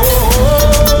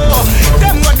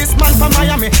 Them got this man from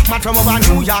Miami, man from over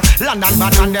New York, London,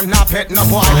 but and them not pet no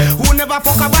boy. Who never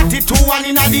fuck about it, 2-1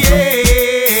 in the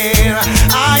air.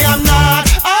 I am not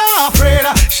afraid,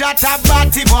 shut up,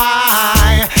 batty boy.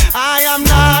 I am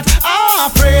not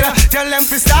afraid, tell them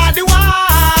to start the war.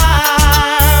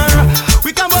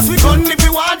 We can bust, we gun if we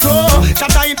want to.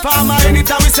 Shut up, farmer,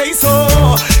 anytime we say so.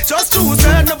 Just to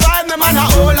turn the vibe, me man a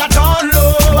hold it all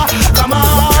low. Come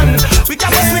on, we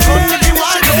can bust, we gun if we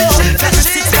want to.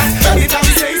 Anytime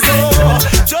we say so.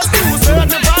 Just to turn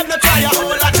the vibe, me try a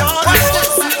hold it all low.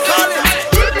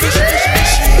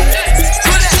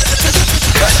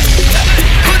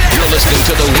 You're listening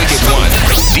to the Wicked One,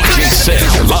 DJ Sen,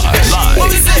 live.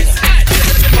 What is it?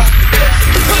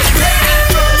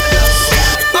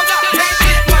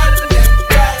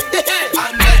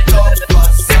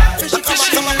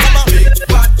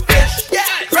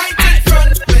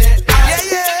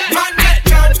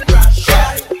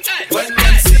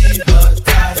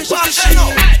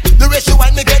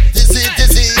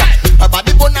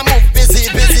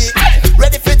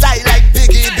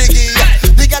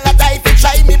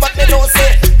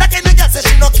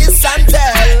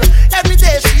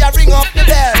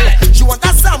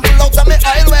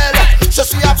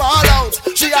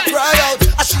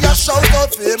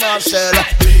 Marshall.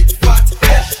 Big fat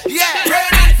fish, yeah,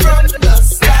 ready from the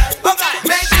sky. Okay,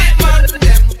 make it man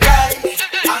them cry.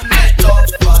 And let love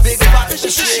pass. Big fat fish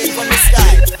is straight from the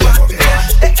sky.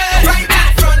 Right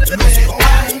in front of me,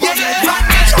 yeah,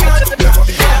 man,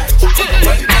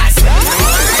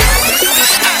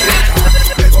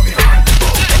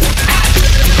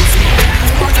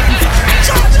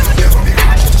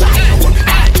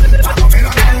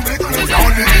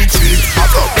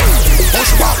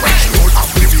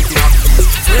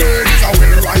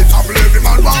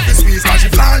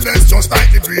 just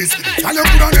like the breeze. And you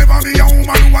coulda never be a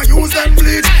woman who a use them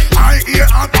bleach. I hear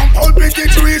her pump out big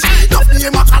it reach. Enough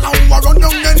name a call who a run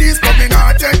down the knees, but me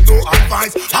not take no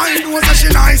advice. I know that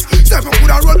she nice. Seven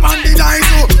coulda roll on the dice.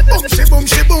 So boom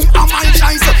she boom, I'm my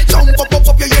choice. Jump up,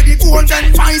 you hear the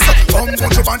golden voice. Come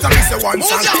put your band and me say one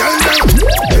song. Tell them.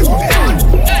 Never be hard,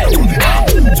 never be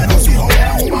hard. You know see how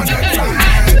a woman them try.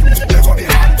 Never be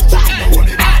hard, never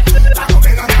be hard.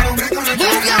 I don't make a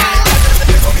move ya.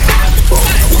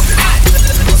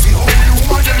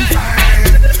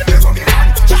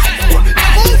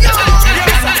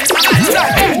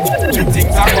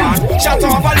 Shut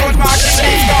up, alone, marking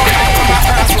things down like from a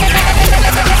person.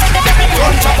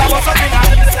 Don't shut up, what's up in a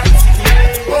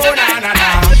oh, na.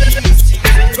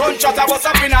 Don't shut up, what's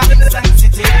up in a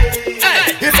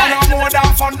if I know more than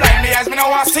fun, blind me as me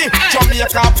know I see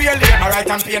Jamaica, pay labor, right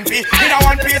and PNP. In a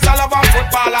one piece, I love and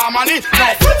football and money. No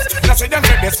fools, you see them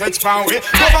fit the switch pound way.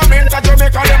 Government of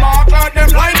Jamaica, them all cloud them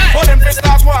line. But them fi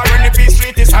start war when the peace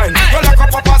treaty sign. You lock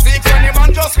up a six when the man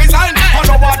just resign. I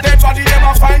know what dead body, them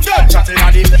a find gunshot in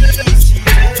a the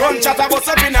gunshot about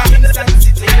up in a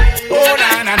oh,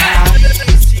 na.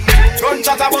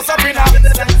 Gunshot about up in a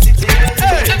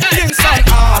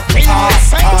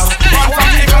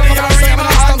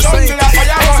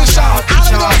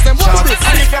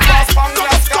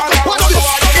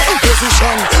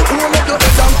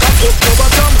up your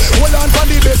bottom. Hold on for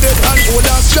the bed and hold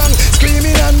on strong.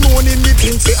 Screaming and moaning the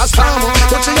things say a storm.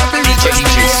 But you have to reach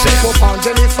up on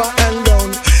Jennifer and down.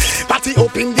 Party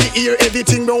up in the ear,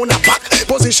 everything round a back.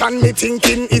 Position me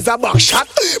thinking is a back shot.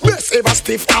 Breast ever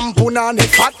stiff and punani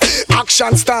fat.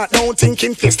 Action start now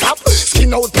thinking to stop.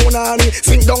 Skin out punani,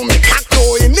 sing down me cock.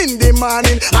 Going in the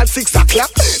morning at 6 o'clock.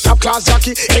 Top class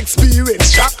jockey, experience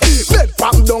shock. Bed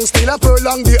pop down, still a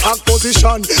prolong the act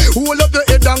position. Hold up the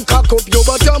head and cock up your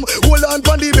bottom. Hold on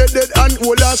for the bed and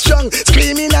hold on strong.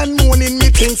 Screaming and moaning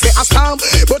me things say a storm.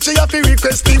 But you have to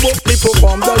request the work people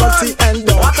from Dorothy and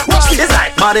down. Watch this. It's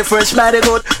like body fresh, body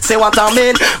good, say what I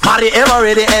mean. Body ever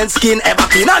ready and skin ever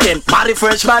clean again. Body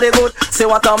fresh, body good, say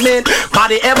what I mean.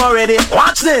 Body ever ready,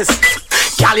 watch this.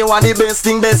 Girl, you want the best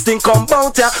thing, come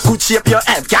out ya. Good shape your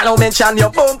head, girl, you mention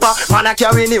your bumper. Man, I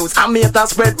carry news, I made a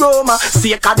spread rumor.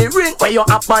 Stake of the ring, where you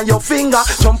up on your finger.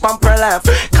 Jump and pre left,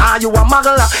 cause you a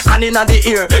muggler. And in the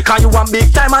ear, cause you a big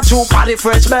time at you. Body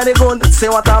fresh, body good, say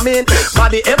what I mean.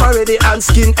 Body ever ready and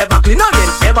skin ever clean again.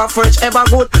 Ever fresh, ever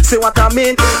good, say what I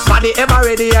mean. Body ever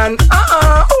ready and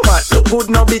oh man, look good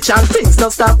no bitch and things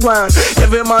no stop one.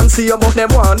 Every man see you but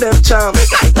them want them charm.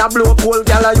 Night a blow cold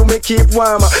gal you may keep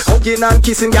warm. Hugging and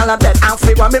kissing gal a dead and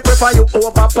flavor. Me prefer you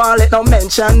over let no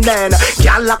mention then.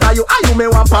 Gal like you may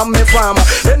want from me farm.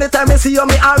 Anytime me see you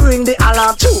me I ring the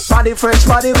alarm too. Body fresh,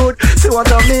 body good, see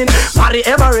what I mean. Body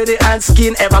ever ready and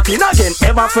skin ever clean again.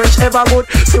 Ever fresh, ever good,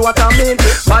 see what I mean.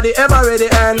 Body ever ready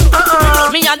and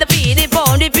Me on the beat, the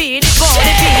body, beat, the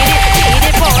body, beat,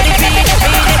 the body, beat,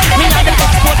 me on the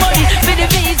passport body, for the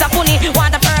visa funny.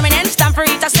 Want a permanent stamp for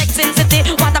it, a sex in city.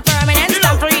 Want a permanent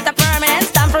stamp for it, a permanent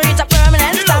stamp for it, a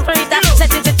permanent stamp for it, a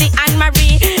sex in city. And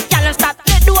Marie, girl stop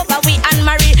the do over we and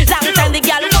Marie. Long time the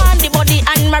girl want the body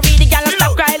and Marie. The girl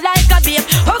stop cry like a babe.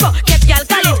 Go get girl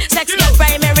calling, sex girl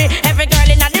primary. Every girl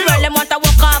in the world them want to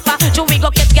walk off. So we go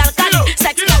get girl calling,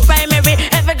 sex girl primary.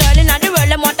 Every girl in the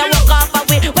world them want to walk off.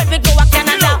 When we go to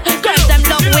Canada, girls them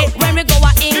love we. When we go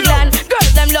to England,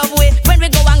 girls them love we. When we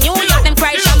go to New York, them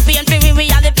cry champagne for we. We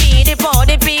have the PD for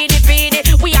the PD.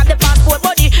 We have the passport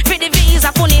body for the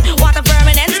visa funny. What a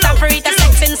permanent stamp for it, a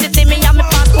sex in city. Me have my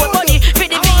passport body for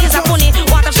the visa funny.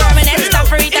 What a permanent stamp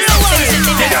for it, a sex in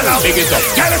city. Big it up.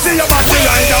 Can I see your body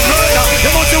ride and murder? You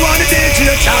must want the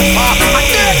DJ charge for.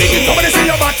 Somebody see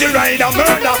your body ride and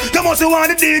murder. You must want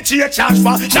the DJ charge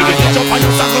for. Shall I put up on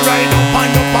your saddle, ride up on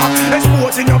your back,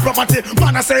 exporting your property.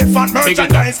 Man, I say fun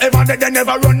merchandise. Ever they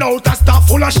never run out of stuff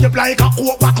full of shape like a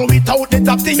oak buckle without the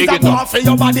top things that go for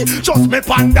your body. Trust me,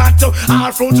 pan that.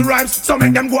 All fruit rhymes, so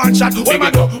make them go and chat. What am I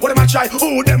do? What am I try?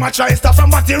 Who them I try? Stuff from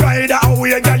body rider. How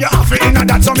we get you off it in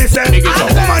that? So me say,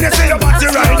 man, you see your body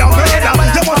rider murder.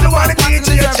 You must want the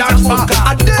DJ charge for.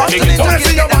 I dare you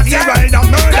see your body rider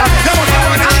murder. You must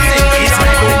want the DJ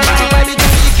charge for.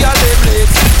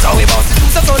 So we bounce the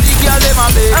juice so the girl dem a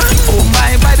beg. Oh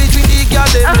my, by between the girl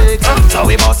dem legs. So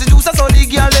we bounce the juice so the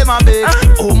girl dem a beg.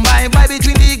 Oh my, by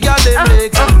between the girl dem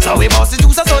legs. So we bounce the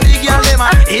juice so the girl dem a.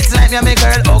 It's like me and my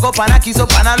girl hug up and a kiss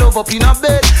up and a love up in a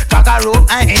bed. Cock a rope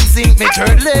and NSYNC me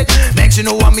third leg. Make you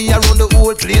know what me around the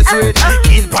whole place with.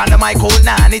 Kid pan the mic hold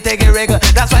nanny take a reggae.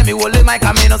 That's why me hold the mic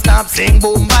and me no stop sing.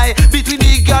 Boom by between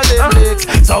the girl dem legs.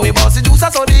 So we bounce the juice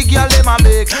so the girl dem a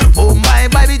beg. Boom by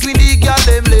between the girl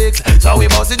dem legs. So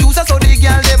we bounce the juice so the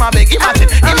girl dem a beg.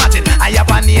 Imagine, I have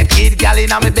a naked girl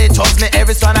in a me bed. Trust me,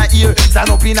 every strand of ear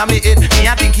stand up in a me head. Me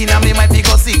a thinking a me might be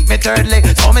go sink me third leg.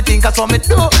 So me think I saw me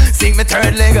do sink me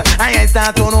third leg. I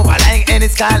start turn over like any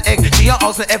skull egg. She a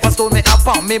house me ever stone me up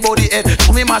on me body head.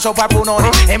 So me mash up her bone on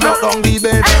it and broke down the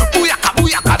bed. Booyaka,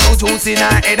 booyaka, no juice in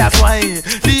her head. That's why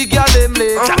the girl dem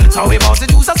legs. So we bounce the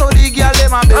juice so the girl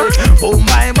dem a beg. Boom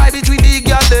by between the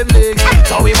girl dem legs.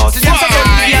 So we bounce the juice so the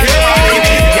girl dem a beg.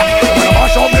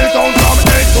 Mash up the sound from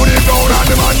head to the ground and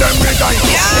the man them resign.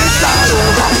 It's all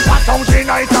over. Watch how she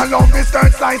nice and love the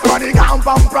skirt slice for the camp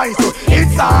and price.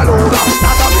 It's all over.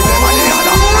 Not a bit of money and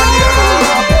the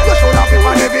you should have been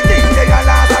on everything they are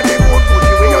last and they won't put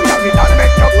you in your capital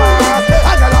make your pass.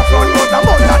 And the last one goes the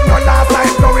mud that your last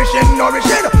life nourishing.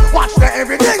 Watch the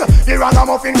everything. The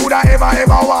ragamuffin could have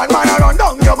ever want. Man a run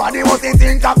down your body must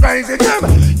think a crazy gym.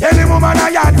 Tell the woman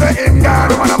I had for him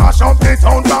girl. Wanna mash up the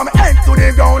town from head to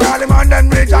the ground. All the man them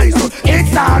rejoice.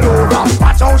 It's all over.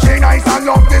 Watch how she nice and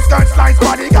love the skirt slice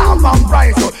for the camp and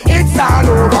price. It's all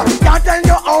over. Can't tell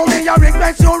you how me I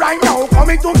regret you right now.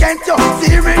 Coming to get you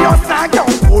serious like you.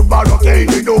 Good barricade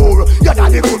the door. Your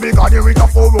daddy could be got with a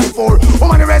 404.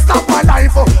 Woman the rest of my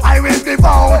life I will be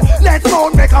bound. Let's go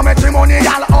make a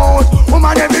matrimonial out.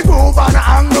 Woman every groove and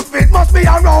angle fit must be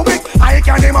aerobic. I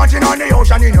can imagine on the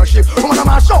ocean in your ship. Woman I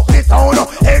mash up the town.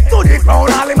 Head to the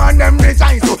ground. All the man them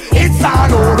rejoice. It's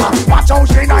all over. Watch how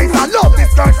she nice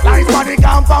Body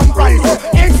can